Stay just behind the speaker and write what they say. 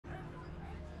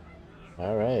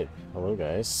Alright, hello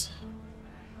guys.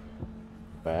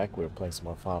 Back, we're playing some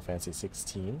more Final Fantasy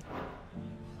 16.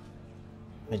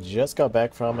 I just got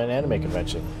back from an anime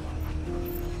convention.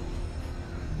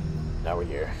 Now we're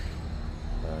here.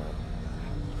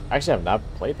 I actually have not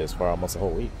played this for almost a whole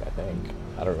week, I think.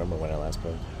 I don't remember when I last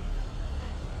played.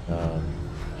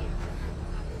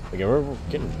 Again, we're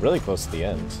getting really close to the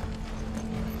end.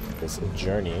 This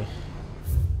journey.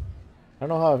 I don't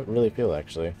know how I really feel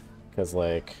actually. Because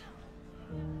like,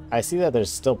 I see that there's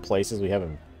still places we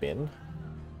haven't been.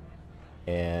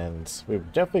 And we're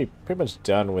definitely pretty much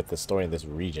done with the story in this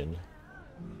region.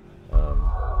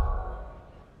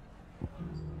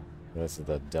 This is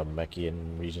the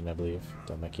Dhalmekian region, I believe.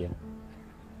 Dhalmekia.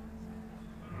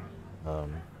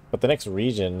 But the next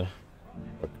region,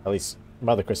 or at least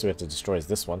Mother Crystal we have to destroy, is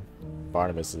this one.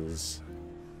 Barnabas's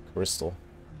Crystal.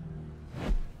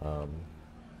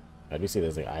 I do see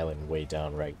there's an island way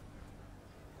down right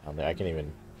down there. I can't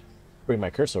even bring my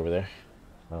cursor over there.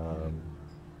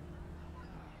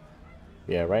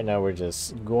 Yeah, right now we're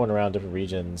just going around different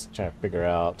regions, trying to figure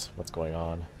out what's going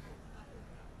on.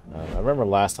 I remember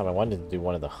last time I wanted to do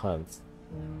one of the hunts.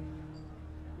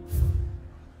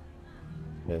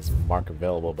 There's a mark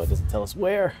available, but it doesn't tell us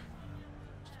where.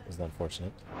 It's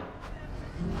unfortunate.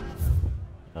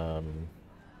 I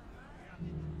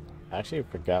actually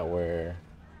forgot where,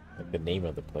 like, the name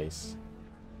of the place.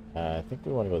 I think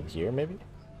we want to go here, maybe?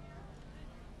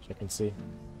 Check and see.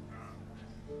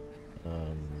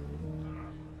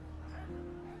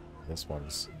 This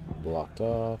one's blocked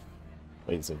off.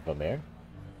 Wait, is it Vamer?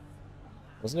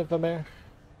 Wasn't it Vamer?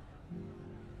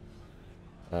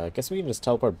 I guess we can just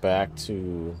teleport back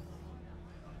to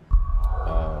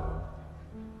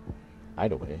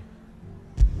Hideaway.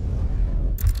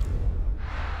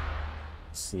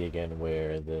 See again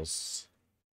where this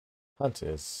hunt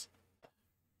is.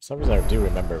 For some reason I do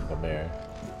remember Vamer.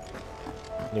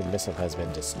 New mishap has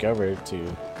been discovered to,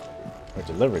 or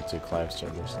delivered to Clive's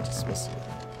chambers. Dismiss it.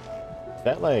 Is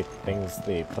that like things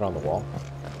they put on the wall?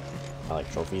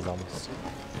 Like trophies almost.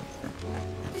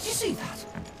 Did you see that?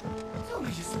 Tell me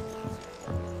you saw that.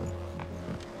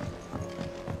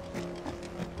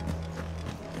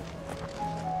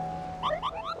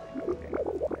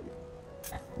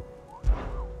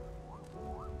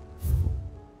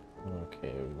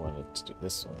 Okay, we wanted to do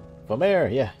this one. Vamer!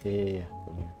 Yeah. Vamer.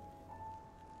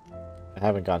 I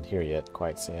haven't gone here yet.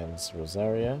 Quiet Sands,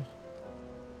 Rosaria.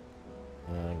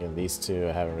 Again, these two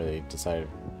I haven't really decided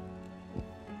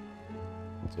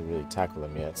to really tackle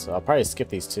them yet, so I'll probably skip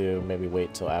these two, maybe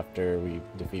wait till after we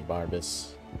defeat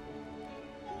Barnabas.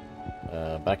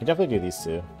 But I can definitely do these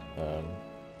two.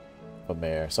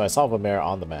 Vamer. So I saw Vamer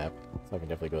on the map, so I can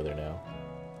definitely go there now.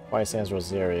 Quiet Sands,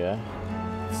 Rosaria.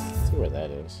 Let's see where that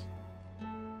is.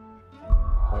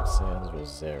 Quiet Sands,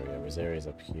 Rosaria. Rosaria's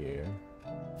up here.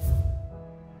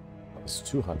 There's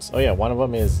two hunts. Oh yeah, one of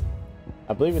them is,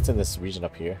 I believe it's in this region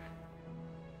up here.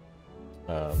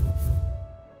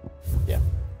 Yeah.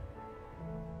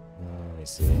 Let me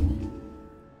see.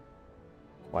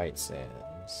 Quiet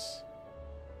Sands.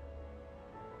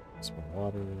 Spring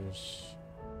Waters.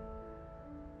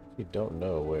 We don't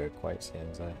know where Quiet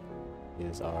Sands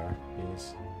is.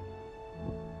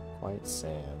 Quiet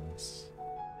Sands.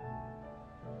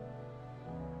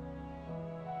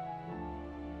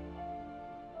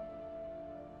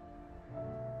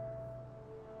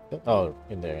 Oh,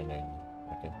 in there.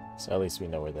 Okay, so at least we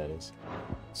know where that is.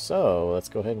 So, let's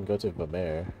go ahead and go to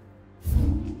Vamer.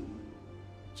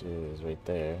 Which is right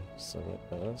there. So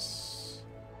let us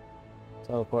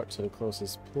teleport to the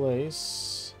closest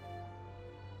place.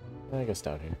 I guess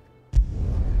down here.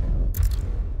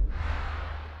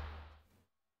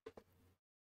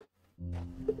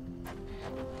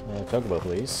 Chocobo,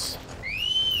 please.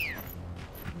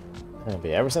 But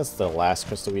ever since the last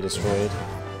crystal we destroyed,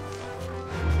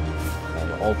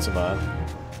 Ultima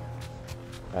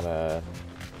kinda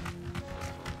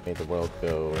made the world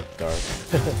go dark.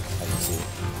 I can see.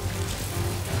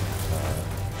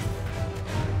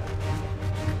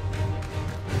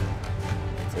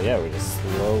 So yeah, we're just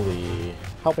slowly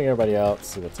helping everybody out,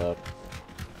 see what's up.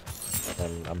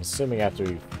 And I'm assuming after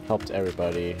we've helped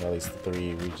everybody, at least the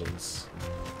 3 regions,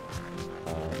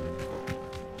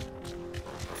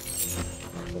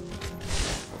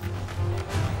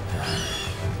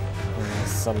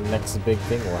 some next big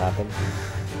thing will happen.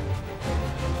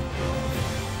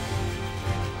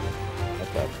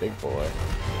 Like that big boy.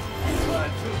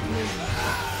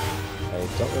 I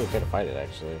don't really care to fight it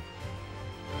actually.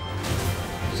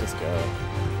 Let's just go.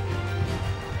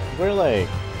 We're like,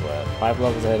 what, 5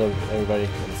 levels ahead of everybody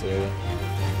in this area.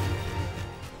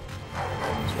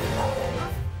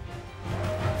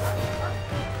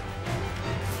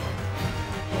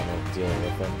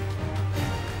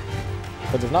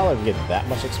 But it's not like we get that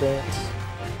much experience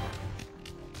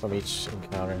from each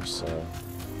encounter, so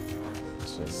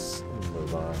let's just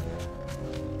move on here.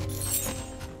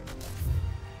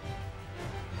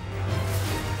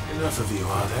 Enough of you,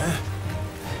 are there?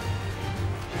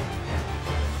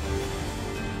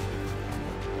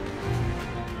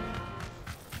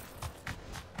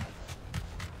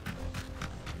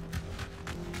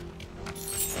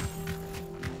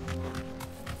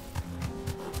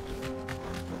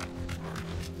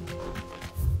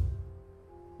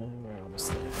 We're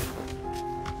almost there.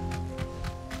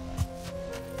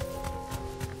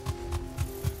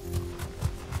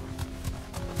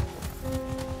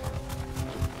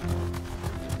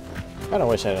 I kinda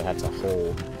wish I didn't have to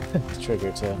hold the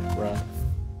trigger to run.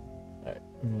 Alright,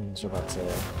 so about to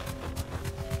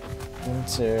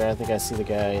enter. I think I see the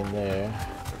guy in there.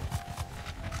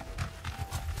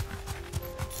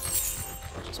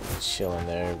 Just be chilling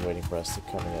there, waiting for us to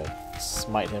come in and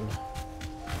smite him.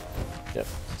 Yep.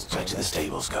 Back to the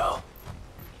stables, go.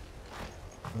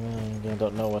 Again,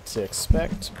 don't know what to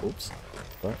expect. Oops.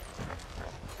 What?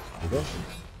 Here we go.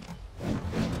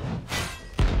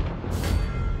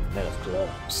 Men of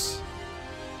gloves.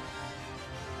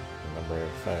 Remember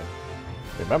if I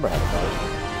remember how to fight.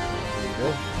 Here you go.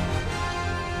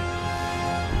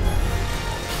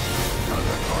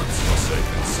 Other gods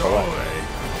forsaken soul, eh?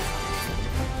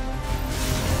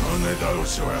 Only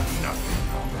those who have nothing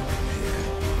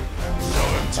here. So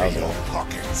empty your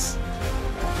pockets.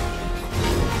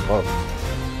 Whoa. I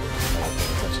didn't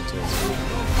pay attention to his feet.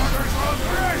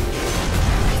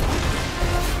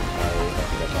 We have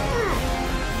to get down.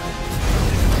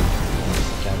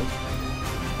 Can we?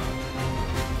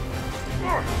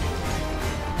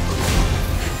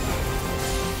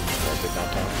 That did not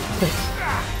count.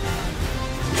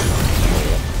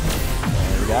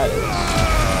 We got it.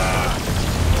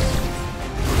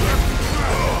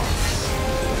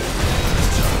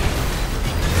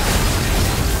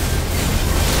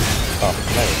 Oh,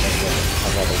 very thank you.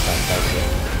 I'd rather try and fight it.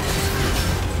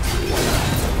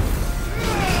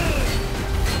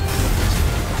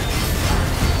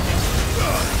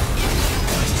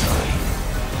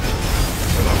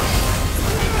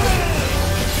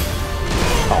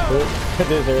 Pop it.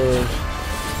 There.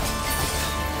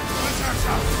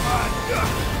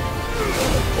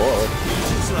 Whoa.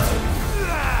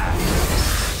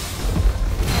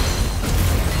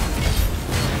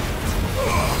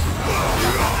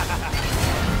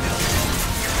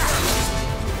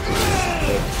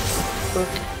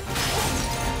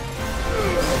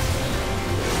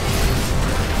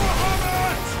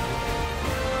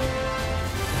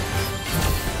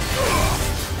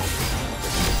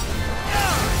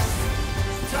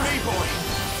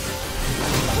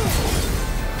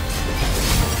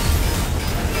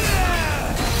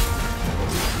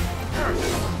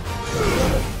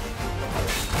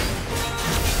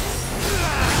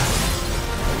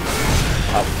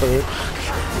 Food.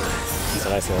 That's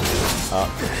what I said. I'm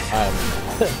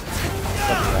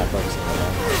fucking that focusing on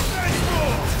that.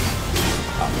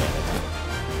 Oh man.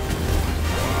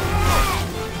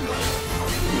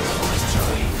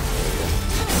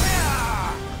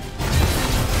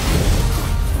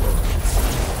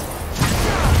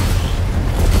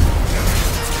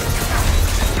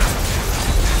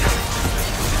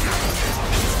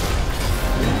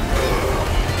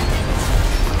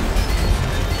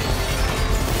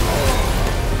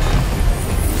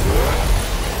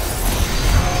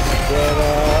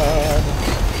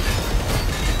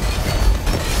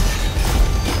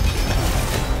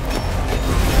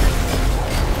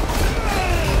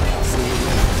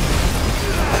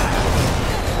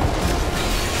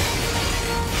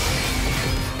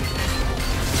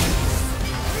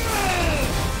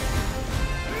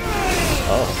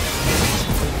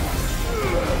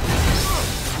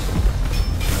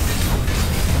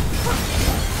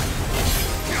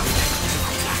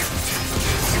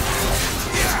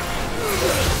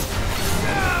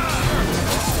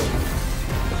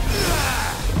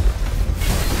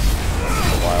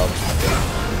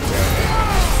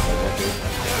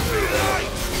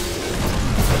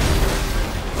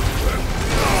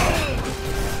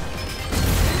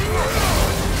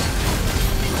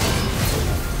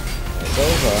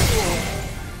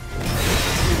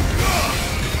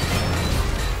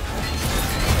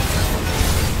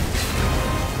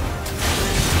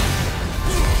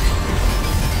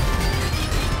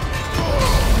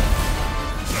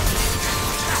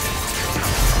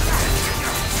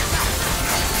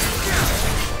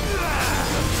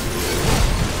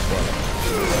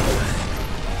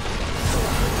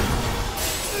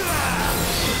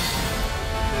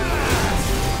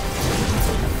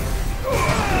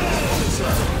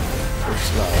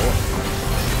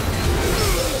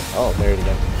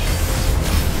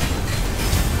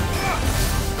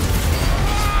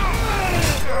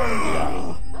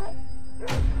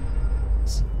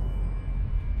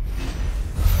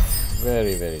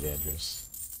 Very, very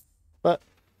dangerous. But,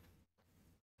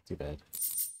 too bad.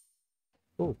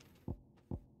 Ooh.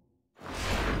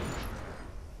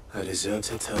 A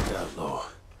deserter turned outlaw.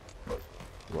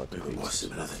 What Maybe more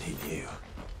similar than he knew.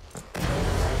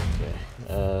 Okay,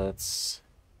 let's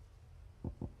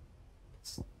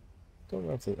don't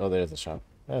know if oh, there's a shop.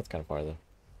 That's kind of far though.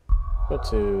 Go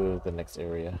to the next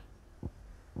area.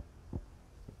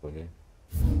 Okay.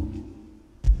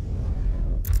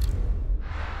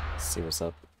 See what's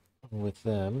up with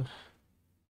them.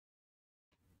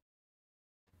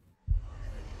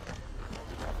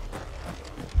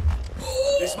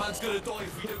 This man's gonna die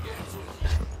if we don't get into it.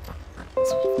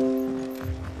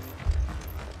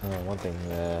 One thing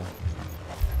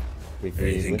we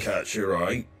agree Anything with catch your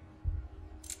eye?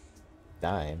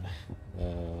 dime.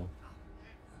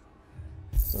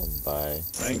 Buy.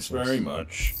 Thanks very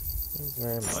much. Thanks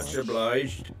very Much much.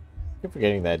 obliged. I'm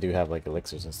forgetting that I do have like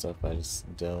elixirs and stuff, but I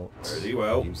just don't Very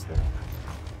well. use them.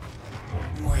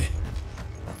 My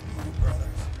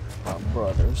brothers.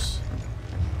 Brothers.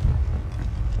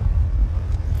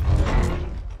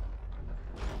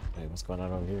 Hey, what's going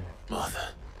on over here? Martha,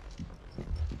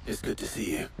 it's good to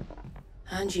see you.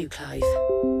 And you, Clive.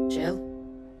 Jill?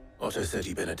 Otto said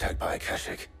you'd been attacked by a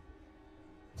Kashik.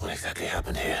 What exactly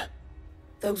happened here?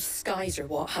 Those skies are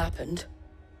what happened.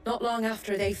 Not long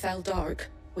after they fell dark,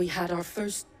 we had our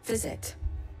first visit.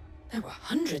 There were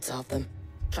hundreds of them.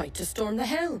 Tried to storm the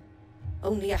hill.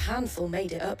 Only a handful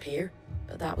made it up here,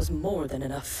 but that was more than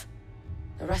enough.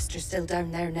 The rest are still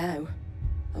down there now.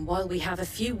 And while we have a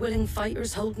few willing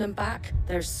fighters holding them back,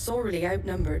 they're sorely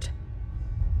outnumbered.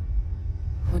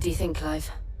 What do you think,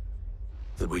 Clive?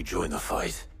 That we join the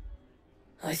fight?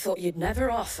 I thought you'd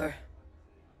never offer.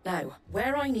 Now,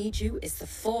 where I need you is the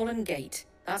Fallen Gate.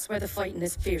 That's where the fighting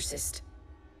is fiercest.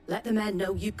 Let the men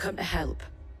know you've come to help.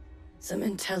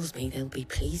 Something tells me they'll be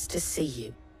pleased to see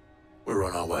you. We're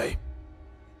on our way.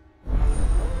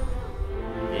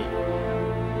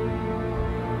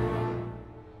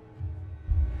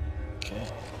 Okay.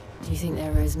 Do you think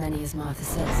there were as many as Martha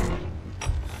says?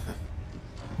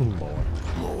 More.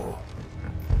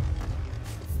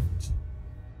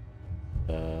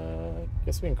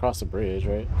 Guess we can cross the bridge,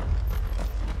 right?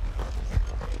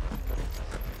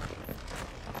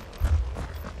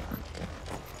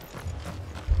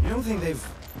 You don't think they've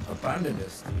abandoned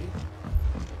us, do you?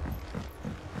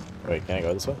 Wait, can I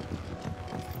go this way?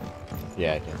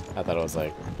 Yeah, I can. I thought it was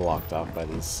like blocked off by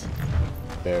these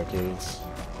barricades.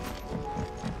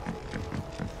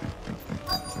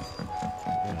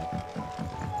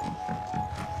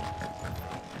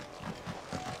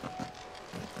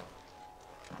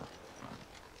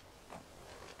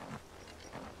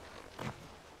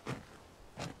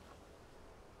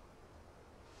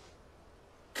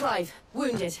 Clive,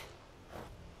 wounded.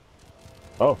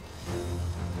 Oh,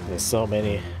 there's so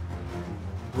many.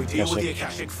 We deal with the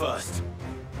Akashic. Akashic first.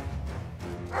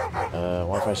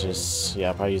 What if I should just, yeah,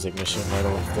 I'll probably use ignition right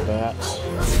off the bat.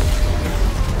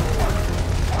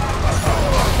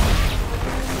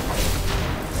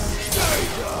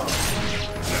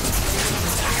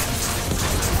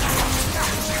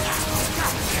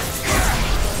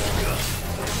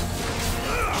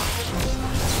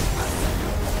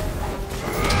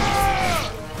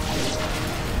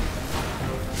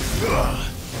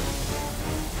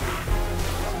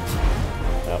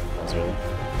 Oh, that's early.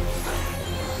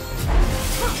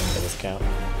 Did this count?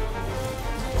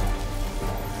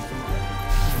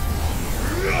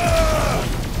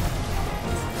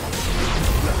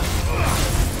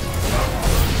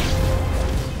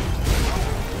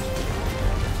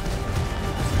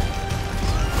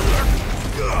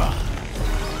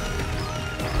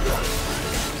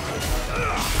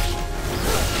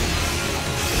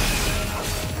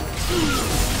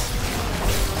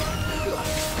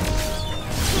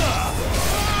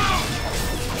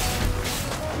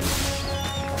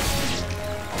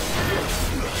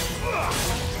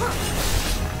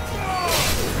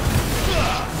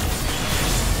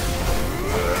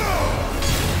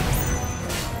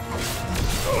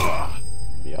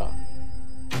 Yeah.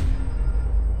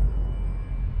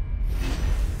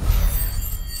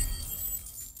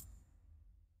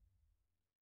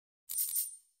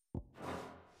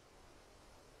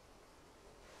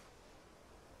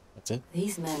 That's it?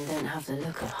 These men don't have the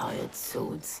look of hired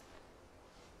swords.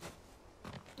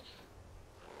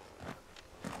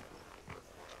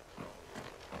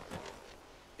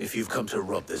 If you've come to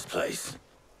rob this place,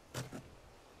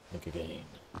 Think again.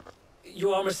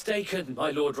 You are mistaken, my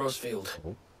Lord Rosfield.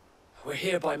 Oh. We're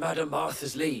here by Madame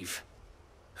Martha's leave.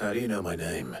 how do you know my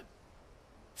name?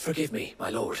 Forgive me, my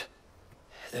lord.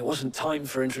 There wasn't time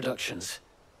for introductions.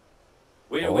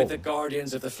 We're with the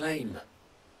Guardians of the Flame.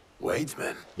 Wade's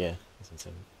men. Yeah, that's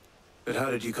insane. But how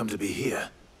did you come to be here?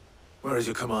 Where is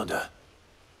your commander?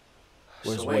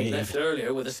 Where's So Wade Wade? left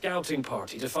earlier with a scouting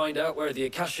party to find out where the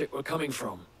Akashic were coming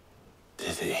from.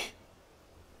 Did he?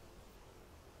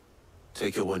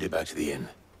 Take your wounded back to the inn.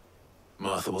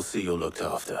 Martha will see you're looked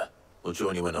after. We'll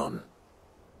join you in on.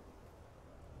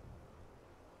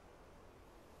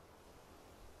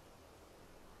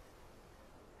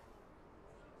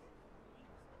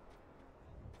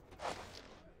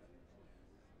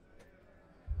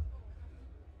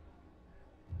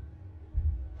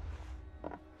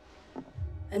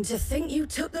 And to think you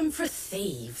took them for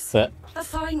thieves. That A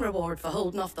fine reward for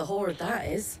holding off the horde, that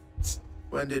is.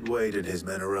 When did Wade and his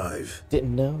men arrive?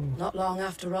 didn't know. Not long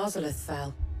after Rosalith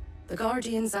fell, the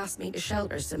Guardians asked me to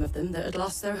shelter some of them that had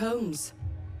lost their homes.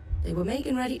 They were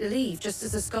making ready to leave just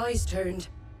as the skies turned,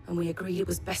 and we agreed it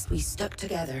was best we stuck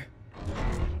together.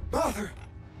 Arthur!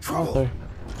 Trouble! Arthur.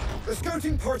 The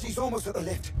scouting party's almost at the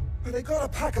lift, but they got a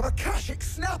pack of Akashic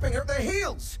snapping at their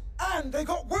heels! And they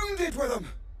got wounded with them!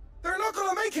 They're not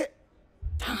gonna make it!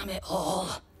 Damn it all.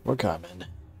 We're coming.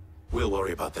 We'll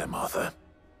worry about them, Martha.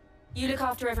 You look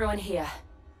after everyone here.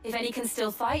 If any can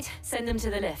still fight, send them to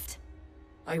the lift.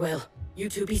 I will. You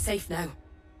two be safe now.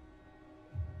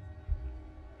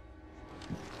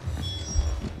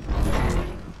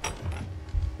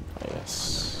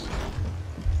 Yes.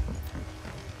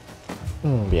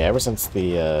 Yeah, ever since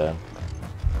the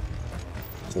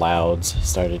clouds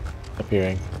started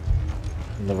appearing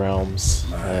in the realms,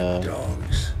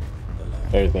 Dogs.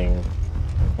 everything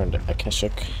turned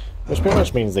Akashic, which pretty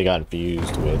much means they got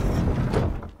infused with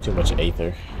too much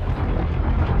aether.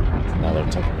 So now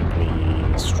they're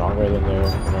technically stronger than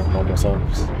their normal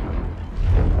selves.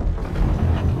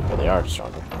 Well, they are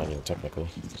stronger, not even technically,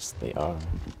 just they are.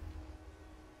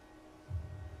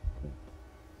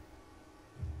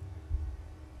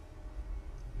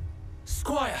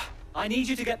 Squire, I need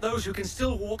you to get those who can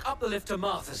still walk up the lift to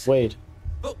Martha's. Wade.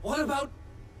 But what about...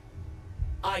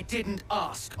 I didn't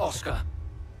ask, Oscar.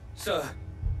 Sir.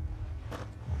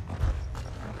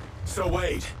 So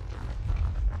Wade,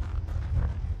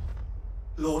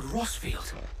 Lord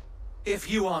Rosfield. If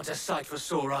you aren't a sight for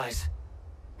sore eyes.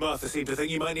 Martha seemed to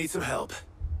think you might need some help.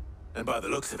 And by the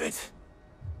looks of it,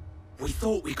 We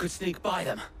thought we could sneak by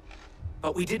them.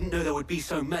 But we didn't know there would be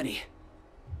so many.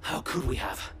 How could we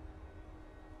have?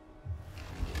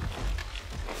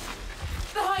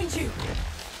 Behind you!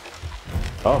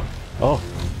 Oh,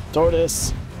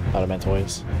 tortoise.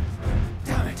 Adamantoids.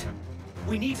 Damn it.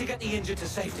 We need to get the injured to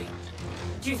safety.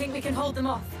 Do you think we can hold them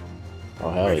off? Oh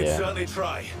hell we can yeah, certainly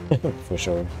try. for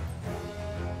sure.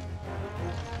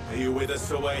 Are you with us,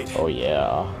 Sir Wade? Oh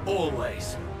yeah.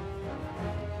 Always.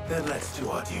 Then let's do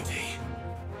our duty.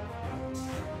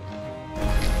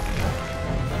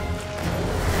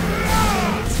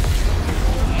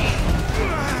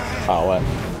 Oh what?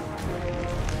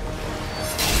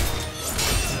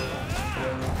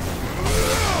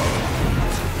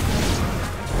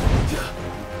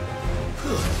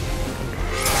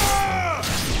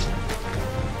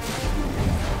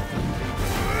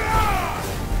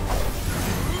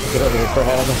 Get over here,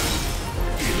 crab.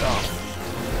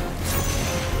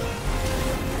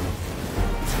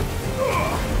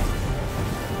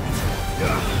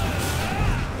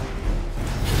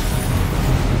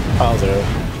 Oh, zero.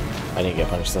 I didn't get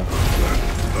punched though.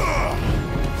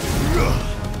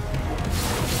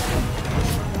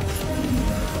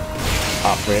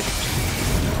 Ah, frick.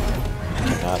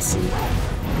 Cannot see.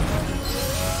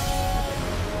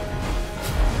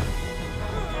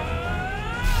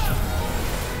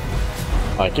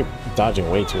 Oh, I keep dodging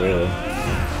way too early.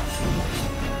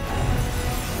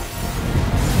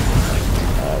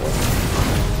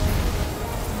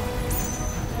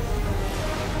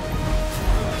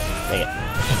 Dang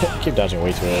it. Keep dodging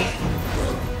way too early.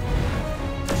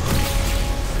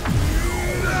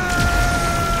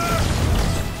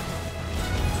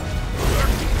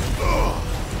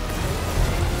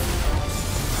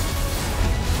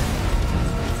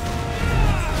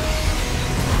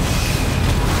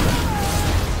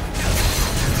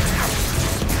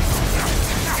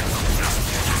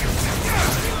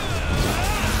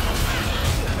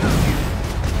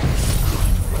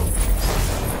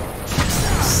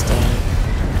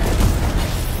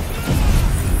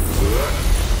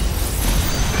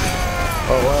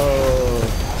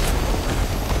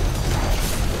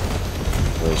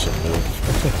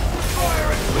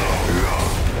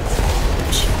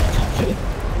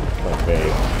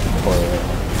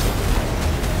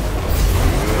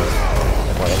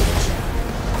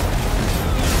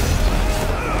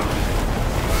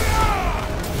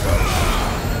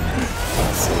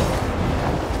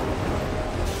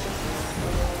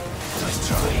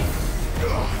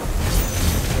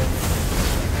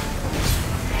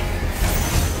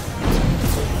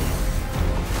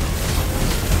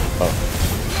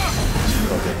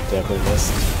 technically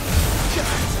missed.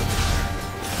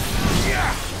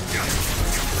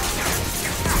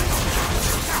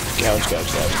 Gouge,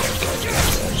 gouge, gouge, gouge, gouge,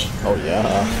 gouge, gouge. Oh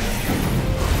yeah.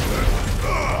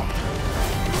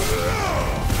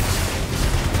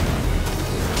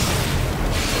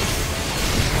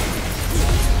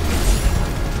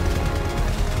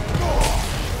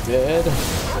 Dead.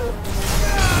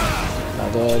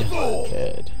 Not dead.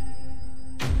 Dead.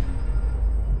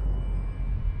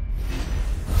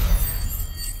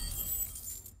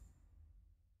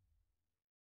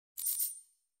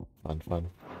 Fun, fun.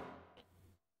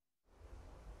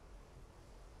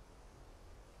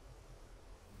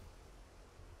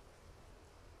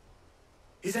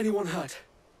 Is anyone hurt?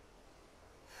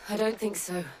 I don't think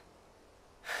so.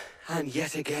 And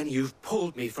yet again, you've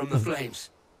pulled me from the flames.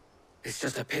 It's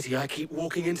just a pity I keep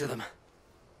walking into them.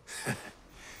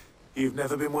 You've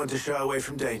never been one to shy away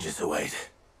from danger, Sir Wade.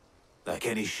 Like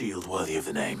any shield worthy of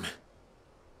the name.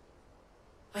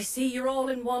 I see you're all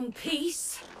in one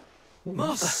piece.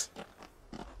 Martha!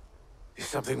 Is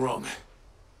something wrong?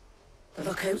 The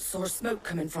lookout saw smoke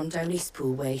coming from down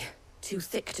Eastpool way. Too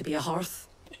thick to be a hearth.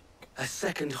 A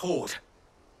second horde.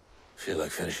 Feel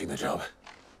like finishing the job.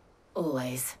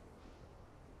 Always.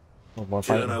 More Jill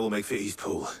fighting. and I will make for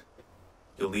Eastpool.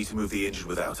 You'll need to move the injured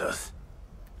without us.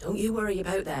 Don't you worry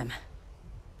about them.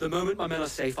 The moment my men are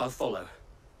safe, I'll follow.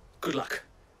 Good luck.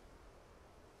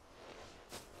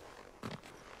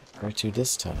 Where to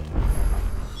this time?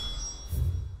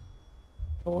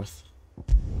 North.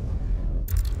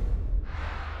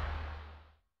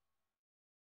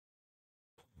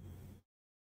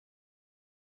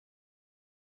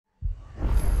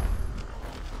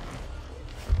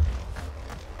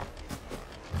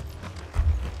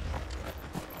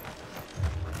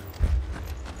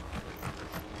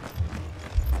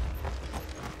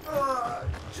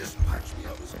 Just patch me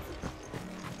up as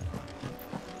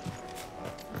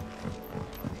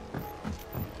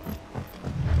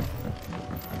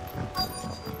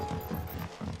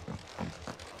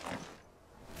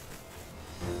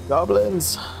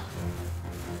Goblins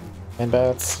and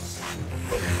bats.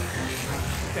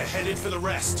 They're headed for the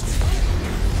rest.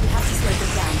 We have to slow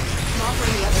them down. Martha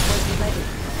and the others won't be ready.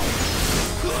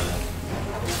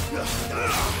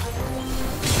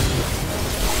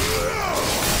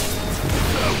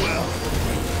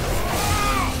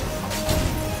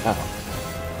 Ow.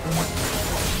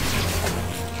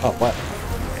 Oh, what?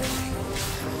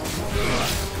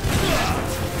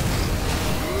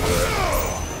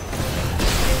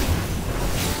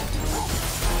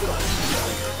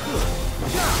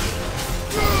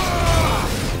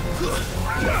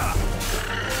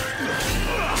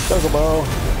 Chocobo.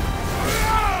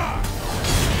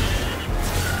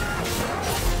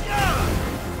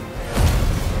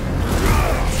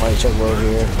 White chocobo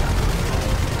here.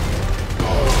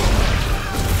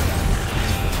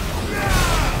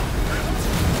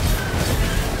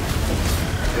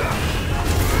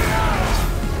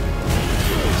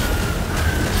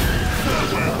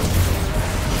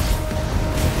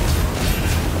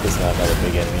 It's not another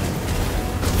big enemy.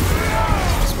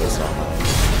 Just waste all mine.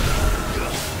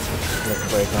 Look,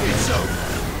 break on this.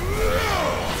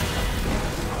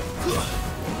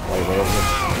 Wait, wait over here.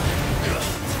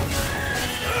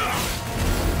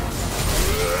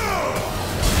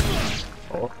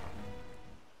 Oh.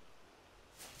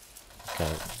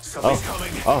 Okay.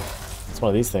 Oh, it's one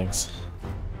of these things.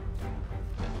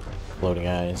 Floating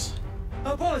eyes.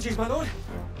 Apologies, my lord.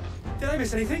 Did I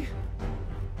miss anything?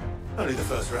 Only the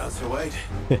first round, Sir Wade.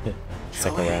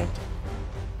 Second round.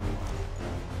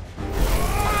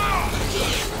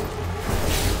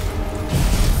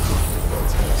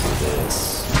 Let's do this.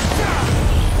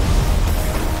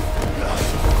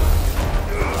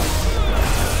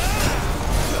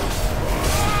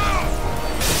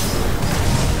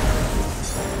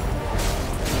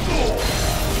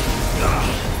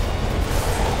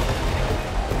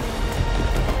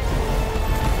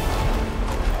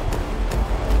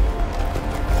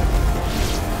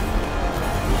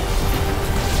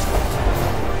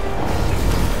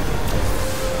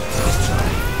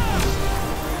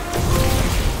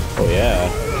 Oh yeah.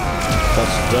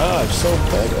 That's dodge, so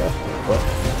mega. What?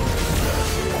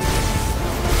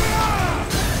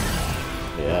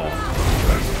 Yeah.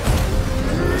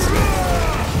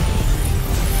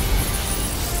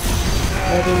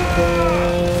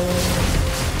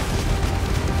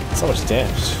 So much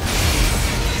damage.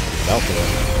 Melted it.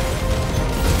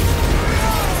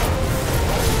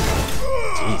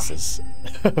 Jesus.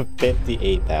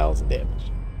 58,000 damage.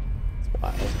 That's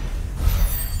wild.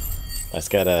 I just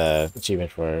got a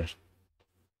achievement for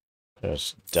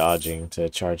just dodging to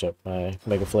charge up my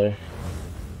Mega Flare.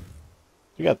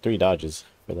 You got 3 dodges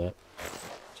for that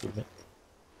achievement.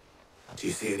 Do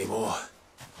you see any more?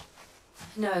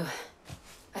 No.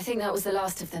 I think that was the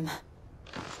last of them.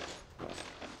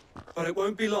 But it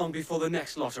won't be long before the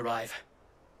next lot arrive.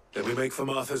 Then we make for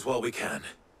Martha's while we can.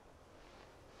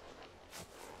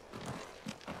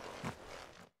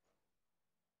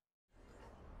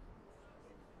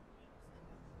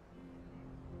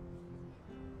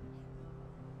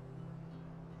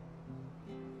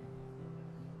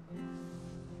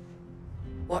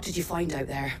 What did you find out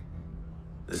there?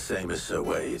 The same as Sir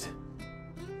Wade.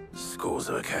 Scores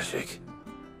of Akashic.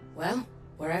 Well,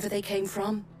 wherever they came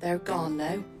from, they're gone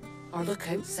now. Our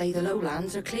lookouts say the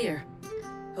lowlands are clear.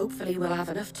 Hopefully we'll have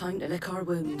enough time to lick our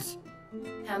wounds.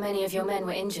 How many of your men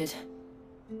were injured?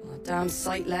 A damn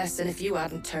sight less than if you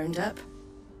hadn't turned up.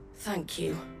 Thank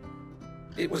you.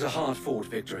 It was a hard-fought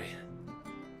victory.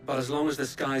 But as long as the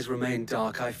skies remain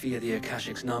dark, I fear the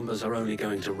Akashic's numbers are only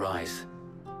going to rise.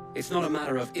 It's not a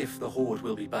matter of if the Horde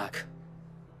will be back,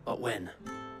 but when.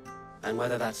 And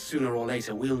whether that's sooner or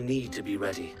later, we'll need to be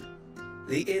ready.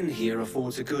 The inn here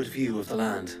affords a good view of the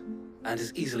land, and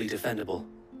is easily defendable.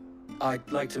 I'd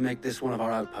like to make this one of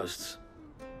our outposts.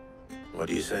 What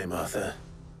do you say, Martha?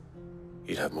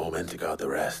 You'd have more men to guard the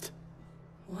rest.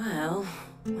 Well,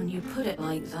 when you put it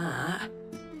like that,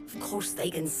 of course they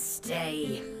can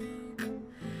stay.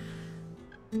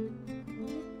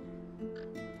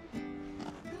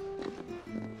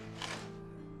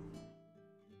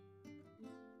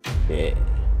 Yeah.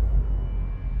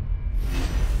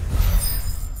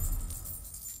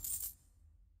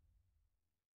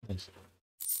 Nice.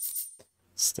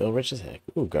 Still rich as heck.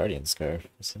 Ooh, Guardian Scarf.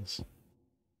 This is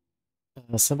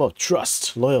a symbol of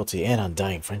trust, loyalty, and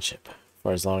undying friendship.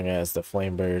 For as long as the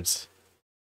Firebird's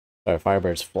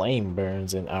flame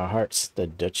burns in our hearts, the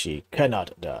duchy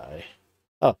cannot die.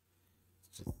 Oh,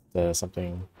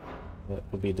 something that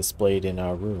will be displayed in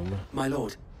our room. My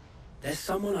lord, there's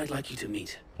someone I'd like you to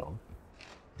meet. Oh.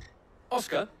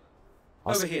 Oscar,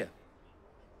 Oscar. over here.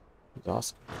 Who's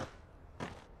Oscar?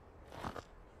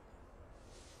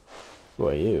 Who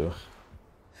are you?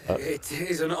 It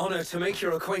is an honor to make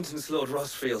your acquaintance, Lord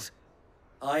Rosfield.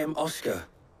 I am Oscar.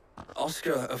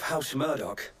 Oscar of House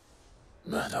Murdoch.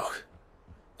 Murdoch.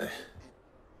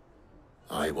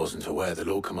 I wasn't aware the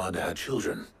Lord Commander had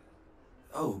children.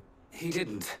 Oh, he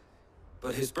didn't.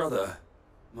 But his brother,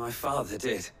 my father,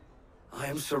 did. I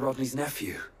am Sir Rodney's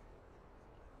nephew.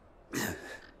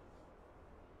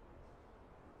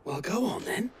 Well, go on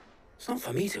then. It's not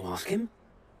for me to ask him.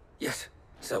 Yes,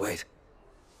 Sir Wade.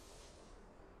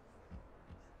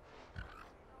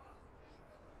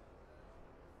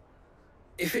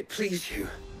 If it please you,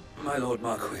 my Lord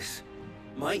Marquis,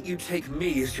 might you take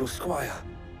me as your squire?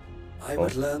 I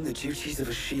would learn the duties of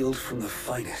a shield from the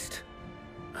finest.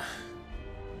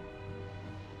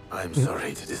 I'm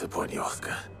sorry to disappoint you,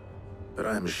 Oscar, but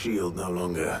I am a shield no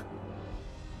longer.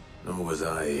 Nor was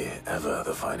I ever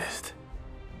the finest.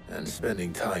 And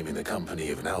spending time in the company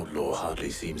of an outlaw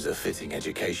hardly seems a fitting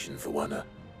education for one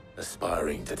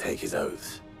aspiring to take his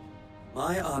oaths.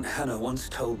 My Aunt Hannah once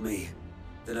told me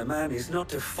that a man is not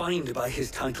defined by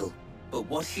his title, but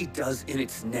what he does in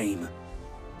its name.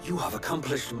 You have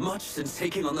accomplished much since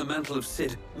taking on the mantle of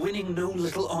Cid, winning no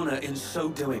little honor in so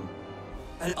doing.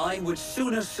 And I would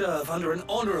sooner serve under an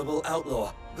honorable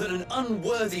outlaw than an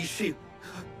unworthy sheep.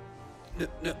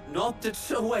 Not that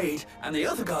Sir Wade and the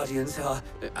other Guardians are...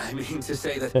 I mean to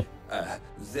say that,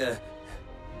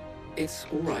 It's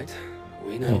all right.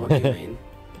 We know what you mean.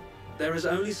 There is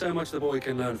only so much the boy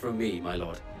can learn from me, my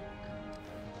lord.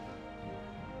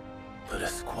 But a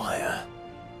squire...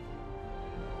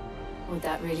 Would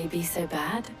that really be so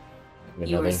bad?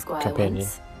 Another You were a squire companion.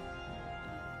 once.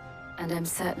 And I'm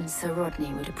certain Sir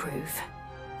Rodney would approve.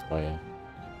 Oh yeah.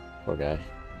 Poor guy.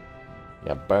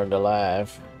 Got burned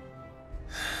alive.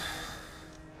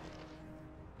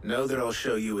 Know that I'll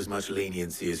show you as much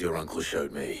leniency as your uncle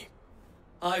showed me.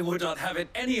 I would not have it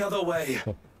any other way.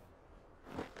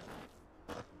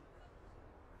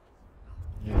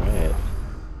 Alright.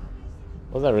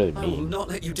 What does that really I will mean? not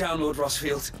let you down, Lord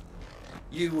Rosfield.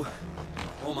 You,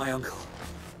 or my uncle.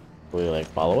 Will you like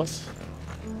follow us?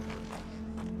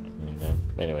 No.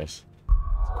 Anyways.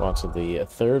 Let's go on to the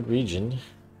third region.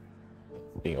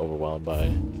 Being overwhelmed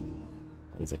by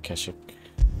these Akashic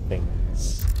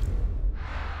things.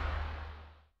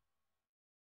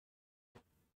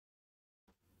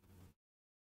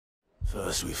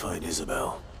 First we find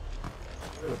Isabel.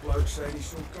 The bloke said he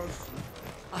saw ghosts.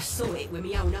 I saw it with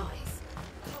my own eyes.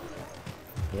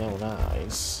 Yeah,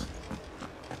 nice.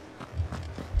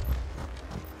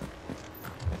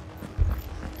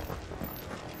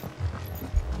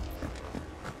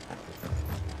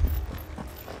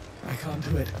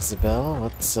 onto it. Isabel,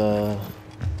 what's going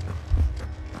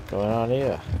on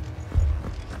here?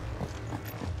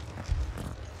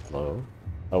 Hello?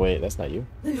 Oh wait, that's not you.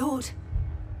 My lord.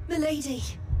 Milady.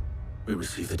 We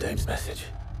received the dame's message.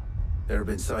 There have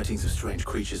been sightings of strange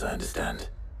creatures, I understand.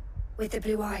 With the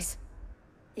blue eyes.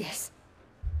 Yes.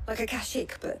 Like a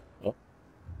Kashik, but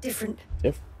different.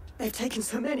 They've taken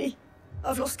so many.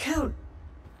 I've lost count.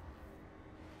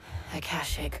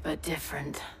 Akashic, but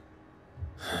different.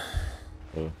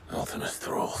 Ultimus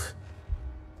thralls.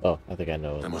 Oh, I think I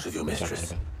know. And what of your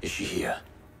mistress? Is she here?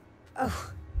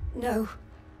 Oh, no.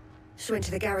 She went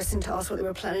to the garrison to ask what they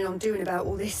were planning on doing about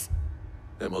all this.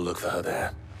 Then we'll look for her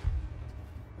there.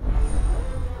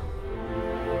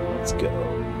 Let's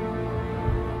go.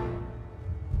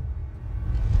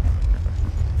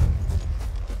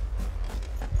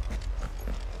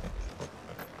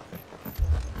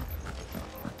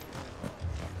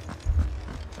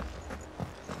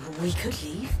 We could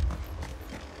leave.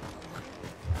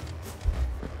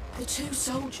 The two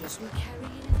soldiers were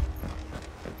carrying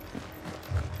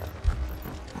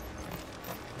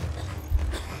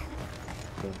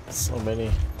So many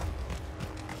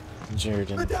injured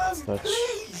and Madame, such.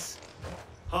 please!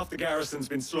 Half the garrison's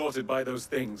been slaughtered by those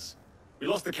things. We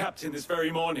lost the captain this very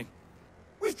morning.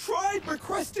 We've tried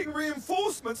requesting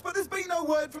reinforcements, but there's been no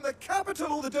word from the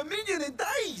capital or the Dominion in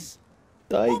days!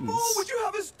 What more would you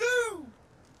have us do?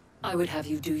 I would have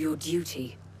you do your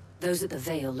duty. Those at the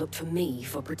Vale look to me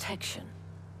for protection.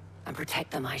 And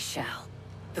protect them I shall.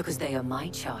 Because they are my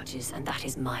charges, and that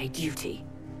is my duty.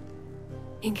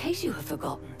 In case you have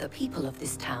forgotten, the people of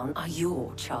this town are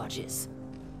your charges.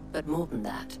 But more than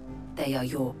that, they are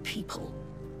your people.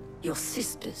 Your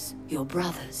sisters, your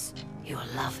brothers, your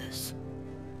lovers.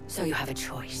 So you have a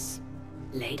choice.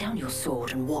 Lay down your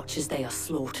sword and watch as they are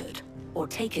slaughtered. Or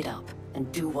take it up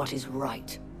and do what is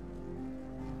right.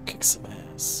 Kick some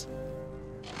ass.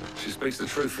 She speaks the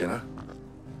truth, you know.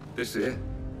 This here,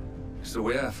 it's all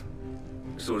we have.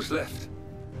 It's all that's left.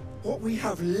 What we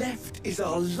have left is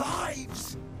our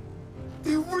lives! Do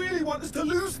you really want us to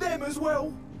lose them as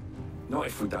well? Not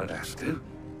if we don't have to.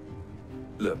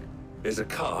 Look, there's a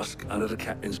cask under the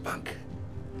captain's bunk.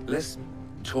 Let's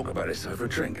talk about this over a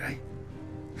drink, eh?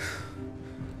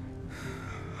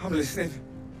 I'm listening.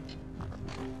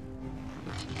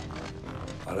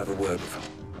 I'll have a word with him.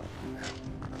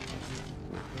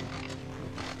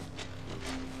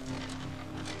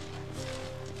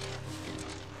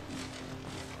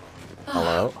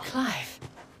 Hello? Clive.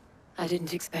 I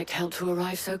didn't expect help to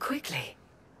arrive so quickly.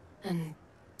 And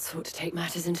sought to take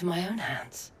matters into my own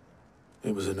hands.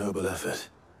 It was a noble effort.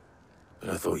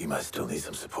 But I thought you might still need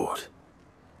some support.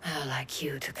 How like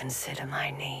you to consider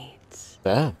my needs.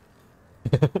 Yeah.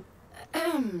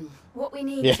 What we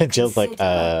need Yeah, to Jill's like,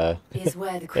 consider is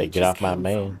where the hey, creatures get off my came from.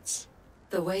 mains.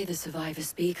 The way the survivors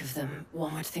speak of them,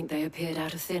 one would think they appeared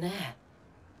out of thin air.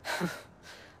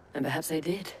 And perhaps they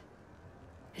did.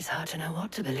 It's hard to know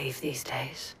what to believe these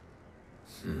days.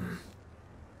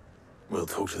 We'll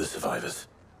talk to the survivors.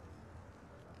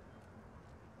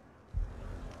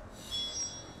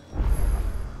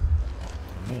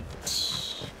 Right.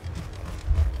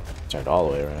 Turned all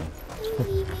the way around.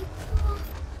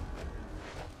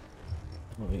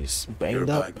 Oh, he's You're a banged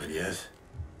up. pikeman, yes?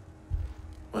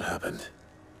 What happened?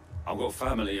 I've got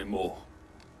family in Moor.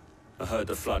 I heard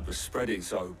the flood was spreading,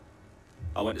 so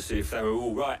I went to see if they were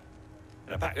all right.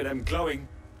 And a pack of them glowing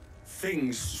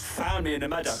things found me in the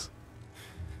meadow.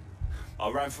 I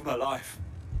ran for my life.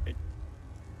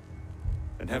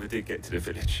 And never did get to the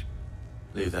village.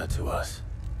 Leave that to us.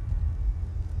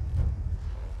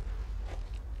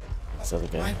 So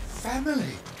the My guy. family!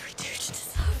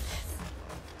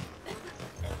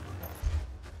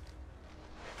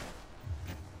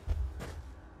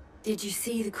 Did you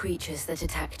see the creatures that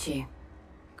attacked you?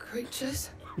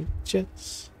 Creatures?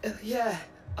 Jets. Yeah,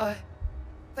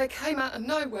 they came out of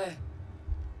nowhere.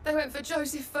 They went for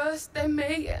Joseph first, then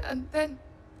me, and then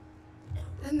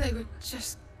they were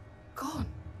just gone.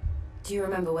 Do you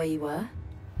remember where you were?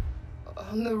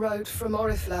 On the road from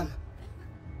Oriflamme.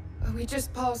 We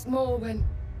just passed Moor when...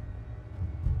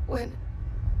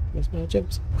 Where's my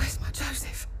James? Where's my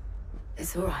Joseph?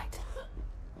 It's all right.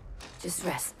 Just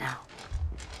rest now.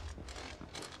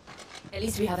 At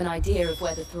least we have an idea of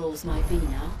where the thralls might be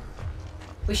now.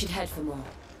 We should head for more.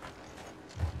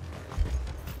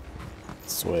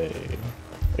 Sway.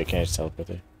 Wait, can I just teleport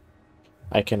there?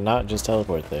 I cannot just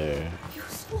teleport there.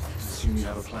 Assume you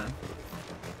have a plan.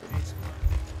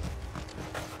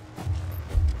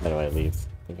 How do I leave?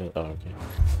 Oh, okay.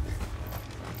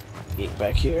 Get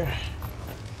back here.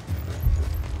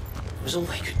 It was all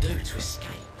they could do to escape.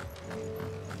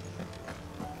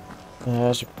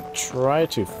 I should try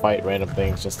to fight random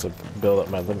things just to build up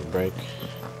my limit break.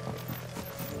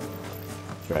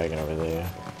 Dragon over there.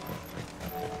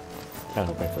 Kind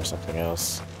of hoping for something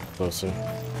else closer.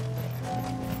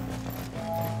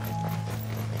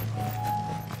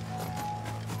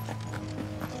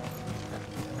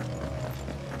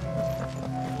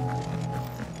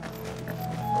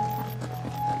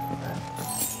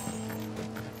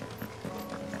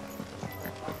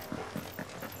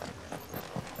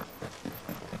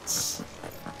 It's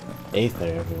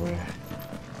aether everywhere.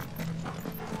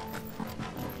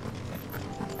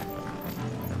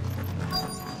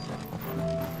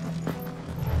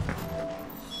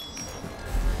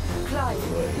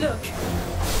 Look!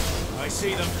 I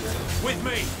see them. With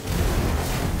me!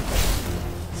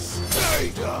 Stay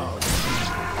down!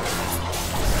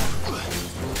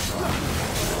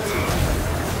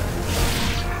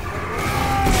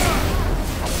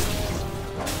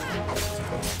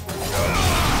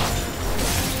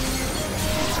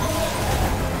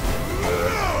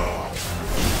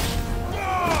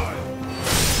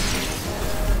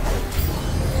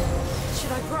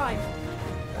 Should I bribe?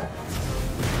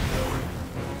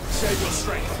 Save your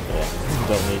strength. Yeah,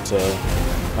 don't need to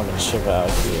come and shiv out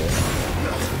here.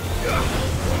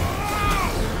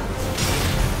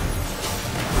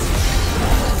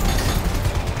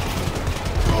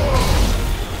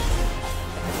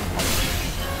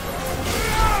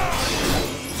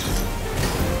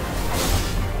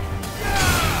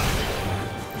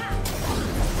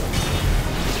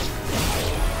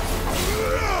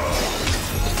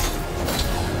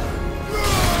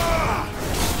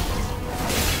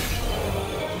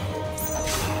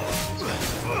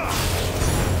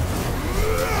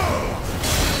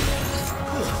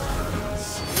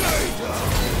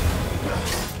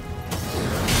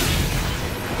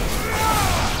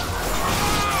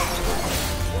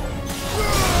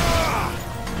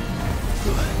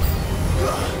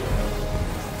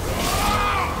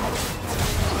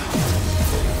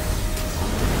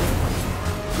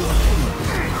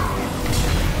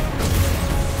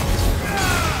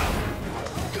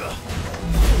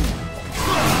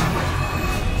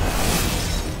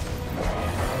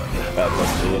 That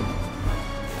must be it.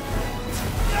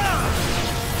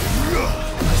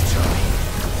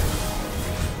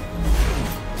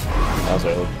 That was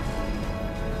early.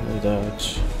 Early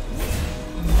dodge.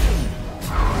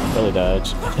 Early dodge.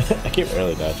 I keep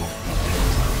early dodging.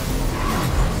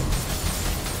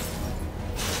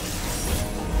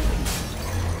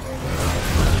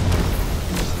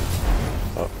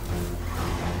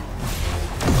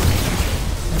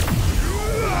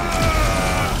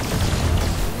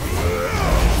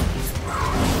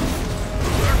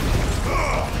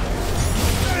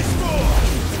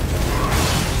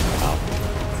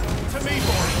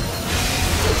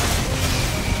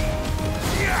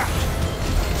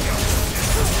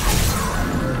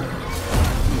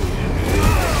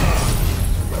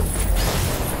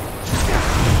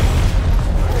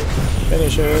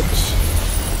 Finish it.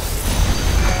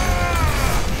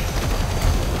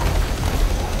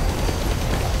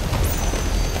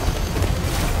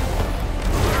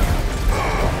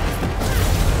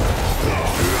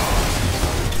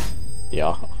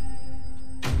 Yeah.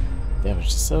 Damage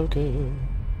is so good.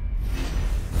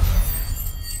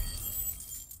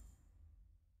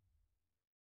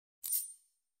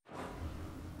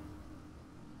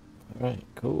 Alright,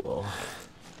 cool.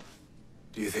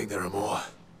 Do you think there are more?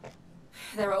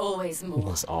 There are always more.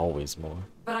 There's always more.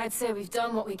 But I'd say we've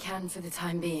done what we can for the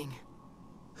time being.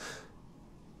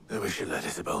 Then we should let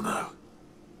Isabel know.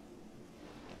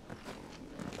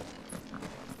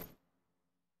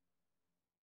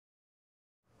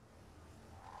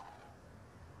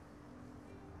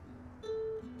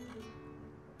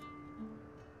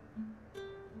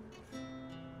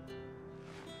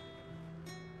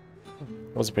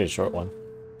 That was a pretty short one.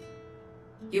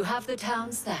 You have the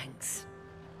town's thanks.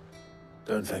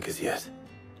 Don't thank us yet.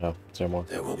 Oh, is there more?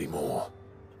 There will be more.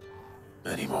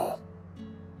 Many more.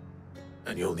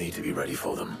 And you'll need to be ready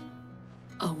for them.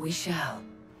 Oh, we shall.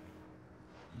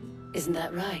 Isn't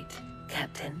that right,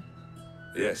 Captain?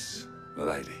 Yes,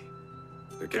 milady.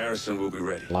 The garrison will be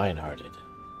ready. Lion-hearted.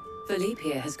 Philippe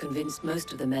here has convinced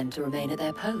most of the men to remain at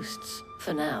their posts.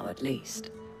 For now, at least.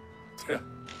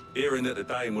 Hearing that the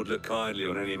Dane would look kindly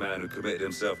on any man who committed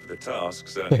himself to the task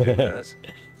certainly didn't hurt.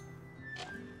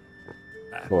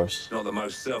 Of course. Not the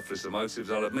most selfless of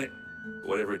motives, I'll admit.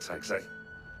 Whatever it takes, eh?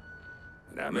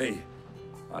 Now me,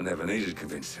 I never needed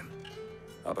convincing.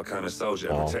 I became a soldier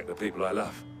to protect the people I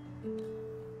love.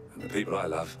 And the people I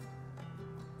love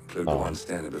include the ones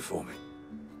standing before me.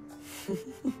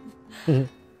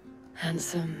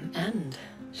 Handsome and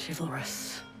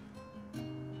chivalrous.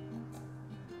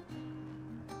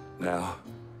 Now,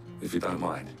 if you don't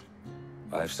mind,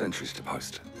 I have sentries to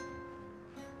post.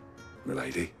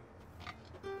 Milady.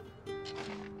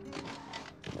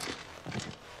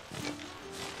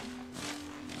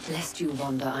 Lest you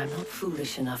wonder, I'm not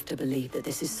foolish enough to believe that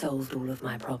this has solved all of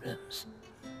my problems.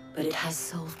 But it has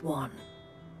solved one,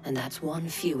 and that's one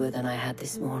fewer than I had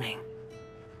this morning.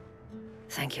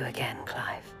 Thank you again,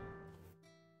 Clive.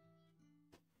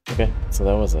 Okay, so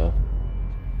that was a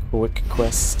quick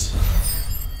quest.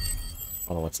 I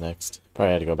don't know what's next.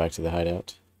 Probably had to go back to the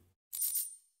hideout.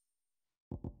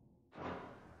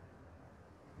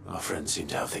 Our friends seem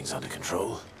to have things under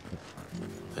control.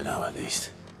 For now, at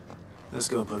least. Let's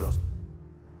go and put off.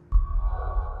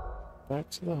 Back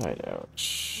to the hideout.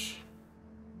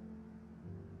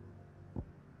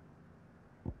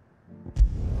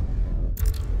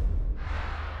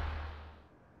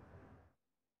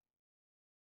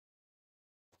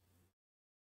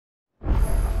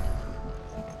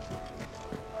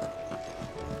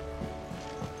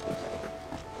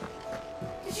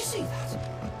 Did you see that?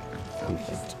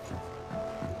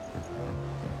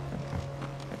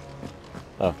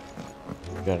 Oh,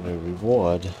 we got a new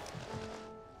reward.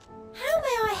 How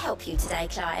may I help you today,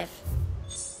 Clive?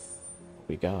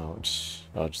 We got,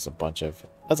 oh, just a bunch of,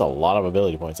 that's a lot of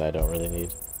ability points I don't really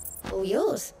need. All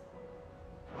yours.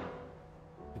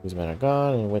 These men are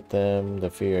gone, and with them the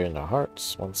fear in our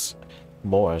hearts. Once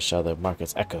more shall the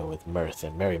markets echo with mirth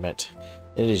and merriment.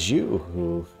 It is you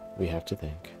who we have to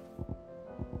thank.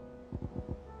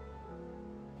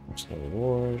 There's no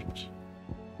reward.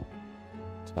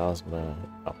 Talisman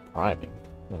of priming.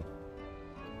 I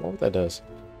wonder what that does.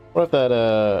 What if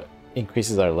that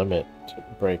increases our limit to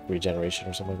break regeneration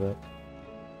or something like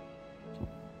that?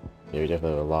 Yeah, we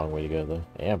definitely have a long way to go though.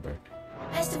 Amber.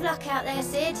 Best of luck out there,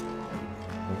 Sid.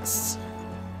 Thanks.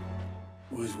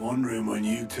 Was wondering when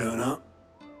you turn up.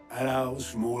 Hellos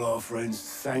from all our friends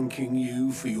thanking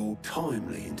you for your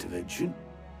timely intervention.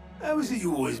 How is it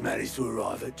you always manage to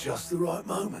arrive at just the right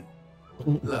moment?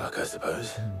 Luck, I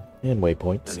suppose. And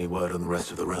waypoints. Any word on the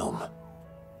rest of the realm?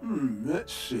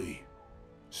 Let's see.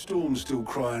 Storm's still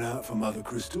crying out for mother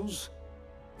crystals.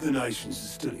 The nations are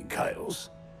still in chaos.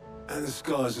 And the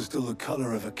skies are still the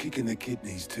colour of a kick in the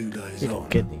kidneys 2 days on.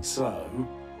 Kidneys. So...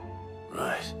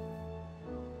 Right.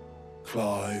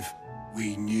 Clive,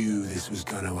 we knew this was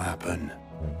going to happen.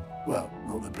 Well,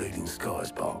 not the bleeding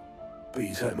skies part, but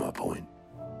you take my point.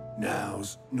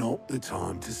 Now's not the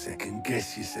time to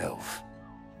second-guess yourself.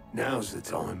 Now's the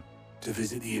time to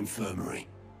visit the infirmary.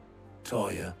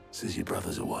 Talia says your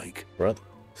brother's awake. Brother.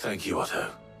 Thank you, Otto.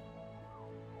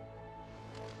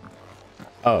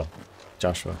 Oh,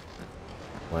 Joshua.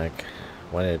 Like,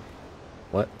 when did...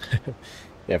 What?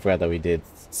 Yeah, I forgot that we did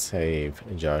save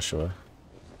Joshua.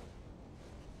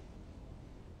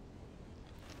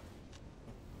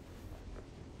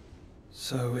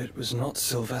 So it was not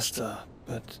Sylvester,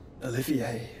 but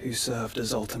Olivier who served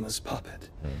as Ultima's puppet.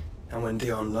 And when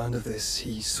Dion learned of this,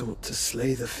 he sought to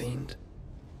slay the fiend.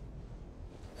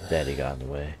 Daddy got in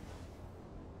the way.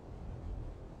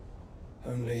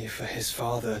 Only for his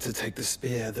father to take the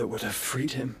spear that would have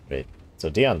freed him. Wait, so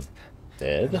Dion's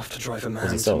dead? Enough to drive a man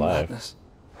Is he still to alive? madness.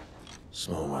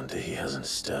 Small wonder he hasn't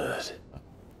stirred.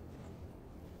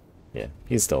 Yeah,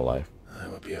 he's still alive. I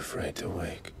would be afraid to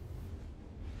wake.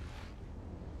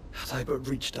 Had I but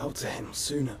reached out to him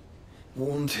sooner,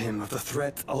 warned him of the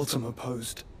threat Ultima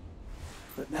posed.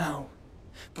 But now,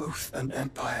 both an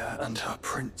empire and her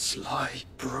prince lie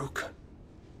broken.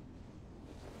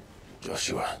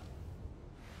 Joshua,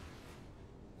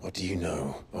 what do you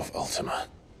know of Ultima?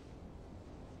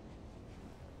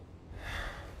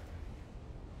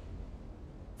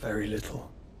 Very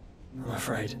little, I'm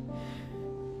afraid.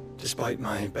 Despite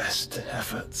my best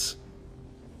efforts.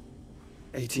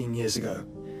 18 years ago,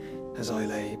 as I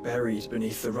lay buried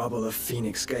beneath the rubble of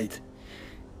Phoenix Gate,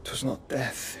 'twas not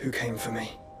death who came for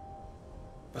me,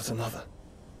 but another.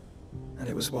 And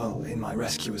it was while in my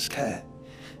rescuer's care,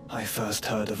 I first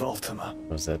heard of Ultima.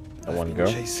 Was that the I've one been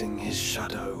girl? chasing his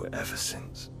shadow ever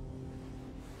since.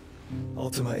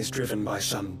 Ultima is driven by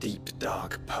some deep,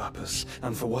 dark purpose,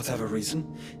 and for whatever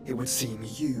reason, it would seem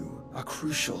you are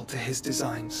crucial to his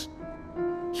designs.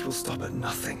 He will stop at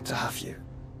nothing to have you,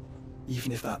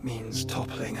 even if that means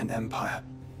toppling an empire.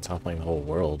 Toppling the whole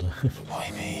world. Why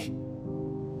me?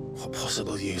 What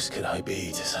possible use could I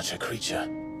be to such a creature?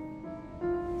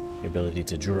 The ability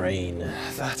to drain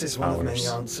That is one of many powers.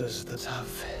 answers that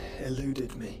have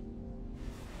eluded me.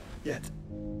 Yet,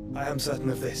 I am certain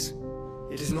of this.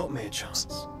 It is not mere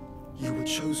chance. You were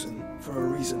chosen for a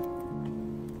reason.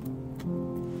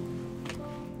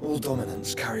 All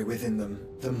dominants carry within them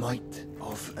the might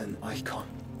of an icon.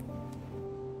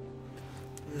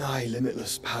 Nigh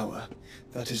limitless power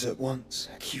that is at once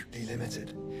acutely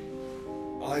limited.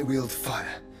 I wield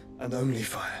fire, and only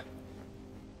fire.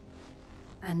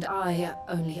 And I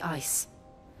only ice.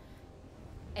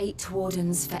 8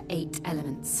 wardens for 8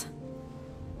 elements.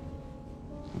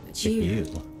 But you,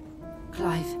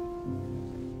 Clive.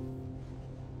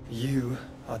 You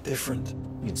are different.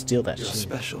 You can steal that You're shit.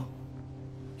 special.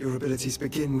 Your abilities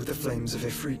begin with the flames of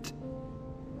Ifrit,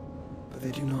 but they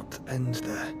do not end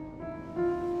there.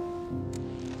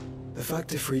 The fact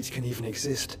Ifrit can even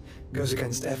exist goes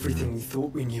against everything we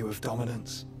thought we knew of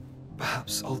dominance.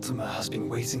 Perhaps Ultima has been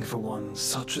waiting for one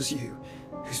such as you,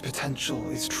 whose potential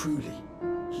is truly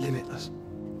limitless.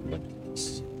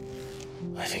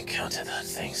 I've encountered that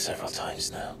thing several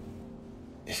times now.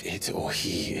 If it or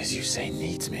he, as you say,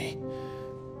 needs me,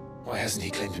 why hasn't he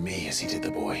claimed me as he did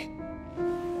the boy?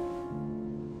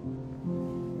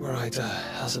 Were I to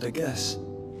hazard a guess,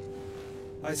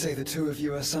 I'd say the two of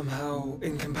you are somehow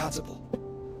incompatible.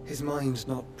 His mind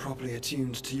not properly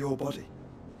attuned to your body.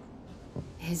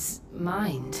 His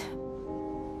mind.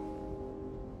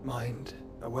 Mind,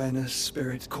 awareness,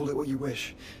 spirit, call it what you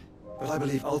wish. But I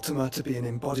believe Ultima to be an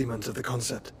embodiment of the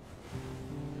concept.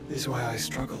 This is why I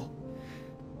struggle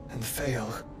and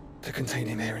fail to contain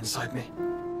him here inside me.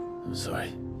 I'm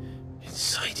sorry.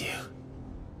 Inside you?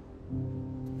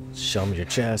 Show me your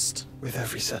chest. With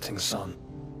every setting sun,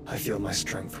 I feel my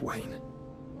strength wane.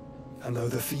 And though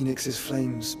the Phoenix's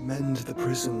flames mend the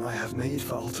prison I have made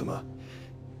for Ultima,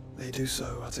 they do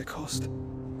so at a cost.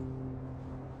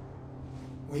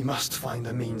 We must find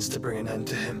a means to bring an end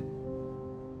to him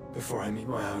before I meet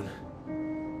my own.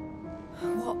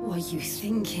 What were you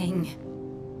thinking?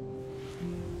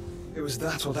 It was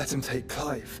that or let him take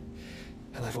Clive.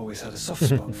 And I've always had a soft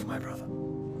spot for my brother.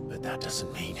 But that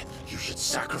doesn't mean you should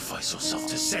sacrifice yourself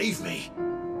to save me.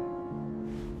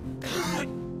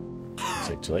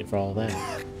 It's too late for all that.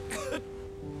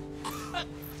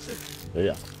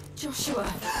 Yeah. Joshua.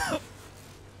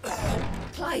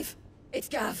 Clive, it's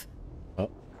Gav. Oh.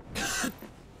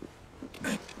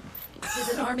 There's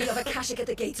an army of Akashic at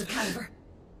the gates of Caliber.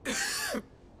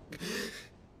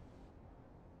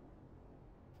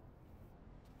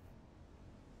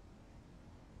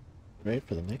 Ready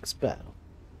for the next battle.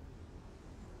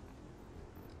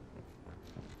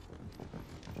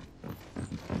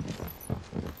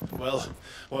 Well,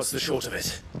 what's the short of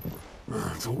it? I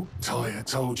thought Tyre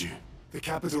told you. The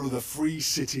capital of the Free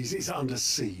Cities is under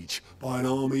siege by an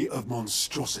army of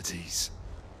monstrosities.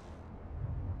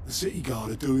 The city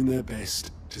guard are doing their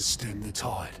best to stem the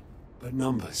tide, but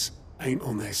numbers ain't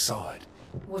on their side.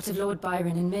 What of Lord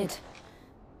Byron and Mid?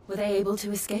 Were they able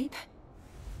to escape?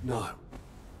 No,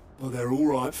 but they're all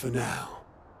right for now.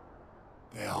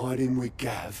 They're hiding with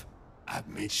Gav at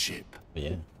midship.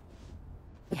 Yeah.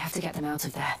 We have to get them out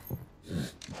of there.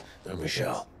 And we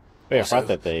shall. Wait, I thought Also,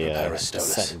 that they prepare a Stolas.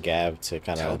 sent Gav to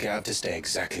kind Tell of Gav to stay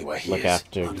exactly where he look is.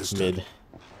 after Understood. Mid.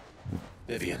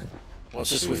 Vivian, what's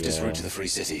the swiftest route to the Free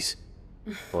Cities?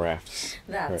 Crafts.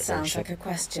 That sounds like a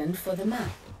question for the map.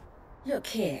 Look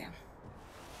here.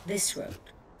 This road,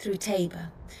 through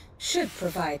Tabor, should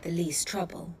provide the least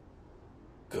trouble.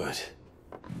 Good.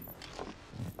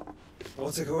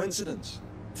 What a coincidence.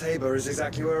 Tabor is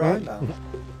exactly where I'm bound.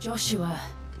 Joshua,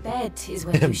 bed is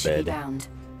where you should be Bed. bound.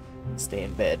 Stay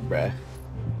in bed, bruh.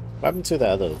 What happened to the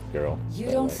other girl?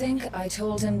 You don't think I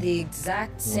told him the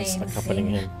exact Was same accompanying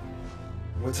thing? him?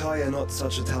 Were Tyre not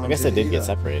such a talented I guess they did get healer,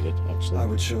 separated, actually. I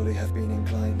would surely have been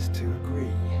inclined to agree.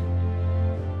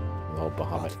 The whole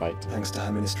Bahamut fight. Thanks to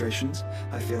her ministrations,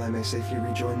 I feel I may safely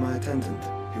rejoin my attendant,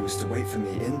 who was to wait for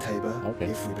me in Tabor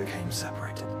if we became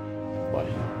separated. Why?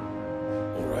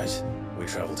 All right, we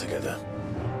travel together.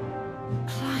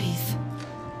 Clive.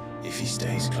 If he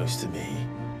stays close to me,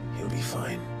 he'll be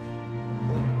fine.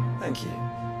 Thank you,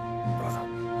 brother.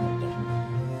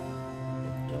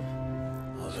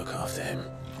 I'll look after him.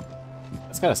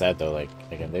 It's kind of sad though, like,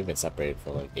 again, they've been separated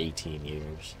for like 18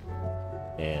 years.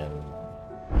 And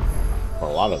for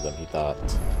a lot of them, he thought...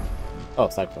 Oh,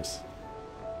 side quest.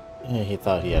 Yeah, he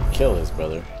thought he had killed his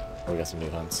brother. Oh, we got some new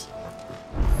hunts.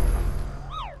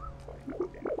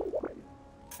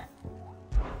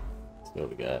 Let's see what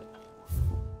we got.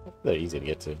 They're easy to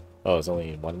get to. Oh, it's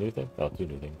only one new thing? Oh, 2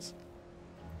 new things.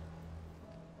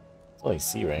 It's only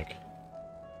C rank.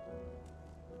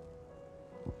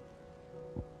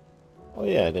 Oh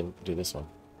yeah, I didn't do this one.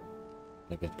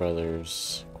 Naked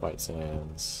Brothers, Quiet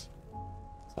Sands,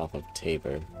 south of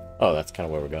Tabor. Oh, that's kind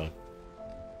of where we're going.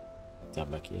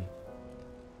 Tamaki.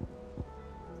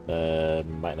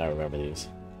 Might not remember these.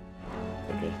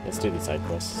 Okay, let's do the side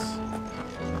quests.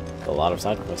 A lot of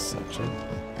side quests, actually.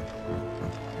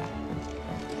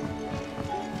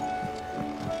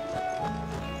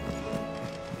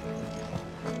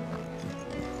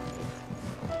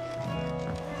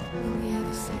 Will we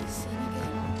ever see the sun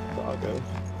again? Doggo.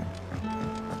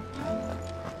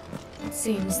 It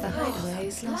seems the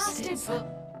hideaway's lost its...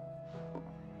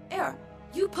 Here,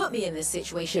 you put me in this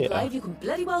situation, Yeah. Clive. You can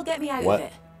bloody well get me out What? of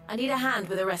it. I need a hand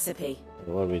with a recipe.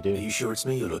 What do we do? Are you sure it's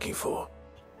me you're looking for?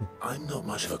 I'm not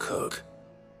much of a cook.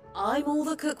 I'm all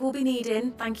the cook will be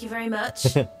needing, thank you very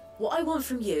much. What I want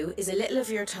from you is a little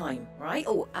of your time, right?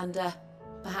 Oh, and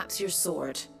perhaps your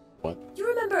sword. What? You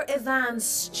remember Ivan's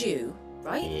stew,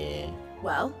 right? Yeah.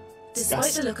 Well, despite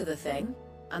Disgusting. the look of the thing,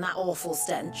 and that awful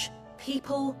stench,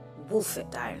 people wolf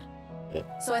it down.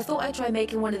 Yeah. So I thought I'd try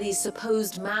making one of these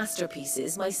supposed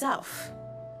masterpieces myself.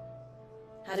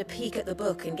 Had a peek at the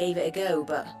book and gave it a go,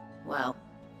 but, well...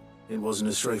 It wasn't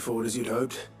as straightforward as you'd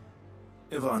hoped.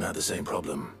 Ivan had the same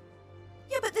problem.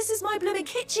 Yeah, but this is my blooming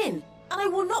kitchen, and I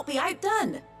will not be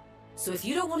outdone. So if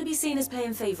you don't want to be seen as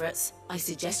playing favourites, I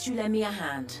suggest you lend me a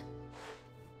hand.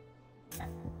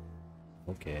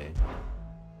 Okay.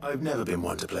 I've never been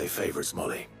one to play favourites,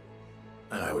 Molly.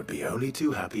 And I would be only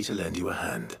too happy to lend you a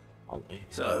hand. Only.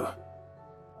 So,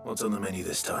 what's on the menu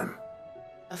this time?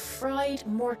 A fried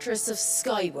mortress of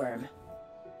skyworm.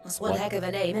 That's one What? heck of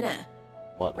a name, innit?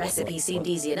 Recipe seemed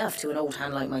easy enough to an old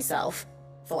hand like myself.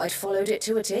 Thought I'd followed it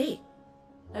to a T.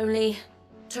 Only,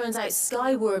 turns out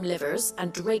skyworm livers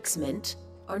and drake's mint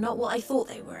are not what I thought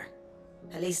they were.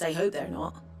 At least I hope they're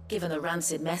not, given the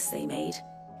rancid mess they made.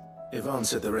 Ivan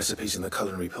said the recipes in the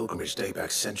culinary pilgrimage date back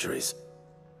centuries.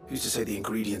 Who's to say the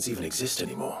ingredients even exist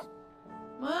anymore?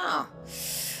 Wow,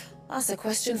 that's a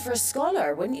question for a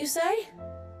scholar, wouldn't you say?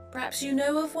 Perhaps you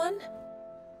know of one?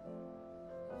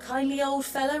 Kindly old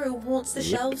fella who haunts the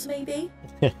shelves, maybe?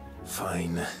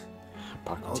 Fine.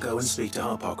 I'll go and speak to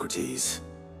Harpocrates.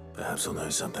 Perhaps he'll know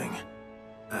something.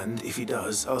 And if he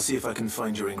does, I'll see if I can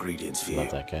find your ingredients for you. Not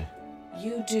that guy.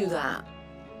 You do that.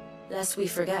 Lest we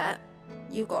forget,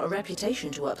 you've got a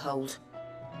reputation to uphold.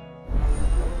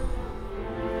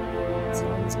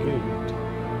 Sounds good.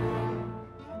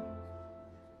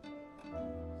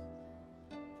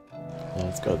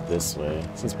 Let's go this way.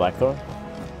 Is this Blackthorn?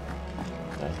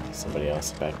 No, somebody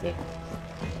else back there.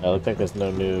 It looks like there's no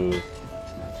new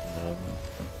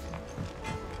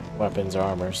weapons or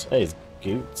armors. Hey, it's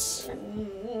Goots.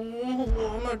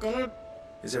 What am I gonna...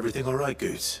 Is everything alright,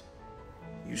 Goots?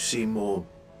 You seem more...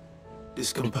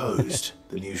 discomposed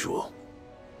than usual.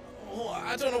 Oh,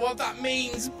 I don't know what that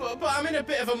means, but I'm in a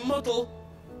bit of a muddle.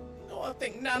 Oh, I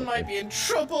think Nan might be in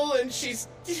trouble and she's...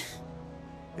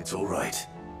 It's alright.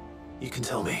 You can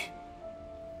tell me.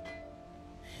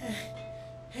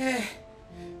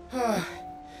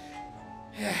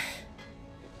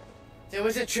 There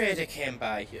was a trader came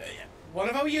by. One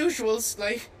of our usuals,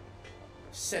 like...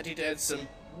 Said he'd heard some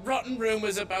rotten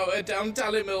rumours about her down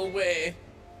Dallymill Way.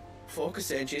 Folk are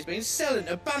saying she's been selling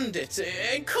to bandits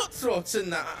and cutthroats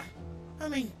and that. I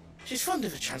mean, she's fond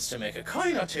of a chance to make a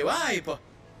coin or two, aye, but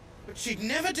she'd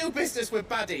never do business with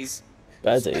baddies.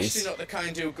 Especially not the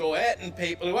kind who go hurting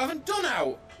people who haven't done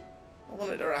out. I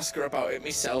wanted to ask her about it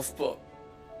myself, but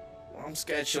I'm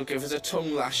scared she'll give us a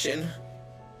tongue lashing.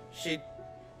 She'd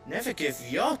never give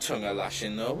your tongue a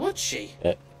lashing, though, would she?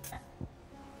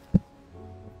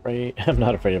 I'm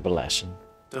not afraid of a lashing.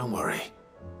 Don't worry.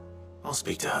 I'll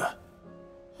speak to her.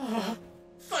 Oh,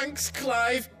 thanks,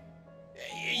 Clive.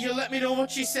 You'll let me know what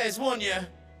she says, won't you?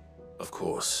 Of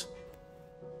course.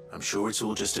 I'm sure it's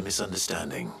all just a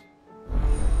misunderstanding.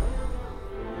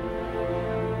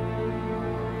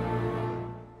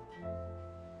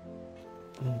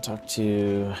 Talk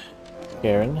to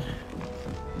Karen.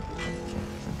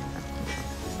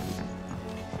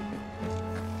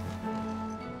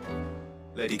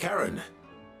 Lady Karen.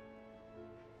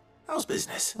 How's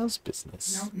business? How's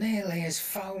business? Not nearly as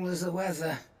foul as the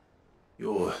weather.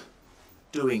 You're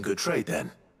doing good trade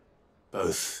then?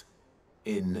 Both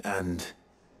in and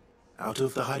out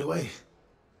of the hideaway?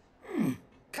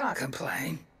 Can't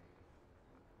complain.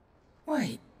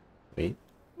 Wait. Wait.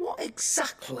 What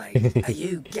exactly are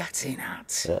you getting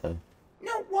at? Uh-oh.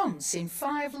 Not once in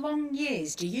 5 long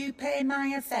years do you pay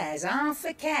my affairs half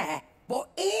a care. But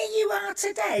here you are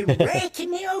today,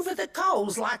 raking me over the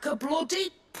coals like a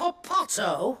bloody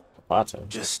popoto. Popoto?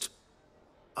 Just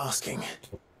asking.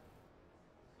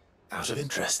 Out of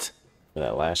interest. For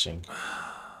that lashing.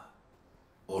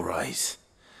 All right.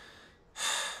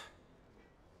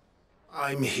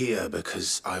 I'm here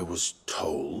because I was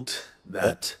told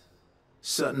that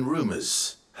certain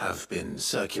rumors have been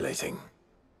circulating.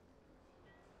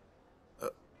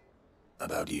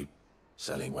 about you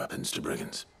selling weapons to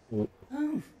brigands.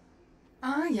 Oh,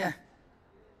 are you?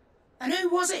 And who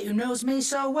was it who knows me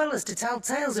so well as to tell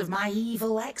tales of my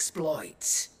evil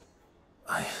exploits?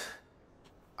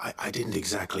 I didn't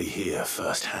exactly hear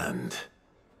firsthand.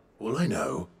 All I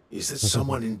know is that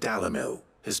someone in Dalimil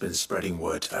has been spreading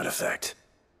word to that effect.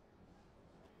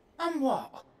 And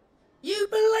what? You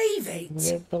believe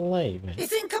it? You believe it? You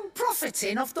think I'm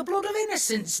profiting off the blood of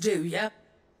innocents, do you?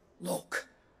 Look,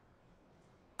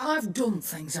 I've done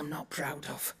things I'm not proud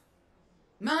of.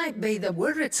 Might be there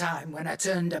were a time when I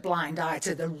turned a blind eye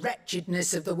to the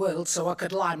wretchedness of the world so I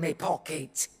could line my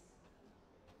pocket.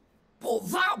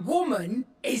 But that woman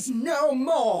is no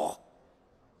more.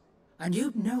 And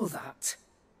you'd know that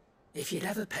if you'd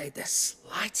ever paid the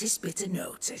slightest bit of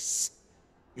notice.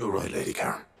 You're right, Lady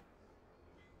Karen.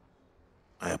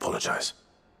 I apologize.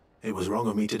 It was wrong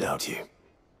of me to doubt you.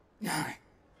 No,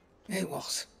 it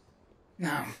was.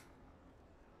 No.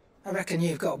 I reckon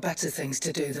you've got better things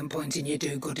to do than pointing your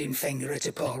do-gooding finger at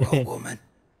a poor old woman.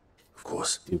 Of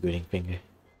course. Do-gooding finger.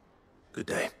 Good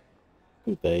day.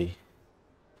 Good day.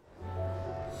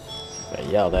 I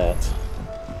yelled at.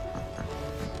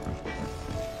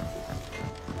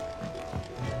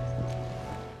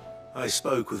 I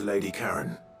spoke with Lady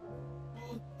Karen.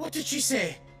 What did she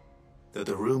say? That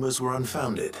the rumors were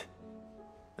unfounded,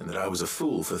 and that I was a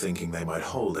fool for thinking they might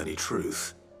hold any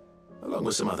truth, along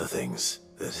with some other things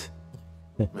that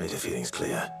made her feelings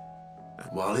clear.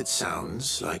 And while it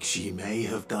sounds like she may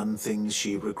have done things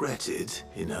she regretted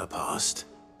in her past,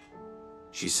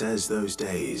 she says those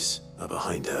days are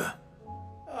behind her.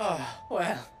 Oh,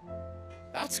 well,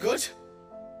 that's good.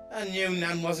 I knew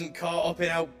Nan wasn't caught up in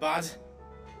out bad.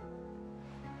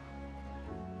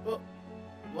 But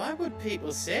why would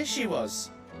people say she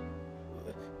was?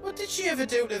 What did she ever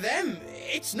do to them?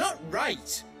 It's not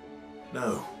right.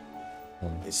 No,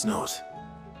 it's not.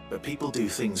 But people do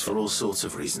things for all sorts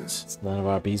of reasons. It's none of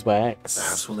our beeswax.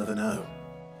 Perhaps we'll never know.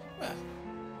 Well,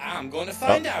 I'm going to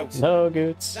find out. No,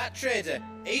 Goots. That trader,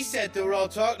 he said they were all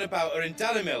talking about her in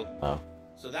Dalimil. Oh.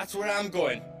 So that's where I'm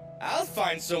going. I'll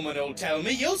find someone who'll tell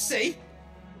me, you'll see.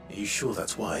 Are you sure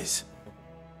that's wise?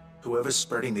 Whoever's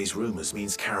spreading these rumors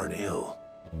means Karen ill.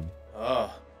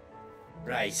 Oh,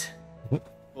 right.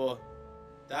 But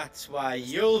that's why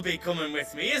you'll be coming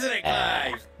with me, isn't it,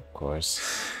 Clive? Of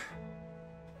course.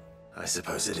 I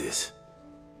suppose it is.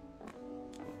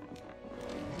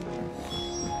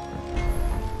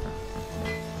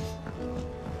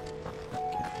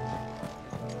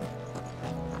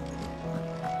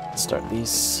 Start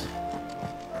these.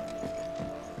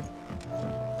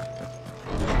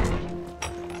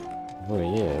 Who are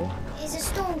you? Is a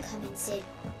storm coming, Sid?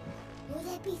 Will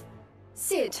there be...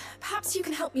 Sid, perhaps you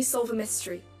can help me solve a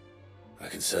mystery. I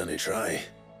can certainly try.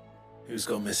 Who's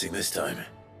gone missing this time?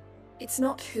 It's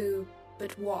not who,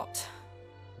 but what.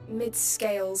 Mid's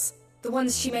scales, the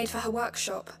ones she made for her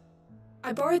workshop.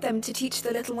 I borrowed them to teach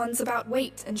the little ones about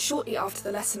weight, and shortly after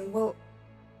the lesson, well,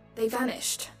 they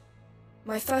vanished.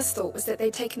 My first thought was that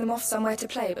they'd taken them off somewhere to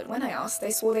play, but when I asked,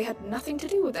 they swore they had nothing to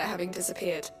do with their having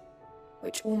disappeared.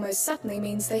 Which almost certainly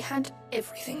means they had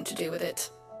everything to do with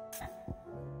it.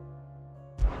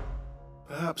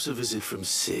 Perhaps a visit from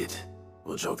Sid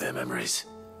will jog their memories.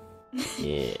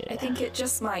 Yeah. I think it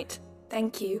just might.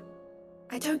 Thank you.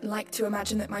 I don't like to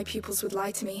imagine that my pupils would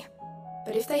lie to me.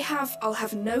 But if they have, I'll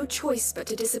have no choice but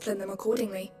to discipline them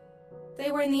accordingly.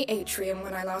 They were in the atrium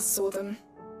when I last saw them.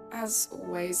 As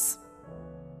always.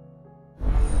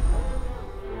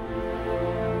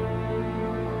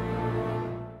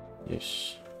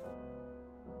 Yes.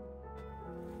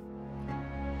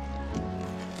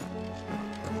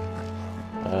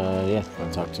 Yeah,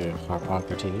 I'll talk to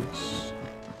Harpocrates.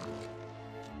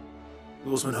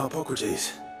 Lawsman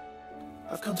Harpocrates,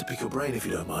 I've come to pick your brain if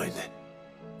you don't mind.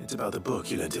 It's about the book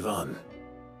you lent Ivan.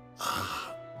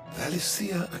 Ah,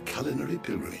 Valisthea, A Culinary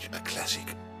Pilgrimage, a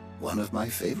classic. One of my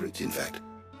favorites, in fact.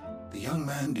 The young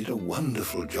man did a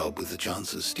wonderful job with the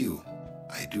Chance's stew.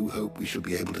 I do hope we shall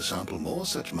be able to sample more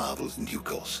such marvels in due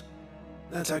course.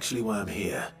 That's actually why I'm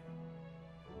here.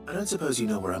 I don't suppose you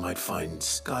know where I might find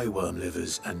skyworm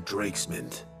livers and drake's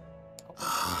mint.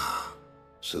 Ah,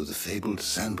 so the fabled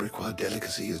Sandbricois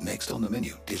delicacy is next on the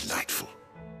menu. Delightful.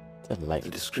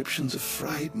 Delightful. The descriptions of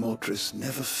fried mortress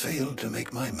never failed to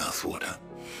make my mouth water.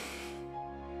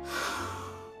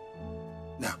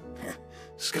 Now,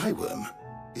 skyworm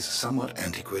is a somewhat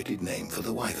antiquated name for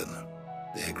the wyvern,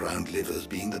 their ground livers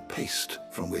being the paste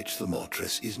from which the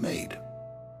mortress is made.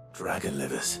 Dragon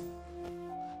livers.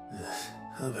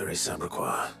 How very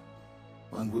Sandbricois.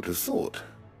 One would have thought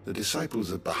the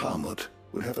disciples of Bahamut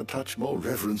would have a touch more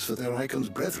reverence for their icon's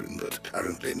brethren, but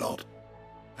apparently not.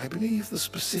 I believe the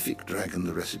specific dragon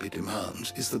the recipe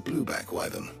demands is the blueback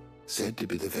wyvern, said to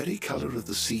be the very color of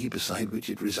the sea beside which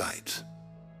it resides.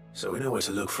 So we know where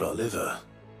to look for our liver.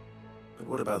 But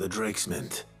what about the drake's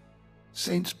mint?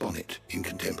 Saint's bonnet in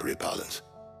contemporary parlance,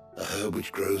 a herb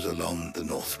which grows along the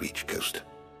North Reach coast.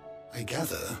 I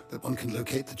gather that one can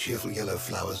locate the cheerful yellow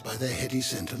flowers by their heady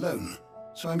scent alone,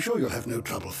 so I'm sure you'll have no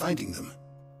trouble finding them.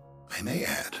 I may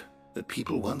add that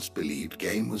people once believed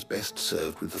game was best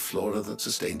served with the flora that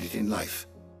sustained it in life,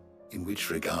 in which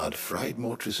regard fried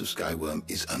mortress of skyworm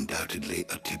is undoubtedly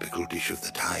a typical dish of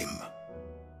the time.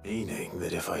 Meaning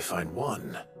that if I find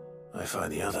one, I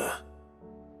find the other.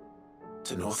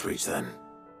 To Northreach, then.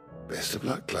 Best of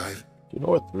luck, Clive. To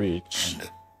Northreach. And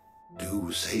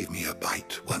do save me a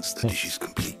bite once the dish is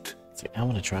complete. See, I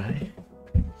want to try.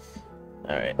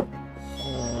 Alright.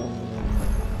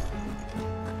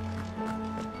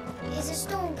 Is a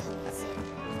storm coming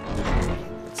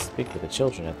soon? Let's speak with the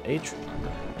children at the atrium.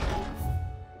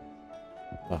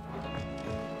 Oh.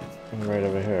 I'm right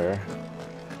over here.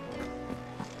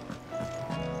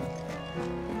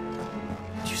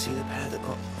 Did you see the pair that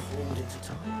got pulled into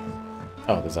time?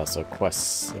 Oh, there's also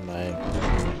quests in my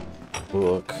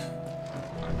book.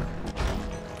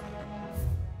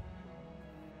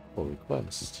 Humble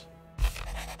request.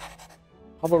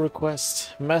 Humble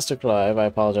request. Master Clive, I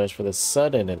apologize for this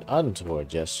sudden and untoward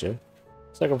gesture.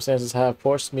 Circumstances have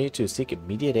forced me to seek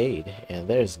immediate aid, and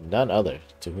there is none other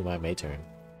to whom I may turn.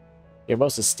 Your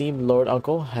most esteemed Lord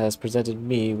Uncle has presented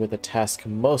me with a task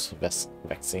most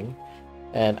vexing,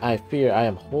 and I fear I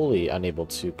am wholly unable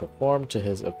to perform to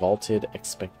his vaulted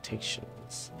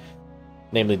expectations.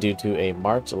 Namely due to a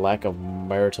marked lack of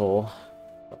martial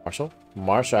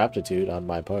aptitude on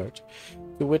my part,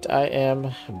 to wit I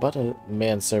am but a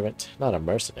manservant, not a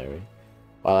mercenary.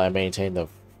 While I maintain the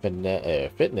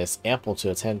fitness ample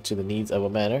to attend to the needs of a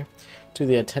manor, to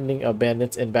the attending of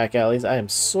bandits in back alleys I am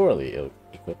sorely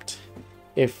ill-equipped.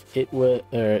 If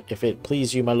it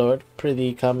please you, my lord,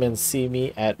 prithee come and see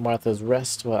me at Martha's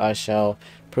Rest, where I shall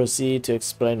proceed to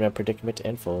explain my predicament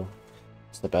in full.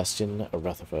 Sebastian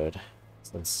Rutherford,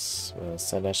 since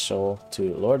Seneschal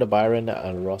to Lord Byron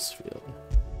and Rossfield.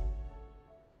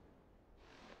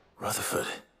 Rutherford?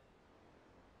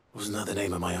 Wasn't that the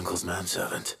name of my uncle's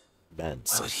manservant? Why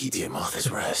would he be at Martha's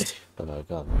Rest? But I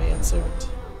got manservant.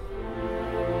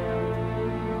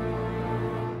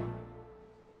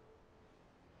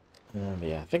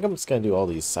 Yeah, I think I'm just gonna do all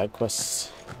these side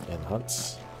quests and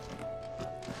hunts,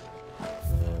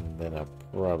 and then I'll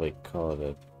probably call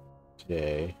it a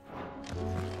day.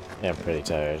 Yeah, I'm pretty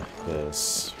tired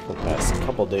because for the past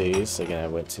couple days, again, I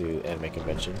went to anime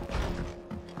convention,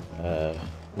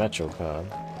 MetroCon,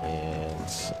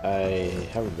 and I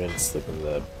haven't been sleeping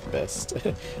the best.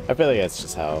 I feel like that's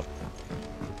just how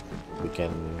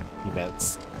weekend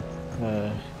events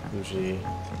usually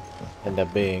end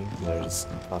up being. They're just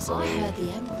constantly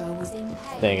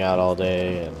staying out all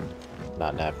day and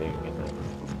not napping, and then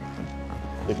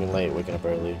sleeping late, waking up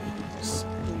early. Just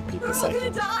repeat the cycle. We're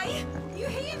all gonna die! You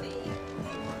hear me?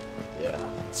 Yeah,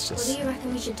 it's just. What do you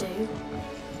reckon we should do?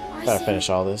 Gotta finish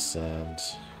all this and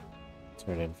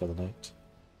turn in for the night.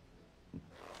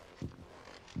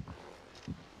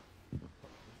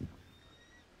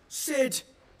 Sid!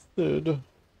 Sid.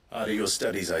 Out of your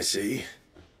studies, I see.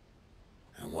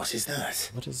 And what is that?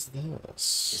 What is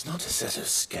this? It's not a set of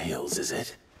scales, is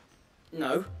it?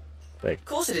 No. Of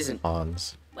course it isn't.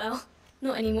 Ons. Well,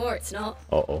 not anymore, it's not.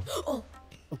 Uh-oh. Oh,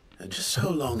 And just how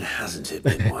long hasn't it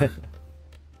been one?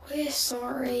 we're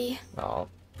sorry. Oh.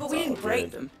 But we didn't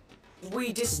break them.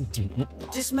 We just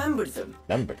dismembered them.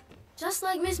 Remember. Just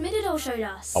like Miss Mididol showed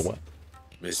us. Oh, what?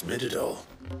 Miss Mididol?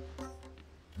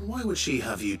 Why would she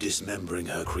have you dismembering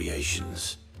her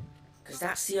creations? Because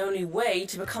that's the only way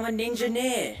to become a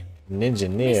ninja-neer.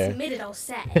 Ninja-neer? Miss Mididol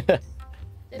said,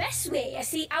 the best way to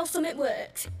see how something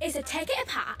works is to take it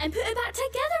apart and put it back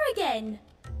together again.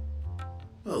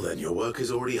 Well then, your work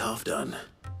is already half done.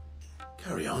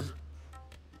 Carry on.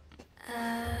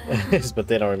 But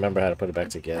they don't remember how to put it back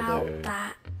together.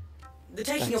 That. The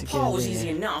taking apart was easy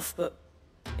enough, but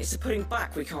it's the putting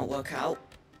back we can't work out.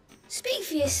 Speak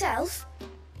for yourself.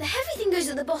 The heavy thing goes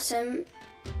at the bottom.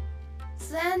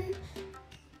 Then...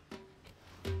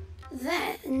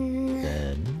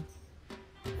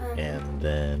 And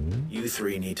then... You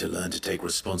three need to learn to take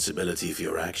responsibility for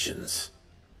your actions.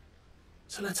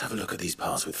 So let's have a look at these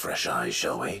parts with fresh eyes,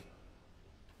 shall we?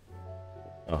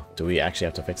 Oh, do we actually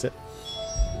have to fix it?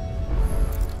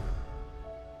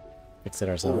 Fix it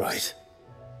ourselves? All right.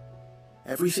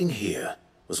 Everything here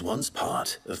was once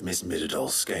part of Miss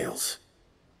Mididol's scales.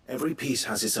 Every piece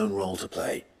has its own role to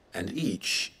play, And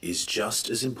each is just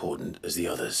as important as the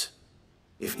others.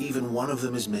 If even one of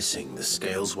them is missing, the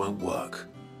scales won't work.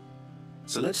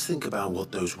 So let's think about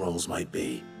what those roles might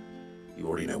be. You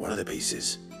already know one of the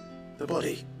pieces. The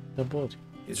body. The body.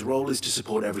 Its role is to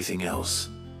support everything else.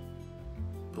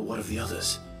 But what of the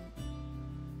others?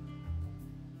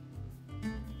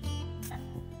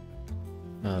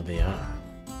 The arm.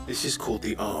 This is called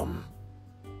the arm.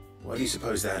 Why do you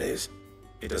suppose that is?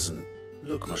 It doesn't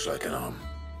look much like an arm.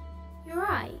 You're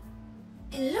right.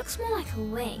 It looks more like a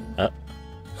wing.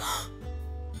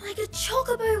 Like a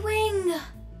chocobo wing!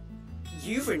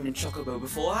 You've ridden a chocobo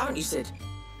before, haven't you, Sid?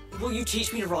 Will you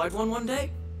teach me to ride one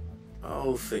day?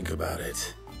 I'll think about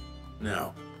it.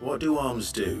 Now, what do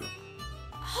arms do?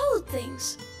 Hold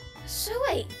things. So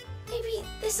wait, maybe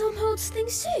this arm holds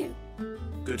things too?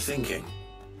 Good thinking.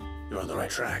 You're on the right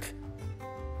track.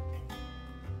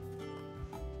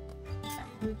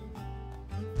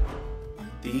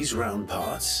 These round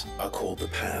parts are called the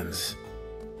pans.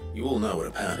 You all know what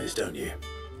a pan is, don't you?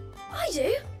 I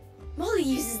do. Molly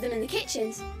uses them in the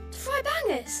kitchens to fry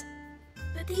bangers.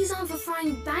 But these aren't for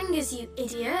frying bangers, you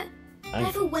idiot. They're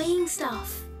for weighing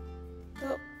stuff.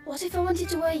 But what if I wanted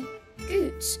to weigh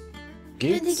Goots? You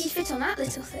don't think he'd fit on that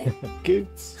little thing?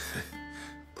 Goots?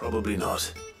 Probably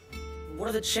not. What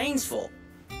are the chains for?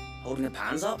 Holding the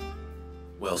pans up?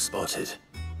 Well spotted.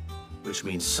 Which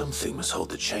means something must hold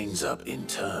the chains up in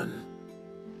turn.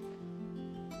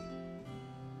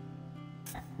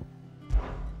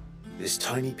 This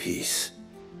tiny piece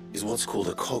is what's called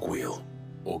a cogwheel,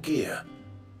 or gear.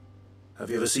 Have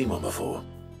you ever seen one before?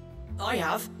 I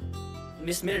have.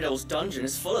 Miss Mirrodale's dungeon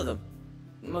is full of them.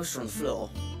 Most are on the floor.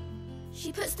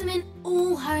 She puts them in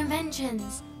all her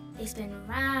inventions. They spin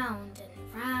round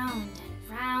and round and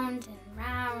round and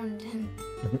round and...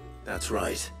 That's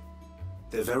right.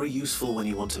 They're very useful when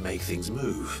you want to make things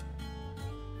move.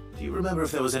 Do you remember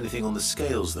if there was anything on the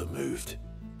scales that moved?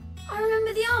 I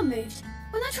remember the arm moved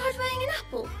when I tried weighing an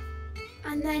apple.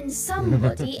 And then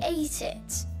somebody ate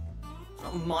it.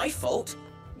 Not my fault.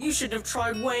 You should have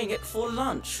tried weighing it before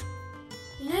lunch.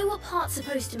 You know what part's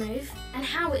supposed to move and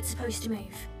how it's supposed to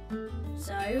move.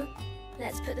 So,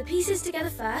 let's put the pieces together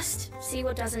first, see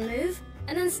what doesn't move,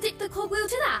 and then stick the cogwheel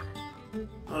to that.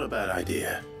 Not a bad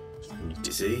idea.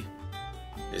 You see?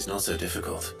 It's not so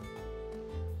difficult.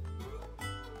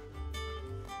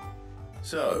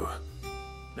 So,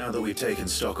 now that we've taken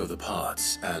stock of the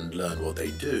parts and learned what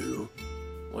they do,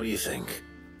 what do you think?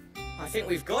 I think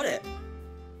we've got it.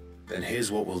 Then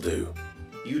here's what we'll do.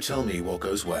 You tell me what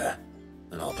goes where,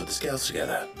 and I'll put the scales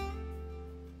together.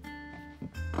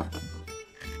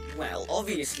 Well,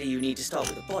 obviously you need to start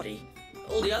with the body.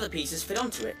 All the other pieces fit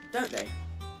onto it, don't they?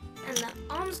 And the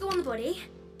arms go on the body,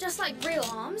 just like real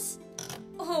arms.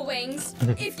 Or wings,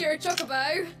 if you're a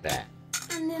chocobo. Bah.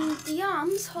 And then the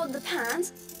arms hold the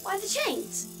pans by the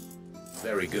chains.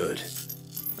 Very good.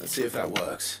 Let's see if that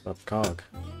works. Up cog.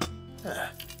 Ah,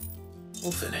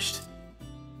 all finished.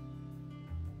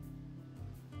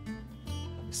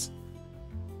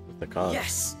 With the cog.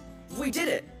 Yes! We did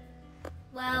it!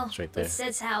 Well, It's right there. with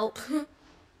Sid's help.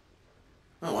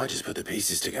 Oh, I just put the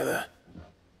pieces together.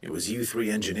 It was you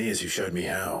three engineers who showed me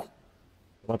how.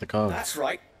 What the cog? That's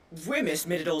right. We're Miss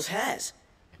Mirrodale's hairs.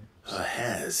 Her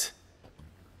hairs?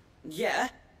 Yeah,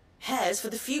 hairs for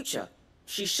the future.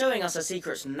 She's showing us her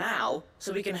secrets now,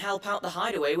 so we can help out the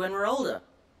hideaway when we're older.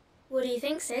 What do you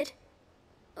think, Sid?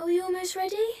 Are we almost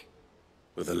ready?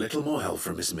 With a little more help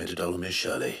from Miss Mirrodale and Miss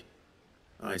Shirley,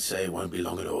 I'd say it won't be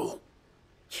long at all.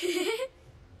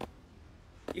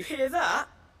 You hear that?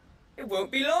 It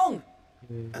won't be long.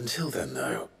 Until then,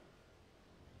 though,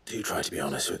 do try to be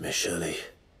honest with Miss Shirley.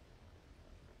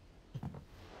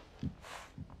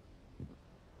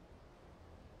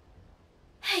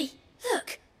 Hey,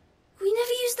 look! We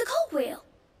never used the cogwheel.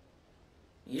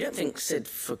 You don't think Sid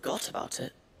forgot about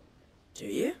it, do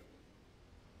you?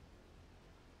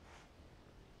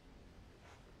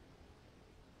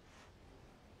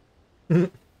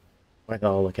 Why they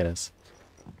all look at us?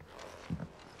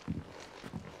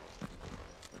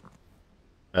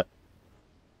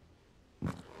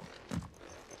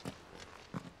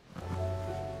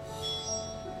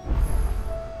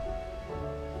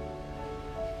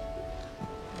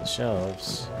 The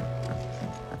shelves.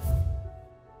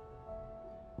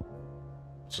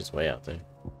 It's just way out there.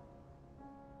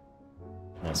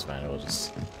 That's fine, we'll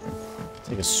just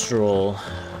take a stroll.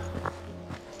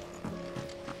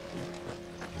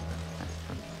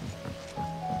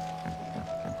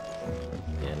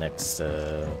 Yeah, next,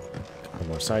 couple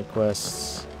more side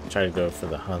quests. Try to go for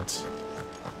the hunt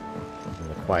in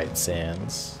the Quiet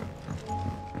Sands.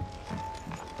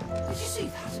 Did you see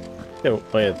that? Yeah,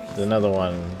 wait, another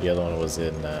one, the other one was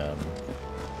in a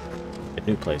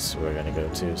new place we're gonna go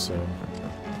to soon.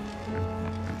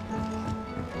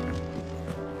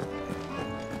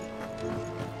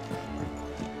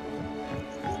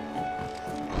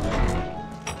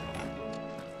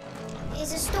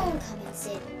 Is a storm coming,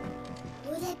 Sid?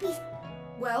 Will there be...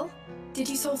 Well, did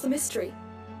you solve the mystery?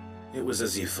 It was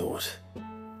as you thought.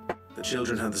 The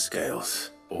children had the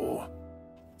scales, or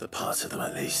the parts of them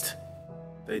at least.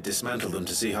 They dismantled them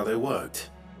to see how they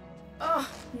worked. Oh,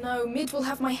 no, Mid will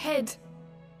have my head.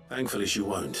 Thankfully she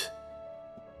won't.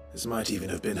 This might even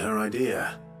have been her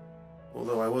idea.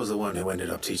 Although I was the one who ended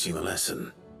up teaching the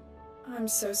lesson. I'm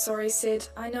so sorry, Sid.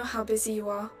 I know how busy you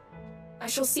are. I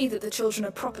shall see that the children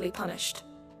are properly punished.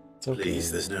 Okay.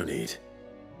 Please, there's no need.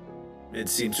 Mid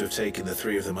seems to have taken the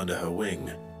three of them under her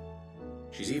wing.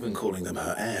 She's even calling them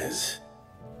her heirs.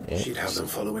 Yes. She'd have them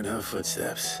follow in her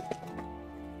footsteps.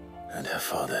 And her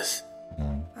father's.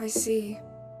 I see.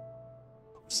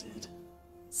 Sid.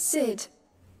 Sid,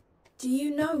 do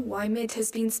you know why Mid has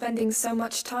been spending so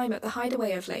much time at the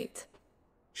hideaway of late?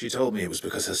 She told me it was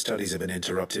because her studies have been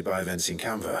interrupted by events in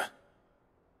Canva.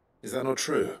 Is that not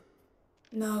true?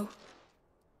 No,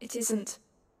 it isn't.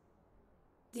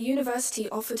 The university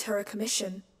offered her a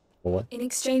commission. What? In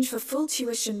exchange for full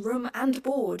tuition, room and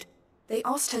board, they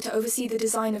asked her to oversee the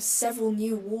design of several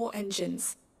new war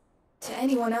engines. To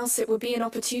anyone else it would be an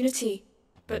opportunity,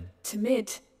 but to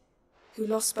Mid, who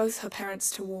lost both her parents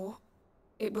to war,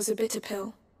 it was a bitter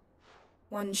pill.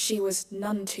 One she was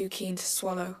none too keen to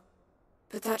swallow.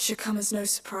 But that should come as no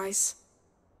surprise.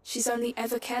 She's only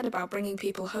ever cared about bringing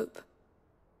people hope.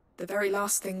 The very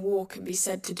last thing war can be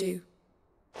said to do.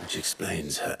 Which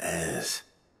explains her heirs.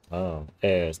 Oh,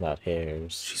 heirs, not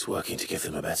hairs. She's working to give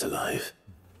them a better life.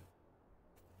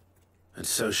 And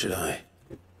so should I.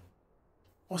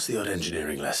 What's the odd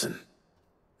engineering lesson?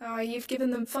 Oh, you've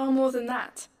given them far more than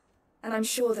that. And I'm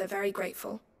sure they're very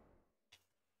grateful.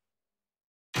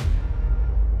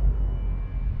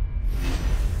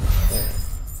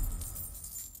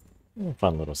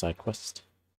 Fun little side quest.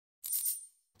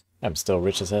 I'm still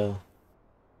rich as hell.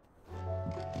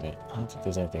 Wait, I don't think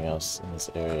there's anything else in this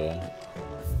area,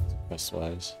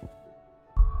 quest-wise.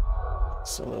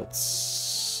 So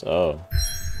let's...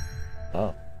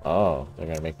 Oh, they're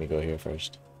gonna make me go here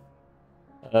first.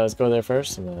 Let's go there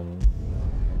first, and then...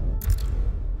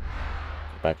 go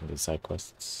back into the side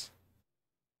quests.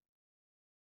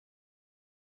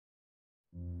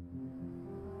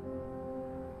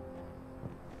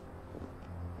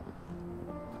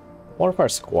 I wonder if our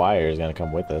squire is gonna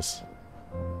come with us.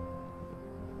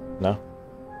 No?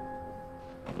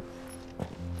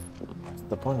 What's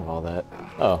the point of all that?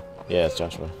 Oh, yeah, it's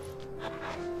Joshua.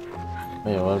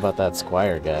 Wait, what about that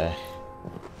squire guy?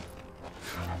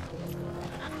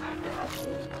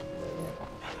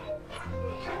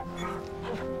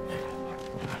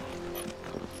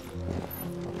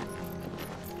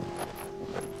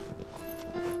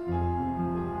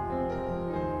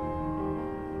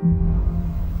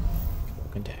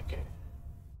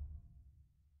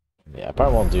 Yeah, I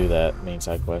probably won't do that main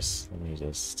side quest. Let me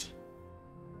just...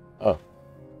 Oh.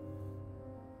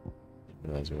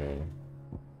 Didn't realize we were...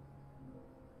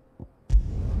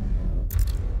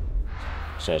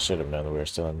 Actually, I should have known that we were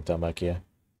still in Dalmatia.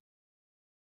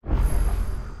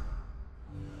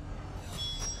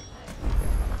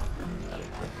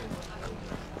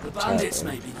 The bandits,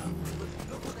 maybe.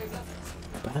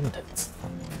 Bandits?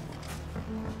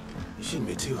 It shouldn't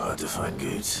be too hard to find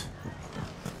goods.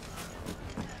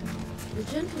 The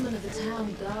gentleman of the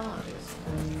town guard.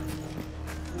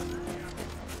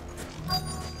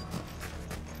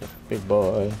 Big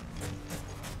boy.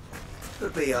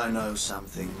 Could be I know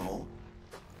something more.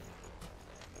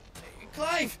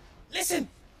 Clive, listen!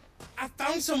 I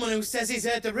found someone who says he's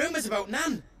heard the rumours about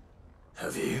Nan.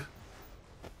 Have you?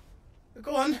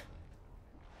 Go on.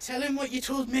 Tell him what you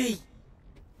told me.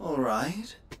 All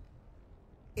right.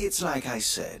 It's like I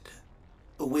said.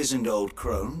 A wizened old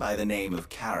crone by the name of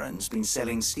Karen's been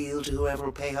selling steel to whoever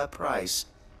will pay her price,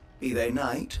 be they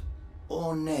knight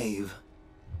or knave.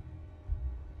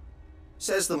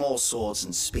 Says the more swords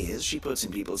and spears she puts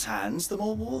in people's hands, the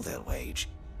more war they'll wage.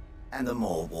 And the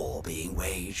more war being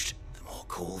waged, the more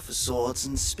call for swords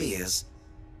and spears.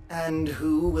 And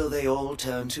who will they all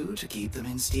turn to keep them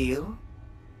in steel?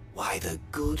 Why, the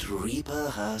good Reaper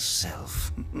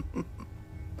herself.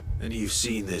 And you've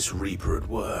seen this Reaper at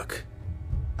work?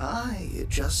 Aye, it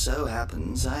just so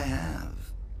happens I have.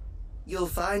 You'll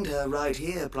find her right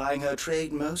here plying her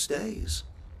trade most days.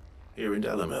 Here in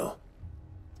Delamil?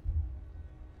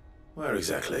 Where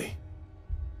exactly?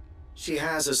 She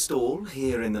has a stall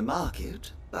here in the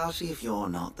market, But if you're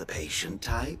not the patient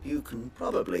type, you can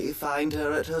probably find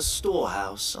her at her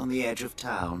storehouse on the edge of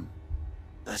town.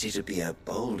 But it'd be a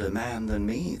bolder man than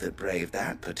me that braved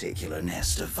that particular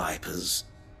nest of vipers.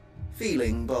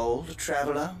 Feeling bold,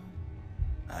 traveler?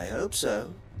 I hope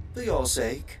so, for your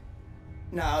sake.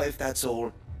 Now, if that's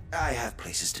all, I have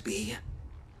places to be.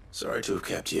 Sorry to have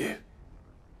kept you.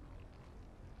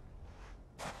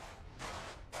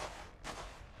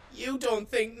 You don't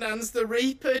think Nan's the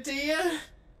Reaper, do you?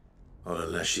 Well,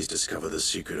 unless she's discovered the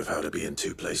secret of how to be in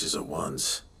two places at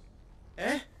once.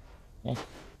 Eh?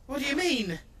 What do you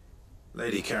mean?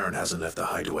 Lady Karen hasn't left the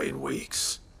hideaway in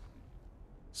weeks.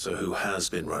 So who has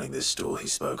been running this store he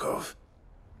spoke of?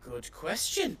 Good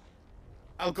question.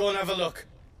 I'll go and have a look.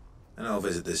 And I'll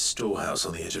visit this storehouse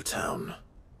on the edge of town.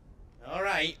 All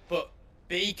right, but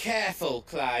be careful,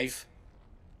 Clive.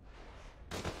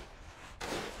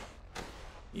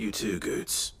 You too,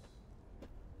 Goots.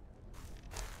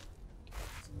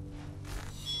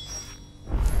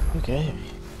 Okay.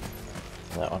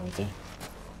 That one right there.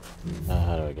 Now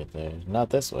how do I get there? Not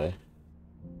this way.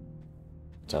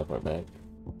 Teleport back.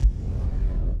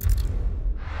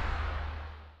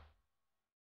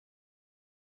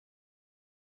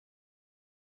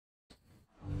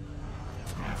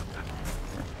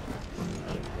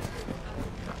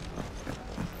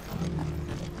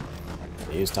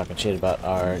 He was talking shit about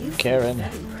our Karen.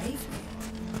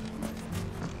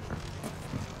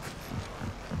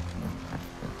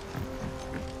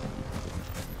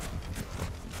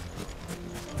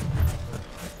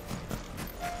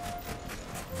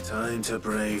 Time to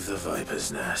brave the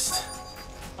Viper's Nest.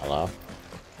 Hello?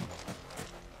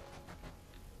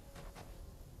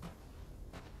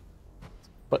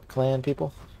 What clan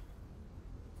people?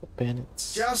 What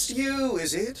bandits? Just you,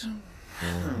 is it?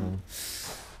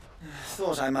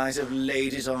 Thought I might have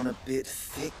laid it on a bit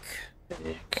thick.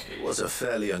 It was a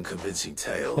fairly unconvincing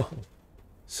tale.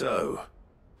 So,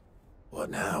 what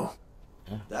now?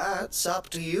 That's up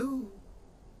to you.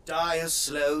 Die a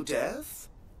slow death,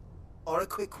 or a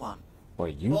quick one. Or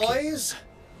you Boys,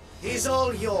 he's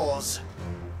all yours.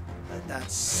 But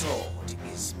that sword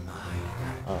is mine.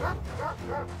 Oh.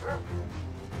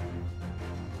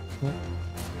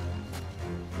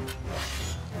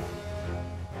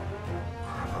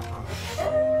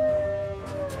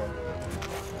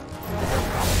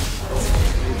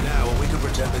 Now, we can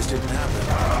pretend this didn't happen.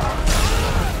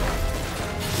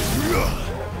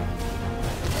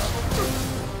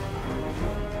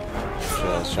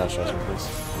 Trust me, please.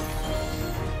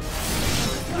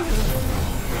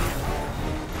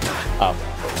 Oh.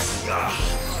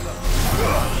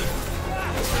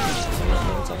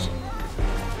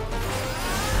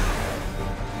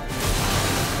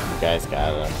 You guys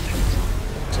got it.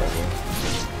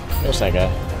 There's that guy.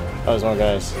 Oh, there's more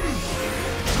guys. Hey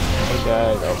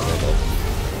guys. Oh, there.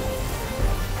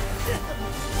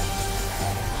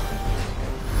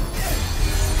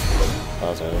 Oh,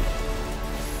 that's right.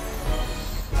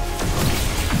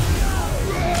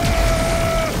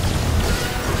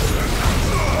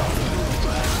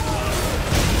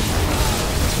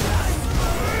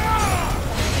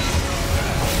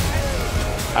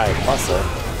 Alright, muscle.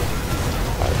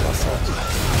 Alright, muscle.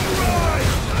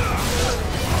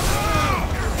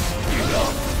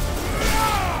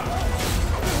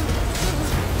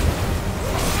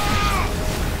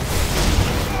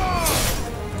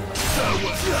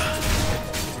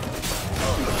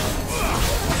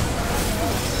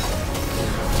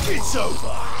 It's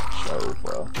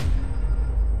over.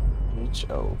 It's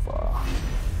over.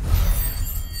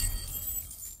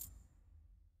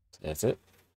 That's it.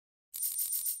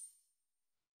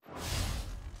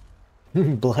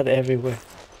 Blood everywhere.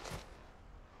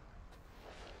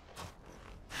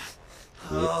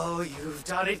 Oh, you've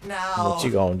done it now. What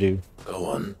you gonna do? Go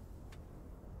on.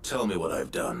 Tell me what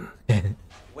I've done.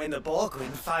 When the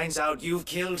Borgwyn finds out you've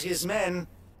killed his men,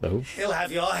 Oh. he'll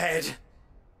have your head.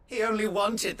 He only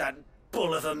wanted that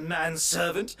bull of a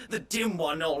manservant, the dim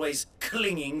one always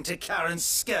clinging to Karen's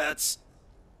skirts.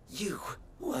 You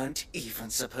weren't even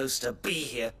supposed to be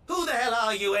here. Who the hell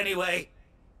are you anyway?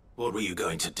 What were you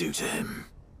going to do to him?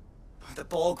 The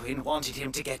Borgwyn wanted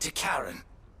him to get to Karen.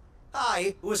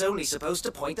 I was only supposed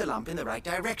to point the lump in the right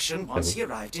direction once he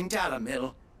arrived in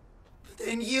Dalamil. But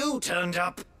then you turned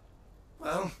up.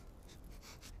 Well,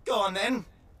 go on then.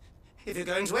 If you're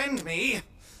going to end me,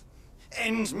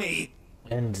 end me.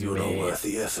 You're not worth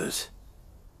the effort.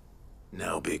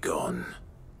 Now be gone.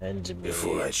 End me.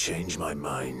 Before I change my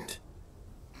mind.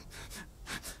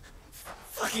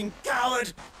 Fucking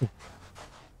coward!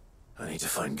 I need to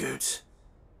find Goots.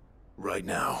 Right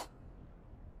now.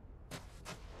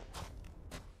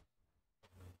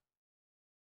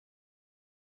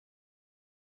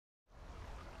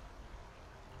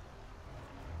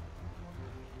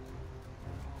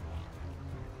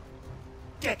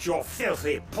 Get your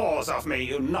filthy paws off me,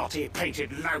 you naughty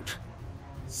painted lout!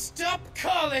 Stop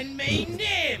calling me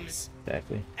names!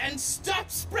 Exactly. And stop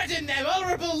spreading them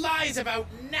horrible lies about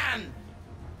Nan!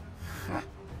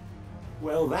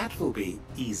 Well, that will be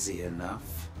easy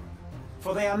enough.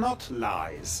 For they are not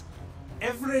lies.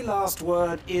 Every last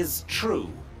word is true.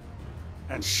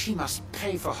 And she must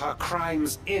pay for her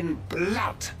crimes in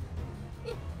blood.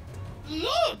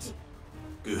 Blood?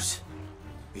 Goose,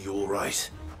 are you all right?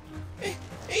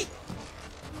 He's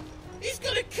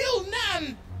gonna kill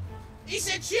Nan! He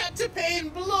said she had to pay in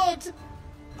blood!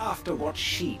 After what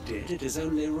she did, it is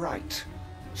only right.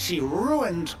 She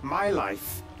ruined my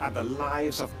life and the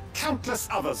lives of countless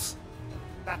others.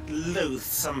 That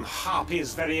loathsome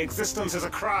harpy's very existence is a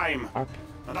crime,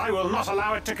 and I will not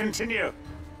allow it to continue.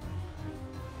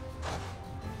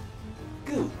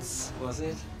 Goots, was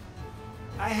it?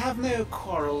 I have no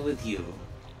quarrel with you.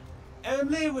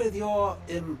 Only with your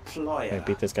employer. Can I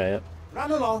beat this guy up?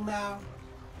 Run along now.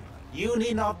 You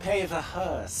need not pay for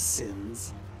her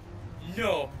sins.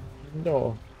 No.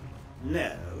 No.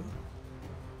 No.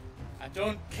 I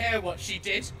don't care what she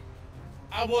did.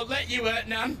 I won't let you hurt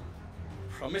Nan.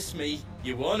 Promise me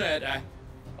you won't hurt her,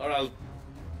 or I'll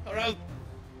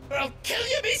kill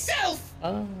you myself.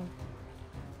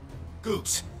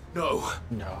 Goots, no.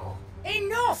 No.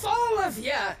 Enough, all of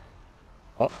you!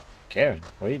 Oh, Karen,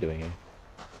 what are you doing here?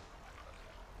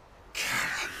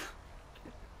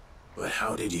 But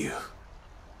how did you?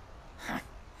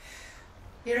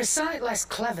 You're a sight less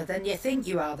clever than you think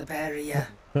you are, the pair of you.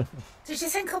 Did you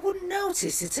think I wouldn't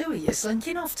notice the two of you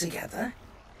slinking off together?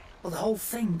 Well, the whole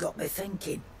thing got me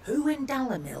thinking, who in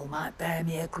Dalimil might bear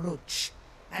me a grudge?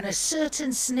 And a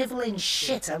certain snivelling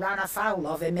shit I ran afoul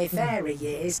of in my fairy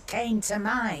years came to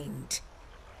mind.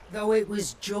 Though it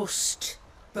was just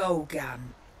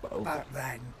Bogan back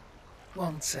then,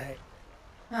 wasn't it?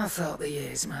 I thought the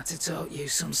years might have taught you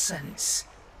some sense,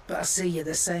 but I see you're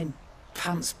the same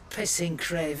pants-pissing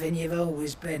craven you've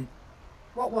always been.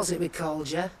 What was it we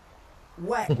called you?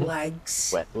 Wet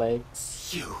legs. Wet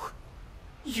legs.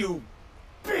 You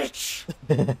bitch!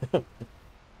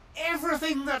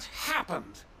 Everything that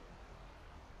happened,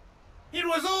 it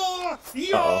was all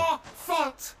your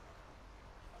fault!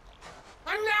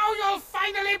 And now you'll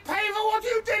finally pay for what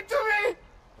you did to me!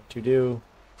 What you do?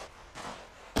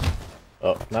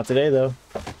 Oh, not today though.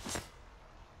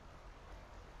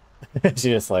 She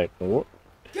just like, whoop.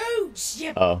 Gooch,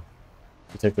 you... Oh.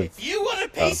 You took the... If you want a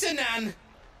piece of Nan,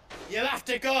 you'll have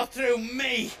to go through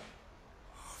me.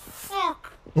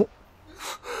 Fuck.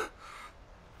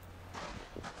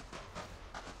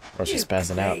 Or she's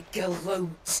passing out.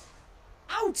 Galoot.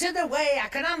 Out of the way, I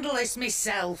can handle this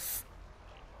myself.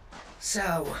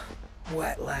 So,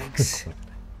 wet legs.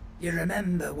 You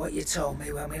remember what you told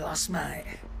me when we last met?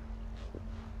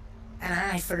 An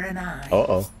eye for an eye.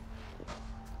 Uh-oh.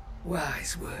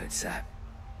 Wise words, that.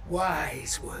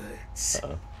 Wise words.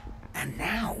 Uh-oh. And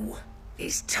now,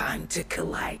 it's time to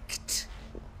collect.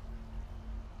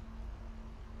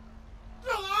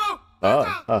 God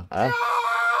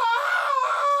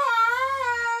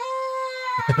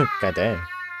damn.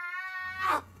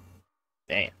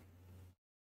 Damn.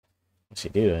 What'd she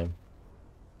do to him?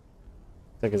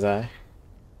 Took his eye.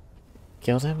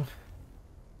 Killed him?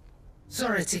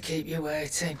 Sorry to keep you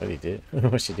waiting. What'd he do?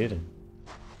 What'd she do to him?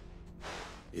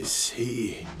 Is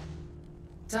he...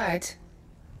 Dead?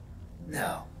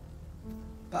 No.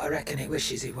 But I reckon he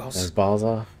wishes he was. His balls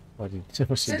off? What'd she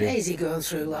do? It's an easy going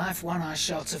through life, one eye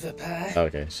short of a pair.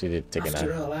 Okay, she did take an eye.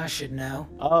 After all, I should know.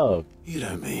 Oh. You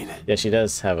don't mean... Yeah, she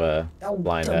does have a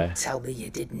blind eye. Don't tell me you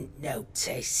didn't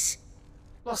notice.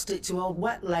 Lost it to old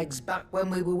Wet Legs back when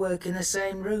we were working the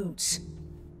same routes.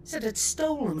 Said I'd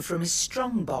stolen from his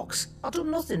strongbox. I'd done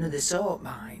nothing of the sort,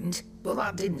 mind. But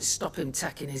that didn't stop him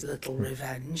taking his little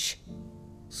revenge.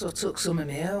 So I took some of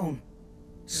my own.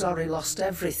 Sorry lost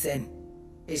everything.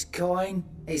 His coin,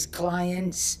 his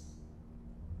clients.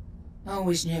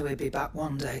 Always knew he'd be back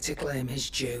one day to claim his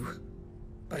due.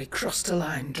 But he crossed a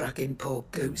line dragging poor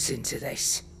Goots into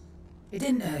this. He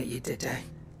didn't hurt you, did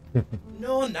he?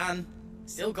 No, Nan.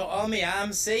 Still got all my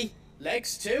arms, see?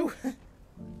 Legs too.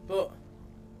 But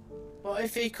what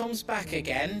if he comes back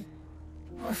again?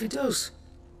 What if he does?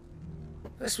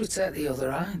 First we take the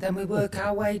other eye, then we work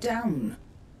our way down.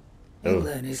 He'll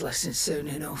learn his lesson soon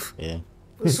enough. Yeah.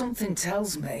 But something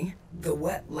tells me the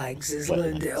Wet Legs has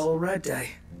learned it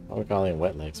already. What are we calling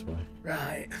Wet Legs for?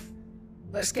 Right.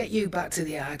 Let's get you back to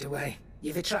the hideaway.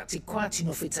 You've attracted quite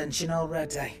enough attention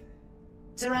already.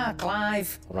 Ta-ra,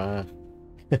 Clive. Ta-ra.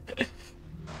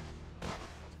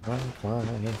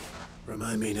 Clive.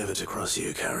 Remind me never to cross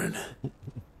you, Karen.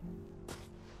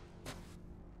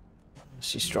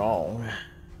 She's strong.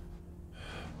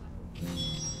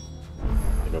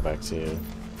 Go back to.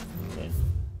 Okay.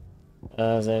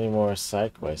 Is there any more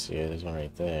side quests here? There's one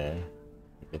right there.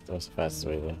 What's the fastest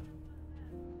way there?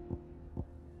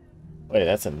 Wait,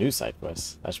 that's a new side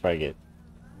quest. I should probably get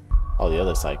all the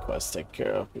other side quests taken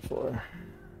care of before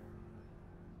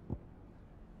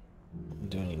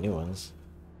do any new ones.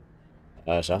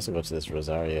 I should also go to this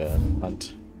Rosaria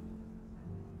hunt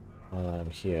while I'm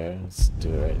here. Let's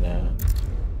do it right now.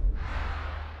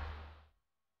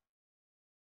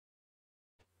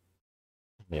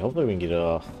 Yeah, hopefully we can get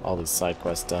all these side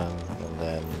quests done, and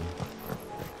then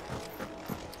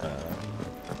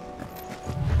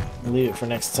leave it for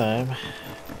next time.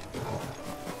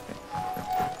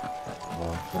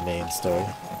 Well, the main story.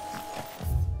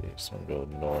 Okay, just want to go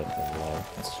north and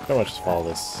left. Let's pretty much just follow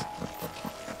this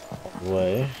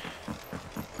way.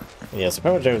 Yeah, so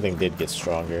pretty much everything did get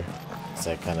stronger.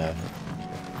 So I kind of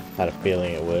had a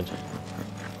feeling it would.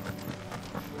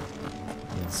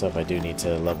 And so if I do need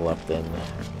to level up, then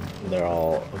they're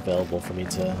all available for me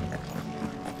to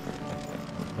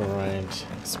grind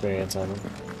experience on them.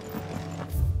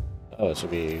 Oh, it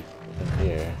should be in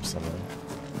here somewhere.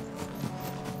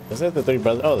 Is that the three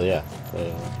brothers? Oh, yeah. They're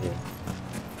here.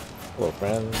 Hello,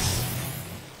 friends.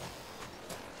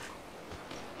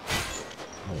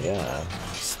 Oh, yeah.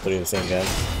 It's three of the same guys.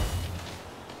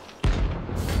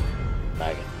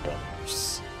 Dragon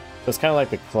Brothers. So it's kind of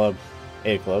like the club,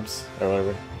 8 clubs, or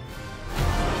whatever.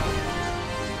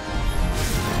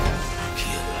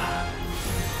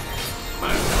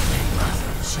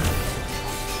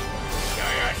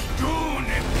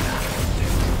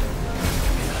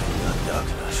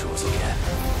 Again,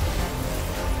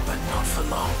 but not for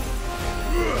long.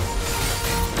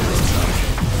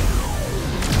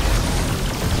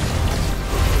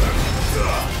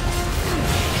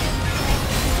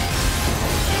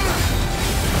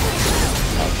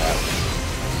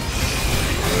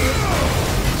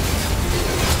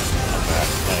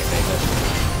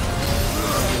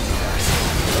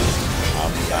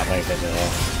 Not making it at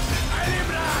all.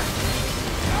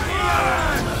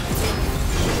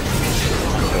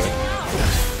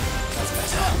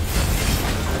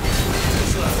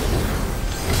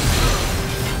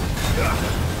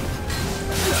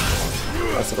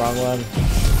 That's the wrong one.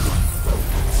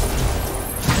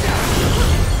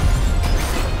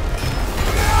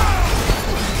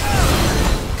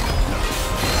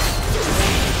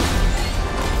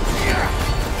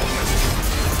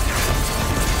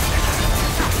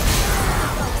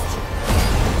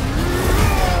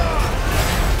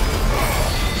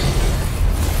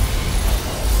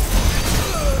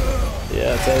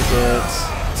 Yeah, take it.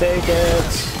 Take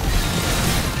it.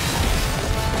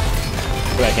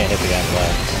 But I can't hit the guy on the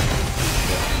left.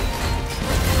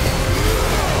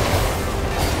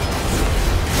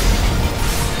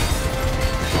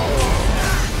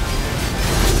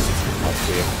 That's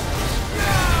weird.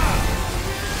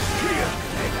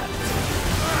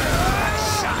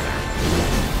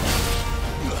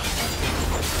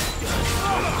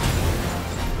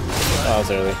 Oh, that was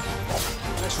early.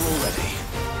 Let's roll ready.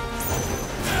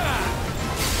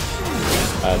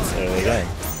 That's early again.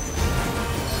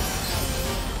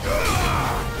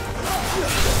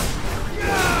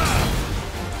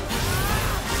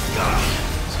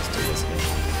 Let's just do this again.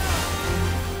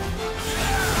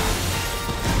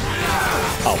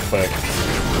 Oh, fuck.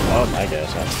 Oh my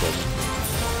gosh, that's good.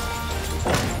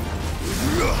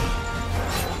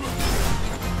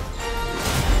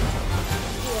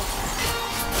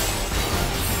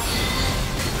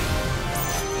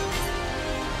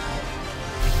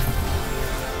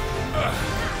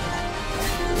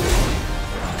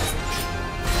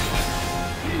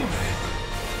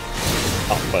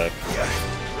 Oh, fuck.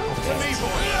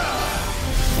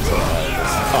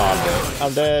 Oh,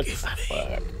 I'm dead.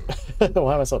 Fuck.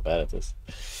 Why am I so bad at this?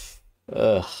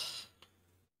 Ugh.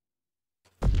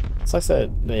 So I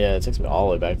said, yeah, it takes me all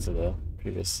the way back to the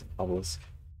previous obelisk.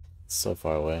 It's so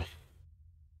far away.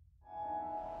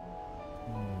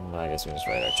 I guess we can just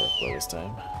write our check flow this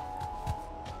time.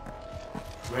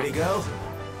 Ready, go?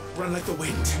 Run like the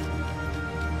wind.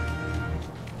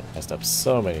 Messed up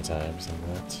so many times on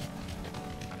that.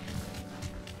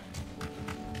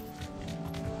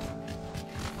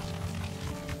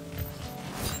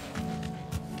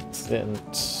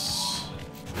 Didn't.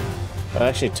 I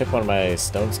actually took one of my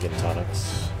stone skin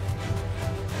tonics.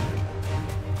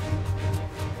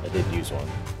 I did use one.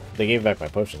 They gave back my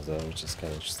potions though, which is kind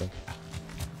of interesting.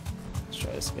 Let's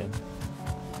try this again.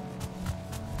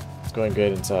 It's going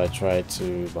good until I try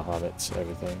to Bahamut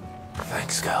everything.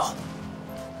 Thanks, girl.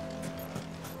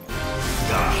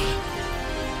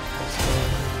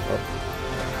 Oh.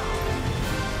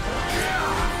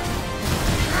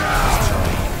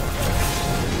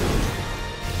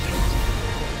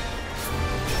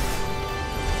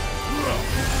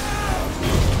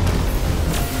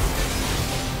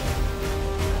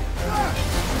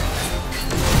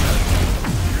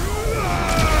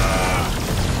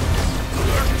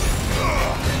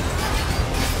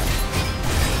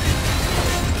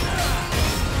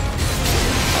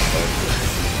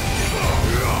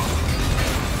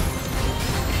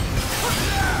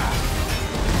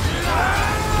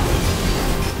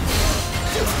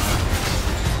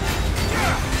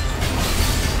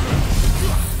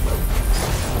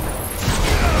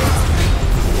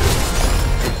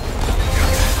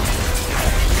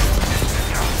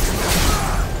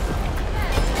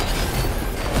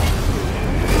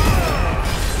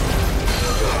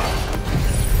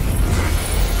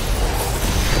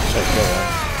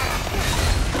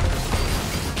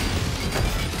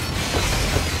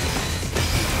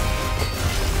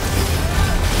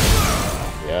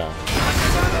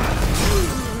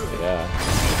 yeah.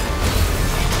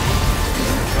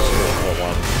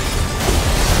 One.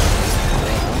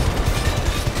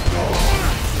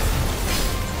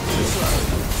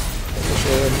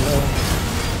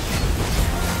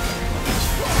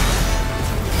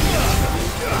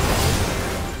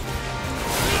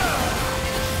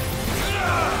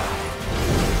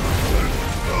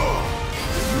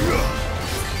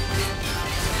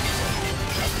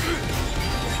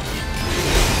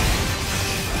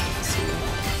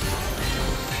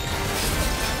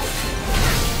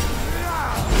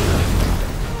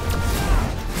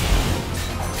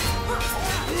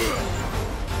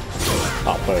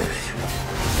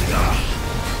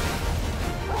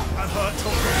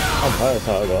 That's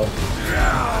how I go.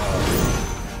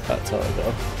 That's how I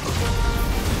go.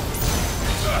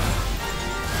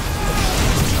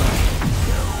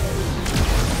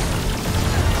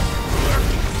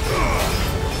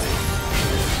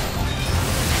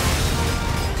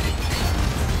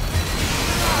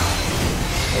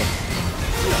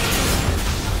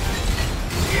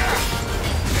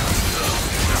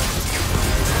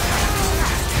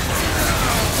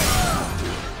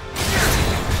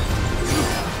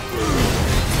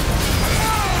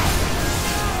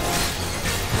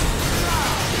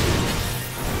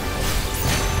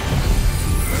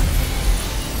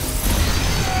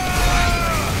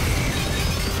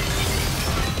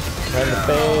 Right in the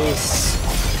face.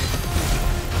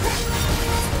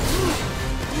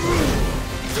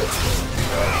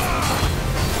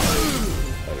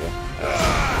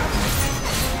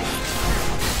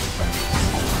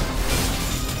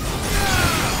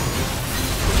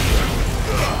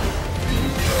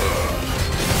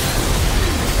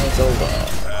 It's over.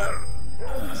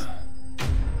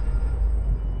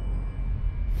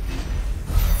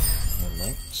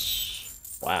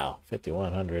 Wow,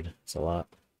 5,100. It's a lot.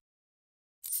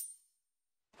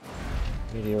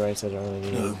 Meteorites I don't really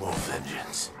need. No more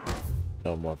vengeance.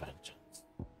 No more vengeance.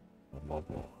 No more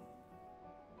war.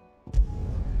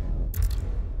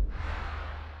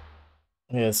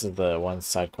 Yeah, this is the one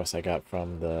side quest I got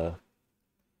from the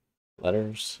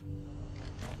letters.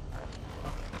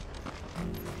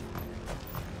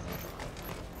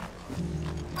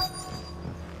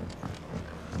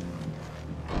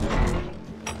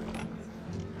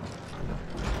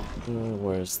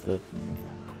 Where's the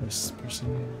quest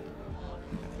person?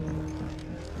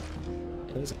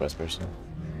 He's a quest person.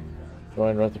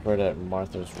 Join Rutherford at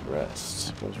Martha's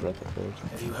Rest. Where's Rutherford?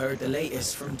 Have you heard the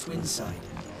latest from Twinside?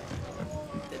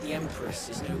 That the Empress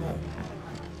is no more.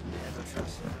 Never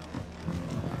trust her.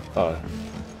 Oh,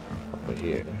 over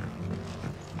here.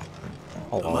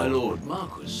 My Lord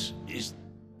Marquis,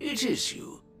 it is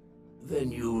you?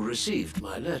 Then you received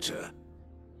my letter.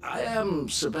 I am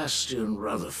Sebastian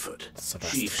Rutherford,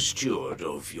 Chief Steward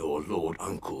of your Lord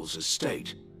Uncle's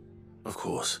estate. Of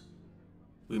course.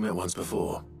 We met once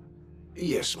before.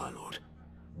 Yes, my lord.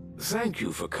 Thank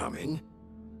you for coming.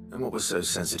 And what was so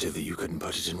sensitive that you couldn't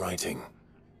put it in writing?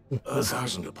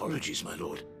 1,000 apologies, my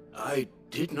lord. I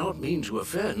did not mean to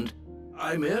offend.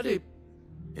 I merely...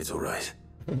 It's all right.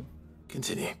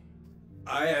 Continue.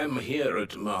 I am here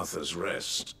at Martha's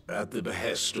Rest, at the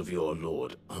behest of your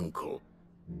Lord Uncle,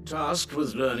 tasked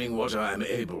with learning what I am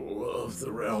able of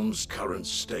the realm's current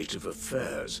state of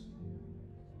affairs.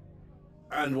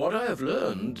 And what I have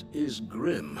learned is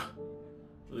grim.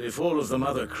 The fall of the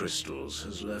Mother Crystals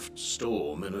has left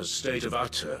Storm in a state of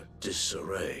utter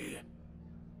disarray.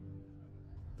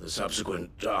 The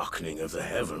subsequent darkening of the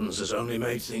heavens has only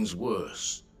made things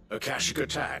worse. Akashic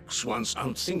attacks, once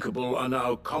unthinkable, are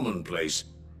now commonplace.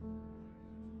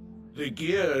 The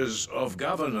gears of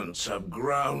governance have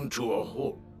ground to a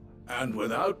halt, and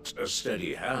without a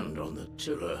steady hand on the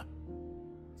tiller,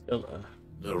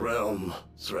 the realm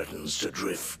threatens to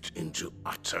drift into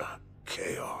utter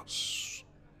chaos.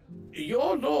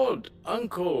 Your Lord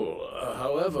Uncle,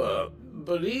 however,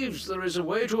 believes there is a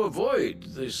way to avoid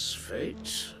this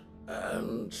fate,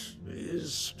 and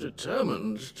is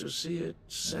determined to see it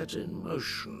set in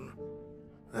motion.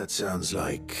 That sounds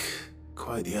like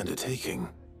quite the undertaking.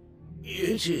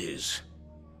 It is.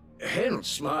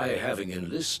 Hence my having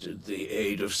enlisted the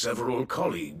aid of several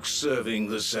colleagues serving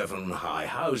the 7 high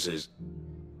houses.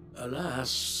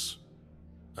 Alas...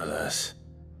 Alas?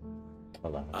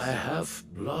 I have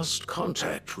lost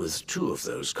contact with 2 of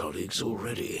those colleagues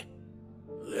already.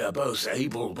 They are both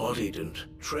able-bodied and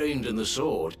trained in the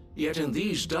sword, yet in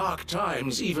these dark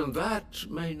times even that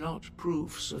may not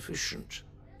prove sufficient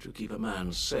to keep a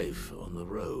man safe on the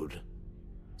road.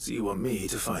 So you want me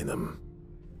to find them?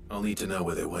 I'll need to know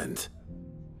where they went.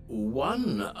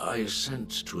 One I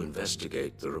sent to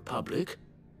investigate the Republic,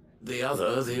 The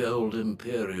other, the old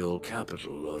imperial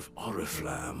capital of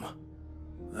Oriflamme.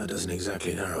 That doesn't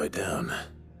exactly narrow it down.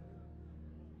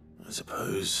 I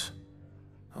suppose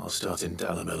I'll start in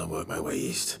Dalimil and work my way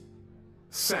east.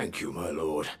 Thank you, my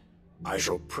lord. I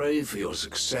shall pray for your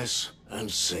success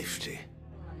and safety.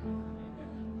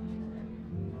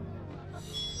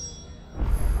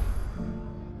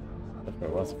 For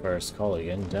what's first call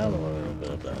again? Down a little bit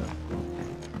of that.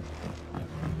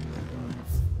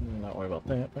 Not worry about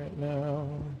that right now.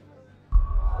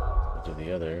 Let's do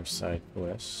the other side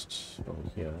quest over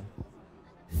here.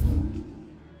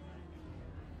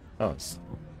 Oh, it's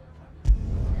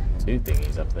two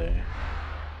thingies up there.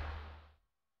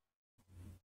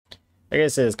 I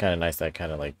guess it is kind of nice that I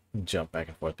kind of like jump back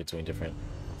and forth between different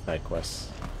side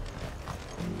quests.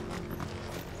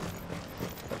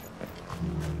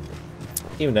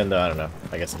 Even then, though, I don't know.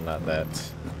 I guess I'm not that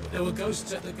There were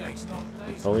ghosts at the gates, not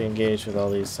they? fully engaged with all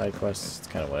these side quests. It's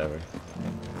kind of whatever.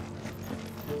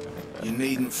 You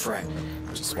needn't fret.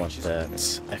 Just want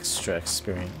that extra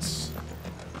experience.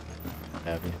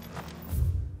 Have you?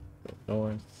 Go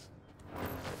north.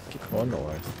 Keep going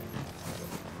north.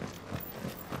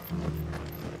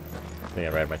 I think I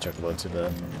ride my chocobo to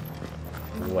the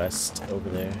west over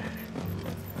there.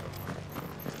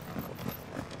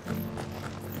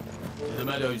 The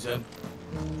meadows, then.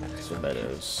 The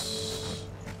meadows.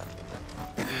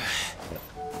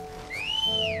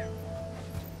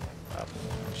 I'll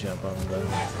jump on the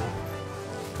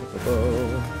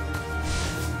chocobo.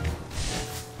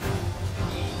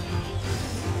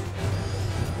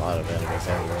 A lot of enemies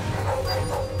everywhere.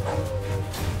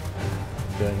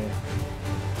 Doing here.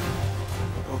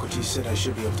 Hippocrates said I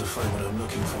should be able to find what I'm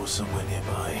looking for somewhere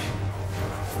nearby.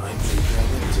 Find blue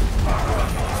dragons and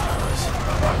flowers.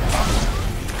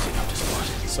 Easy enough to spot.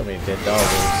 So many dead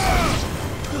doggos.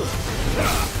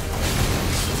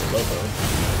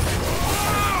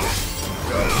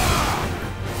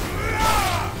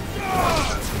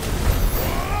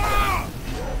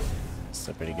 It's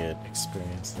a pretty good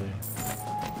experience there.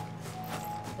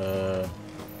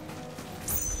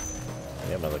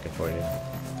 Yeah, am I looking for you?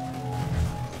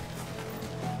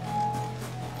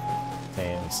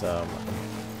 And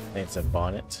some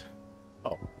bonnet.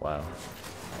 Oh wow.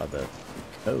 On the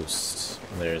coast.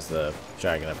 There's the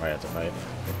dragon I probably have to fight.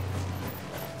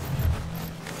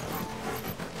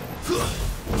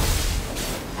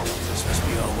 This must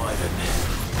be our wyvern.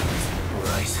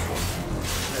 Right.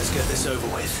 Let's get this over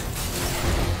with.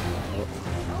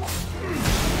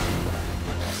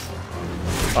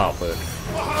 Oh, but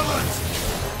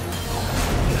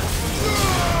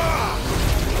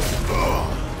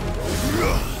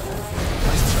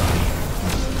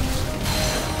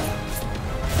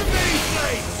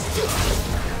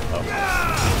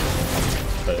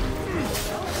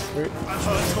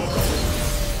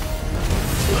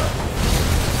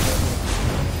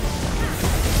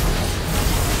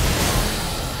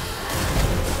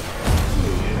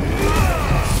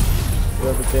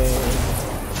everything.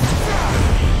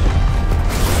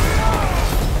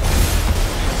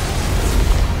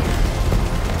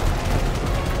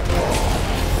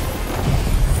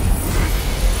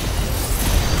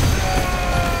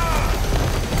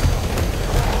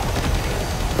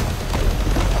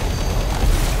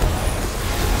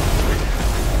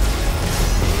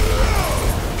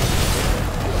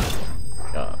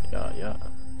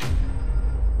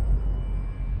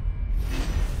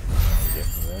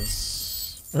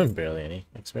 Barely any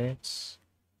experience.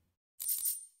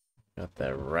 Got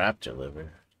that raptor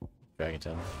liver. Dragon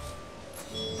tail.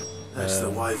 That's the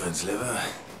wyvern's liver.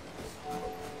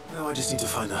 Now I just need to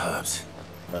find the herbs.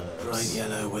 Bright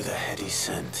yellow with a heady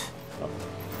scent. Oh,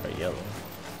 bright yellow.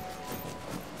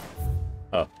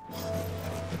 Oh.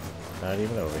 Not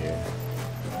even over here.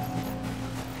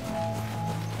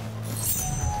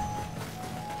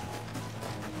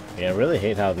 Yeah, I really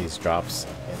hate how these drops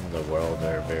in the world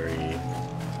are very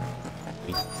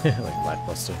like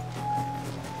lackluster.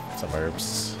 Some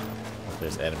herbs.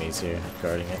 There's enemies here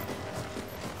guarding it.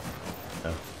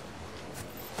 No.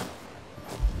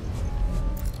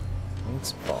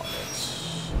 Let's bomb it.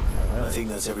 Right. I think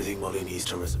that's everything Molly needs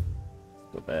to resume.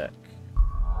 Go back.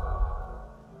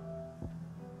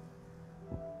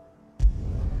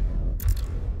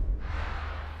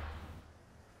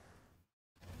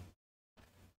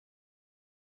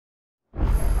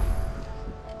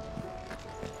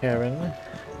 Karen.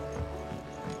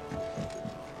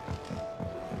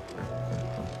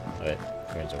 Alright,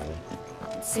 Karen's over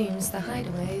there. Seems the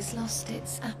hideaway's lost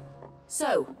its...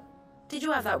 So, did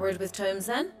you have that word with Tomes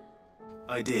then?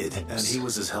 I did, and he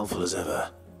was as helpful as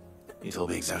ever. He told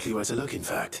me exactly where to look, in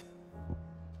fact.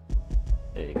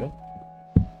 There you go.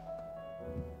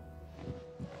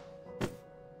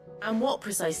 And what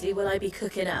precisely will I be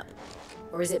cooking up?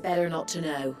 Or is it better not to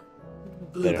know?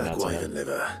 Blueback wyvern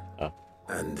liver. Oh.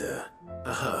 And a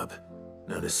herb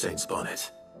known as Saint's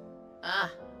Bonnet.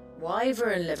 Ah,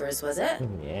 wyvern livers, was it?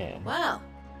 Yeah. Well,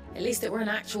 at least it weren't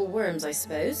actual worms, I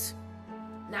suppose.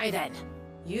 Now then,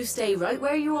 you stay right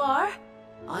where you are.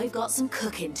 I've got some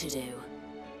cooking to do.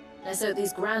 Let's hope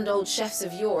these grand old chefs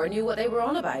of yore knew what they were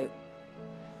on about.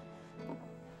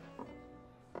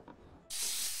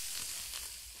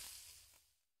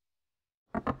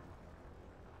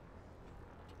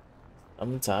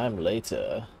 Sometime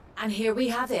later. And here we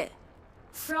have it.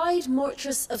 Fried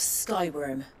mortress of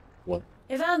skyworm. What?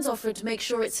 Ivan's offered to make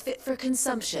sure it's fit for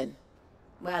consumption.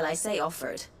 Well, I say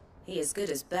offered. He as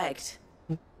good as begged.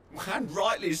 And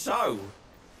rightly so.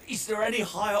 Is there any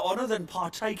higher honor than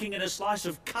partaking in a slice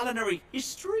of culinary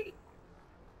history?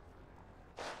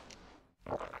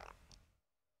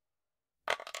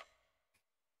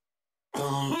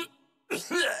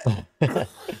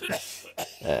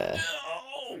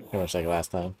 Pretty much like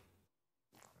last time.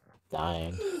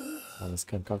 Dying on this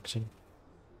concoction.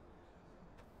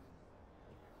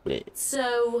 Wait.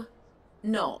 So,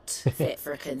 not fit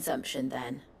for consumption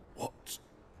then?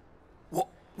 What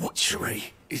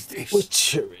witchery is this?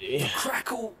 Witchery. The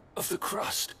crackle of the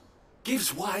crust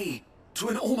gives way to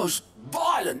an almost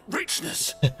violent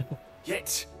richness.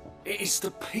 Yet, it is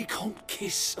the piquant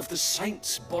kiss of the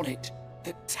saint's bonnet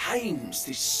that tames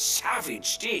this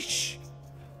savage dish.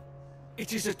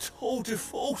 It is a tour de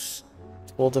force.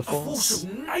 Tour de A force? force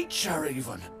of nature,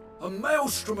 even. A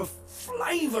maelstrom of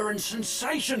flavour and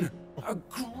sensation. A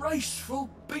graceful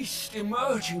beast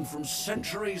emerging from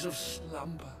centuries of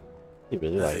slumber. He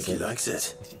really likes it. He likes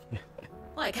it.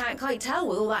 Well, I can't quite tell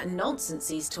with all that nonsense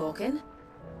he's talking.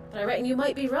 But I reckon you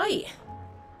might be right.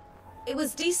 It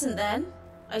was decent then,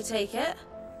 I take it.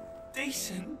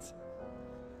 Decent?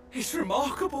 It's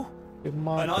remarkable. And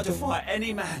I defy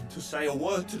any man to say a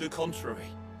word to the contrary.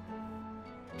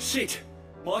 Sid,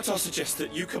 might I suggest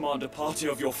that you command a party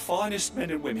of your finest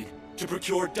men and women to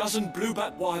procure a dozen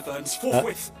blueback wyverns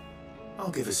forthwith?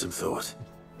 I'll give it some thought.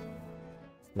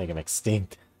 Make him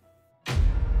extinct.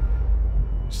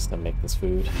 Just gonna make this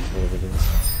food, whatever it is.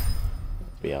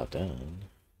 Be outdone.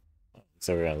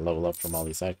 So we're gonna level up from all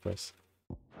these side quests.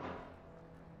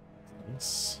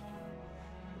 Nice.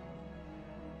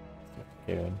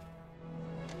 Going.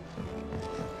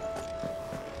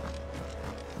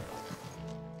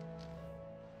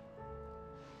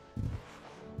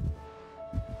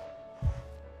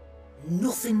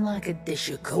 Nothing like a dish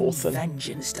of cold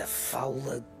vengeance to foul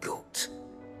the gut.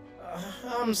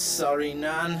 I'm sorry,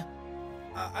 Nan.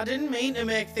 I didn't mean to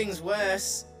make things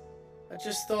worse. I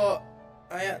just thought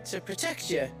I had to protect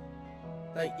you.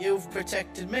 Like you've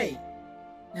protected me.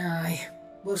 Aye,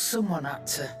 well, someone had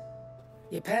to.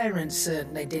 Your parents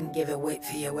certainly didn't give a whit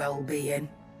for your well-being.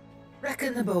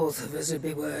 Reckon the both of us would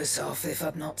be worse off if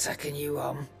I'd not taken you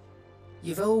on.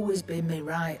 You've always been me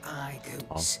right eye,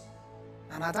 Goots.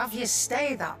 And I'd have you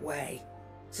stay that way.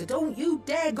 So don't you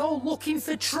dare go looking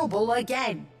for trouble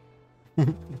again.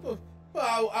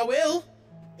 Well, I will.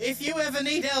 If you ever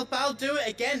need help, I'll do it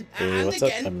again and what's up,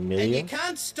 again. Amelia? And you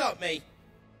can't stop me.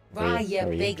 Why, you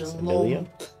big lump.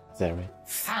 Is that right?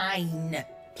 Fine.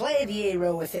 Play the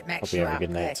hero if it makes Hope you you have a happy.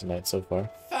 good night tonight so far.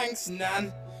 Thanks,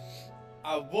 Nan.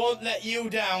 I won't let you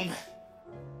down.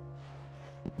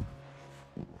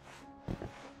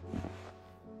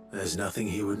 There's nothing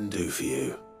he wouldn't do for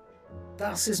you.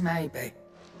 That's as maybe.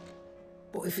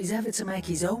 But if he's ever to make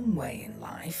his own way in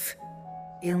life,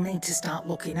 he'll need to start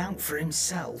looking out for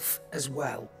himself as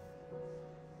well.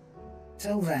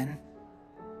 Till then,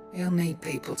 he'll need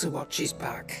people to watch his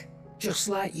back, just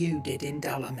like you did in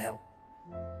Dalamil.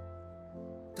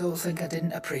 Don't think I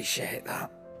didn't appreciate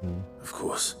that. Of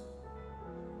course.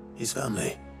 His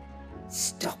family.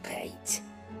 Stop it.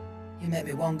 You make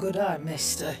me one good eye,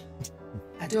 mister.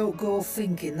 I don't go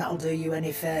thinking that'll do you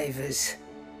any favours.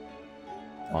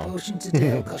 A potion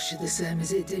today will cost you the same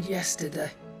as it did yesterday.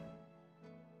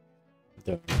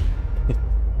 Yeah,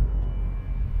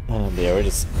 we're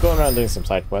just going around doing some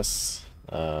side quests.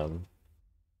 Or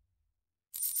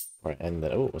end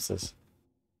the. Oh, what's this?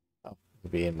 Oh,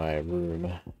 it'll be in my room.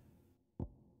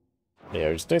 Yeah,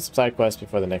 we're just doing some side quests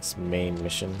before the next main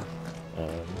mission.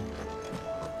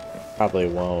 Probably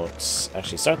won't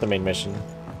actually start the main mission.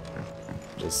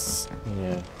 Just,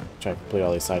 yeah, try to complete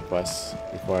all these side quests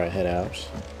before I head out.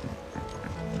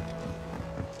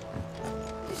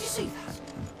 Did you see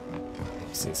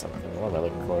that? See something. What am I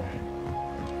looking for?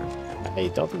 I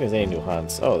don't think there's any new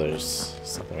hunts. Oh, there's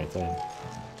something right there.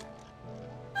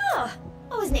 Oh,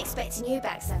 I wasn't expecting you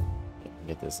back, son.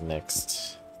 Get this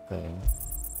next thing.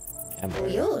 Amber.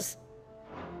 Yours.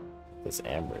 This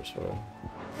amber's for.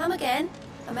 Come again.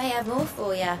 I may have more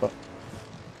for you. Oh.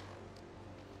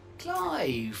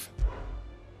 Clive.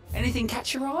 Anything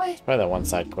catch your eye? Probably that one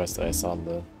side quest that I saw in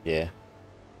the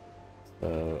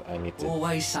So I need to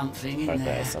always something in start that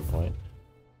there at some point.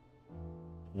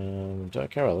 Do I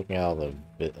care about looking at all the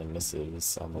bit and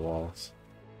missives on the walls?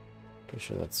 Pretty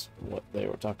sure that's what they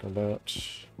were talking about.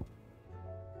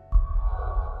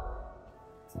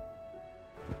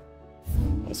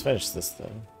 Let's finish this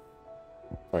thing.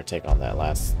 Or take on that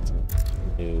last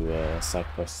new side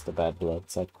quest, the Bad Blood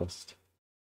side quest.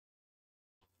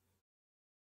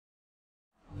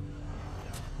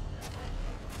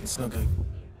 It's not going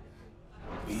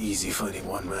to be easy finding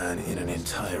one man in an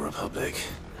entire republic.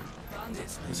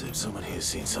 Let's hope someone here's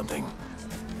seen something.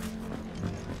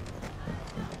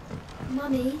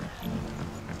 Mummy,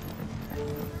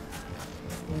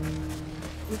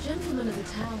 The gentleman of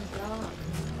the town guard.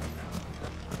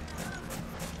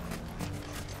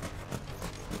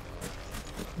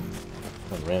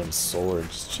 A random sword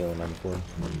just chilling on the floor.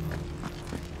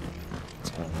 It's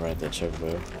going right at that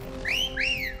chocobo.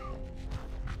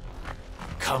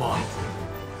 Come on.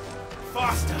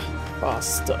 Faster!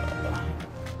 Faster!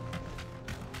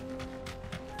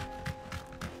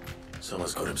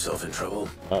 Someone's got himself in trouble.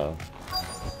 Uh-oh.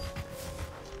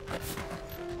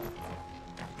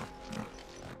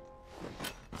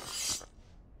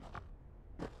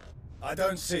 I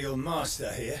don't see your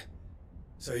master here,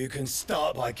 so you can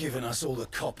start by giving us all the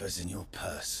coppers in your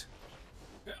purse.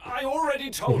 I already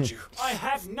told you, I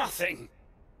have nothing.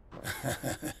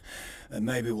 And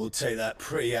maybe we'll take that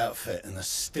pretty outfit and the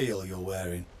steel you're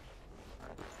wearing.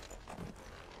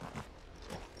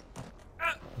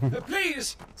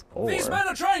 Please! Or These men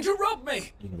are trying to rob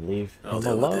me! you can leave I'll him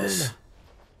deal with alone. this.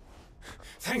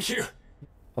 Thank you.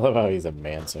 I love how he's a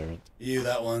manservant. You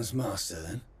that one's master,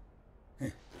 then?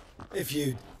 If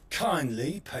you'd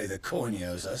kindly pay the coin he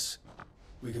owes us,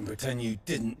 we can pretend you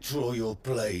didn't draw your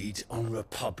blade on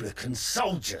Republican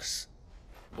soldiers.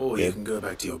 Or you can go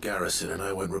back to your garrison and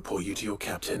I won't report you to your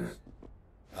captain.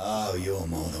 Oh, you're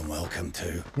more than welcome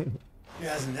to. He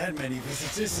hasn't had many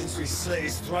visitors since we slit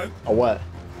his throat. Oh, what?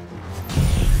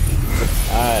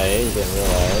 I didn't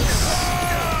realize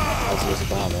I was using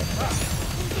behind it.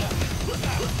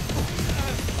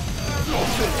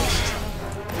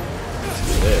 Let's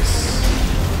do this.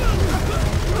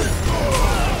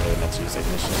 Oh, let's use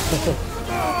ignition.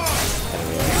 I didn't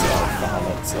realize how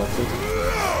Bahamut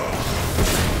selected.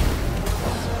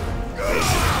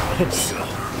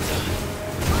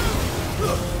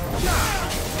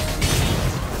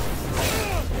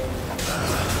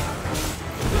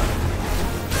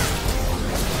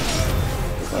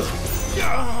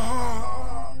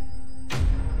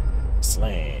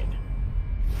 Slain.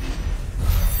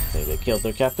 They killed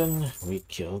their captain, we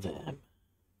killed him.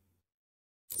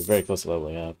 We're very close to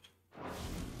leveling up.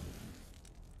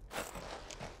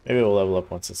 Maybe we'll level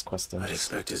up once this quest ends. I'd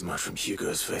expect as much from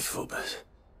Hugo's faithful, but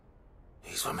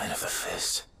these were men of the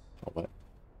fist. Oh, what?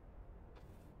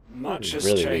 Much has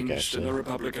Really weak, changed in actually. the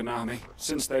Republican army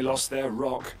since they lost their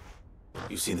rock.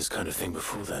 You've seen this kind of thing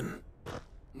before then?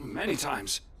 Many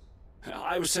times.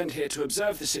 I was sent here to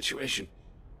observe the situation.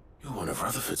 You're one of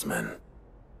Rutherford's men.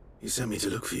 He sent me to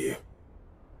look for you.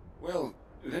 Well,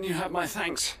 then you have my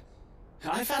thanks.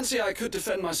 I fancy I could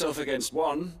defend myself against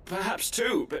one, perhaps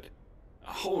two, but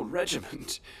a whole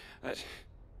regiment.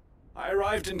 I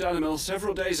arrived in Dalimil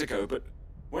several days ago, but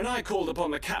when I called upon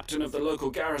the captain of the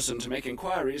local garrison to make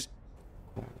inquiries,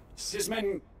 his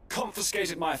men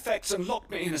confiscated my effects and locked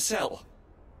me in a cell.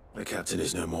 The captain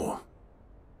is no more,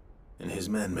 and his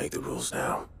men make the rules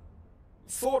now.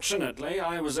 Fortunately,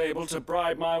 I was able to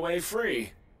bribe my way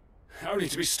free, only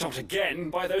to be stopped again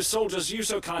by those soldiers you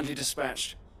so kindly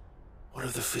dispatched. What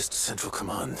of the Fist Central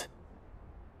Command?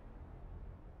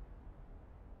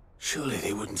 Surely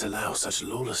they wouldn't allow such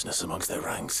lawlessness amongst their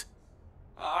ranks.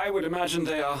 I would imagine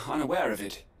they are unaware of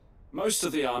it. Most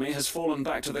of the army has fallen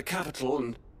back to the capital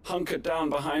and hunkered down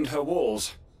behind her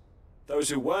walls. Those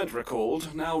who weren't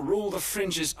recalled now rule the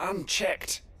fringes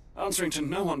unchecked, answering to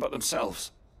no one but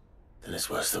themselves. Then it's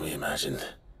worse than we imagined.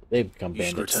 They've become You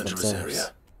should bandits return to this themselves.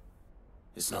 area.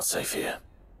 It's not safe here.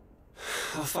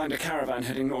 I'll find a caravan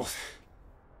heading north.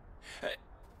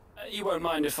 You won't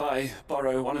mind if I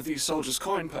borrow one of these soldiers'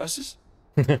 coin purses?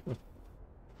 Take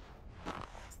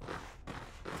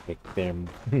their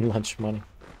lunch money.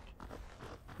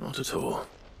 Not at all.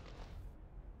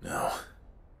 Now,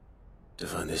 to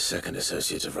find this second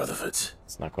associate of Rutherford's.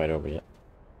 It's not quite over yet.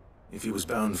 If he was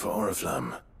bound for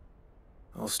Oriflamme,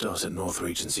 I'll start at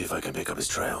Northreach and see if I can pick up his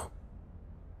trail.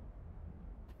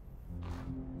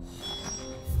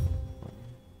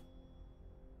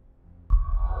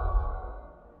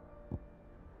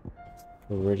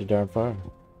 We're pretty darn far.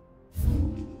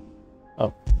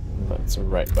 Oh, that's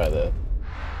right by the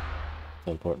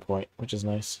teleport point, which is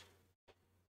nice.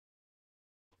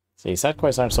 See, side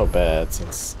quests aren't so bad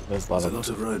since there's a lot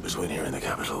of road between here and the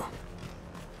capital.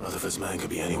 Rutherford's man could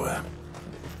be anywhere.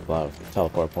 A lot of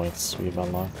teleport points we've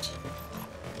unlocked.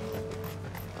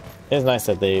 It's nice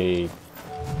that they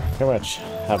pretty much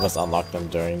have us unlock them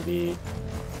during the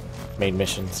main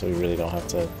mission, so we really don't have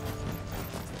to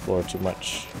explore too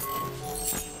much.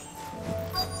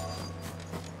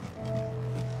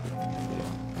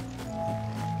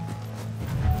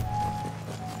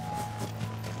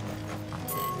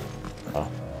 Oh.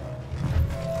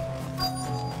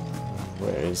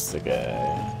 Where is the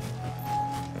guy?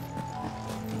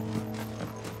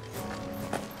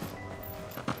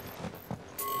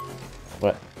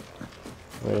 What?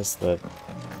 Where's the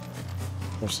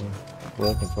person we're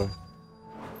looking for?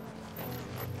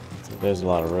 So there's a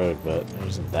lot of road, but there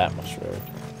isn't that much road.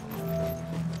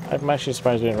 I'm actually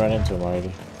surprised we didn't run into him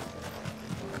already.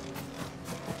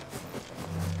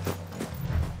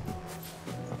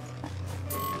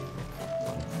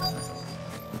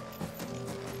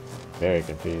 Very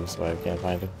confused why I can't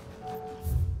find him.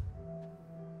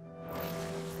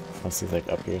 Unless he's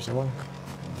like up here somewhere.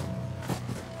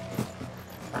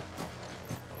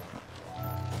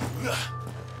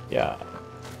 Yeah.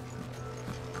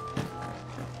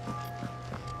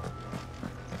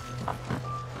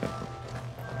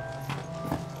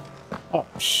 Oh,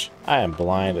 I am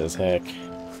blind as heck.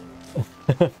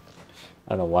 I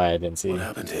don't know why I didn't see. What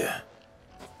happened here?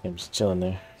 I'm just chilling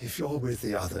there. If you're with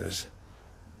the others,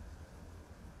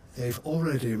 they've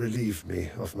already relieved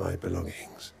me of my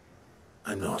belongings.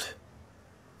 I'm not.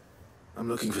 I'm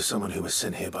looking for someone who was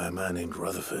sent here by a man named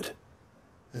Rutherford.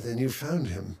 And then you found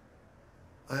him.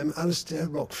 I'm Alistair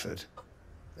Rockford,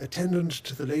 attendant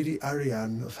to the Lady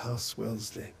Ariane of House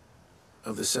Wellesley.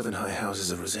 Of the 7 high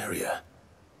houses of Rosaria.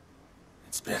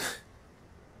 It's been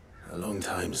a long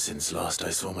time since last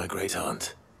I saw my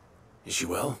great-aunt. Is she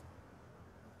well?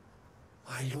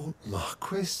 My Lord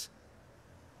Marquis?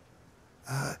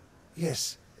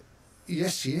 Yes.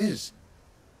 Yes, she is.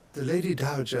 The Lady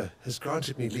Dowager has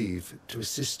granted me leave to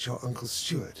assist your Uncle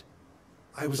Stuart.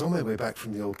 I was on my way back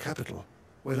from the old capital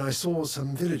when I saw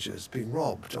some villagers being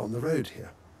robbed on the road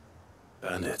here.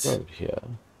 Bandits? Road here?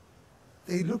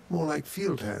 They looked more like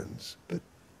field hands, but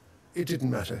it didn't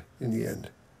matter in the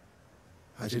end.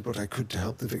 I did what I could to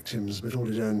help the victims, but all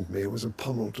it earned me was a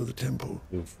pummel to the temple.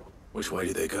 Oof. Which way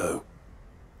did they go?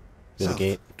 To the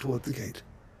gate. Toward the gate.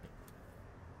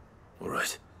 All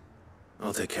right.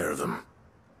 I'll take care of them.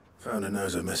 Founder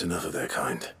knows I've met enough of their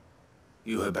kind.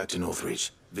 You head back to Northreach,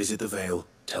 visit the Vale,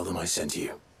 tell them I sent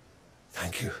you.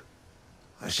 Thank you.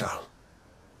 I shall.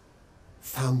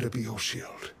 Founder be your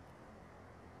shield.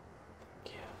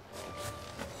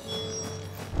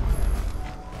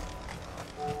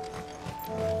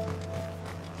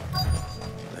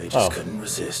 They just couldn't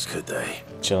resist, could they?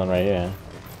 Chilling right here.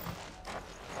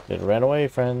 It ran away,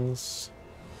 friends.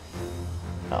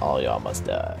 Now all y'all must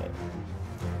die.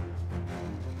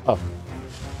 Oh.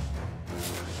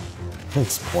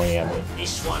 It's pointing at me.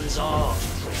 This one's off,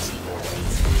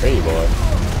 Pretty boy.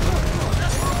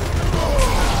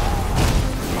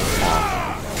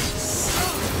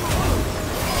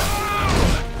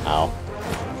 Ow.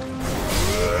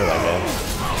 Kill that guy.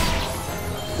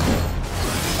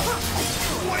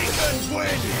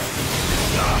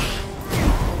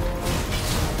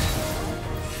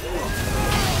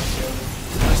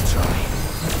 Nice try.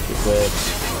 Do it.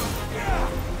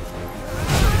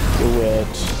 Do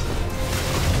it.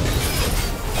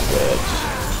 Good.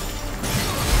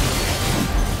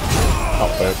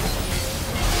 Help it.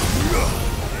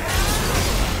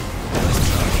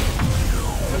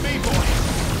 To me, boy.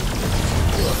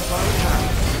 You're fine.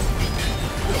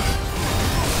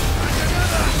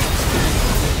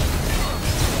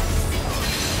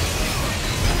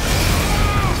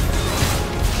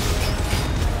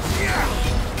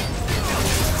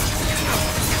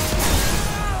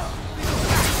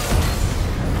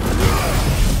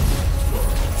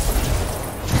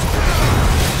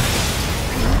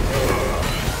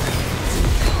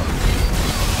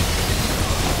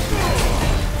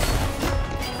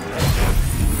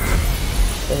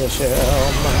 Finish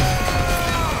him.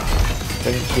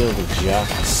 Couldn't kill the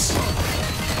jocks.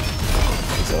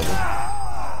 He's over.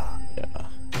 Yeah.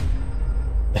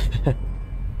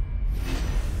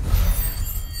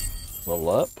 Level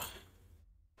up.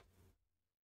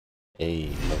 Hey,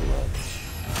 level up.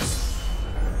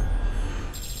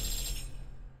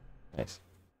 Nice.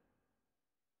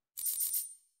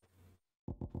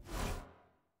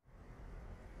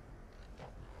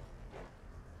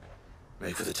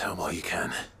 Make for the town while you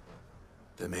can.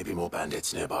 There may be more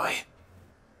bandits nearby.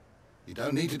 You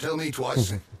don't need to tell me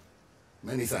twice.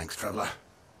 Many thanks, traveler.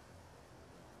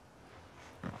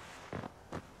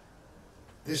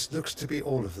 This looks to be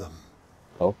all of them.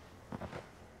 Oh.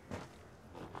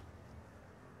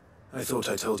 I thought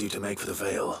I told you to make for the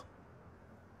Vale.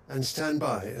 And stand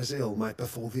by as ill might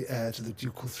befall the heir to the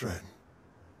ducal throne.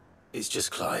 It's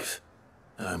just Clive,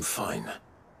 and I'm fine.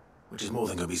 Which is more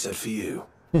than can be said for you.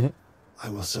 I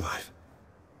will survive.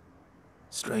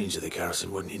 Strange that the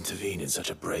garrison wouldn't intervene in such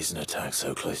a brazen attack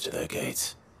so close to their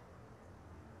gates.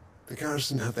 The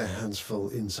garrison have their hands full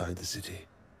inside the city.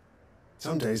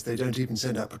 Some days they don't even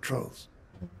send out patrols.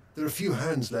 There are few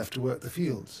hands left to work the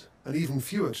fields, and even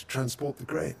fewer to transport the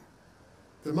grain.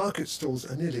 The market stalls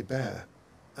are nearly bare,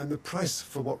 and the price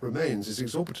for what remains is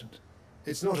exorbitant.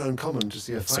 It's not uncommon to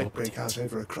see a fight break out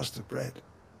over a crust of bread.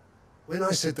 When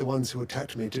I said the ones who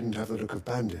attacked me didn't have the look of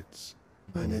bandits,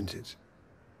 I meant it.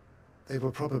 They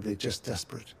were probably just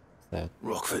desperate.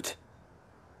 Rockford,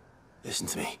 listen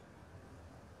to me.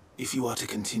 If you are to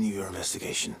continue your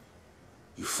investigation,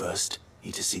 you first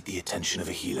need to seek the attention of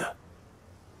a healer.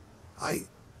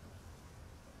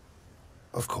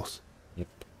 Of course. Yep.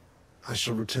 I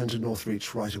shall return to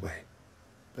Northreach right away.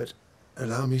 But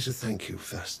allow me to thank you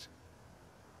first.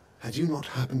 Had you not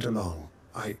happened along,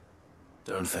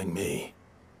 Don't thank me.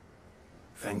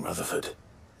 Thank Rutherford.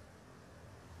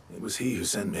 It was he who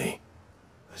sent me.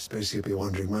 I suppose he'll be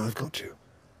wondering where I've got to.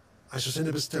 I shall send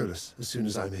a Pistolus as soon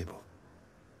as I'm able.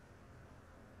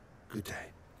 Good day.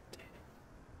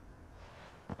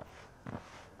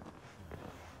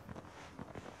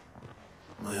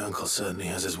 My uncle certainly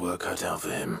has his work cut out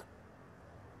for him.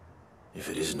 If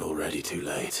it isn't already too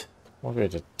late. We're going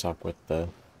to talk with the...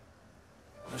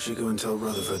 I should go and tell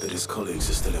Rutherford that his colleagues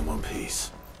are still in one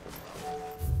piece.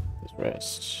 His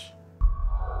rest.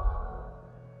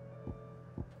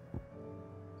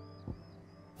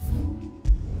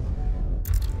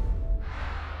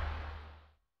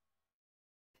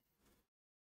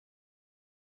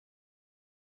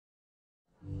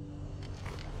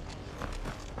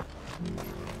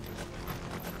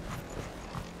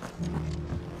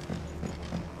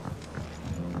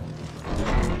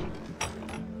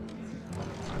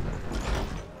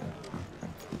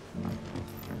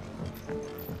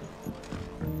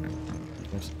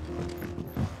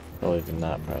 Probably did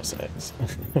not press X.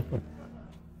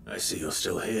 I see you're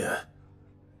still here.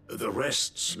 The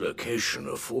Rest's location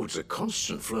affords a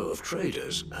constant flow of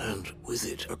traders, and with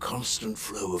it, a constant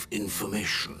flow of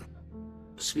information.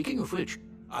 Speaking of which,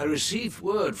 I received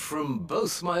word from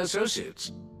both my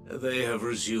associates. They have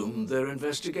resumed their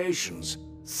investigations,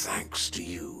 thanks to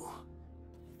you.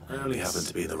 I only happened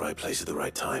to be in the right place at the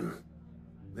right time.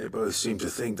 They both seem to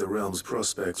think the realm's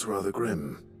prospects rather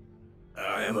grim.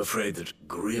 I am afraid that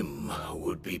grim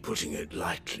would be putting it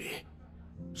lightly.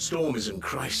 Storm is in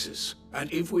crisis,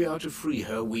 and if we are to free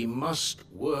her, we must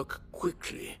work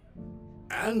quickly.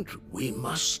 And we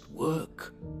must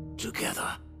work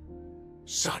together.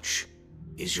 Such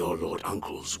is your Lord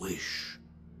Uncle's wish.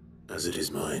 As it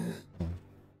is mine.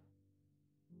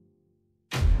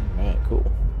 Alright, cool.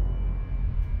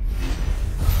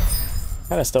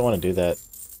 Kinda still want to do that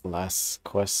last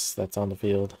quest that's on the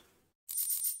field.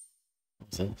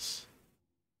 What's this?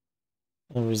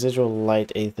 A residual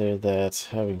light aether that,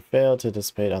 having failed to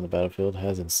dissipate on the battlefield,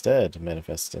 has instead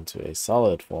manifested into a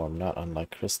solid form not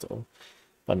unlike crystal,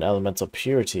 but an elemental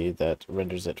purity that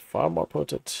renders it far more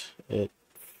potent. It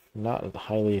not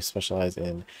highly specialized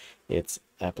in its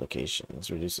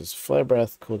applications. Reduces flare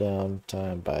breath cooldown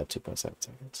time by 2.7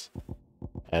 seconds.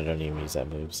 I don't even use that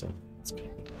move, so it's good.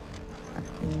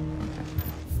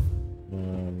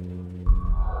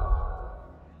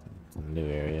 New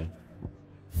area.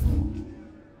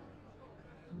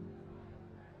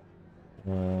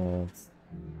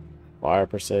 Fire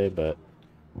per se, but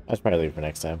I should probably leave for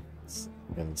next time. It's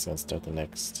gonna start the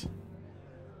next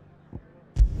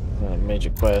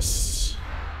major quest.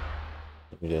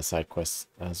 We did a side quest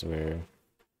as we're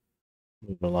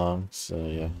moving along, so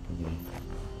yeah.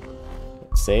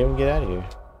 Save and get out of here.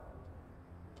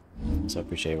 So I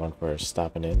appreciate everyone for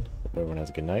stopping in. Hope everyone has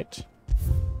a good night.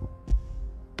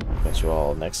 Catch you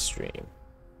all next stream.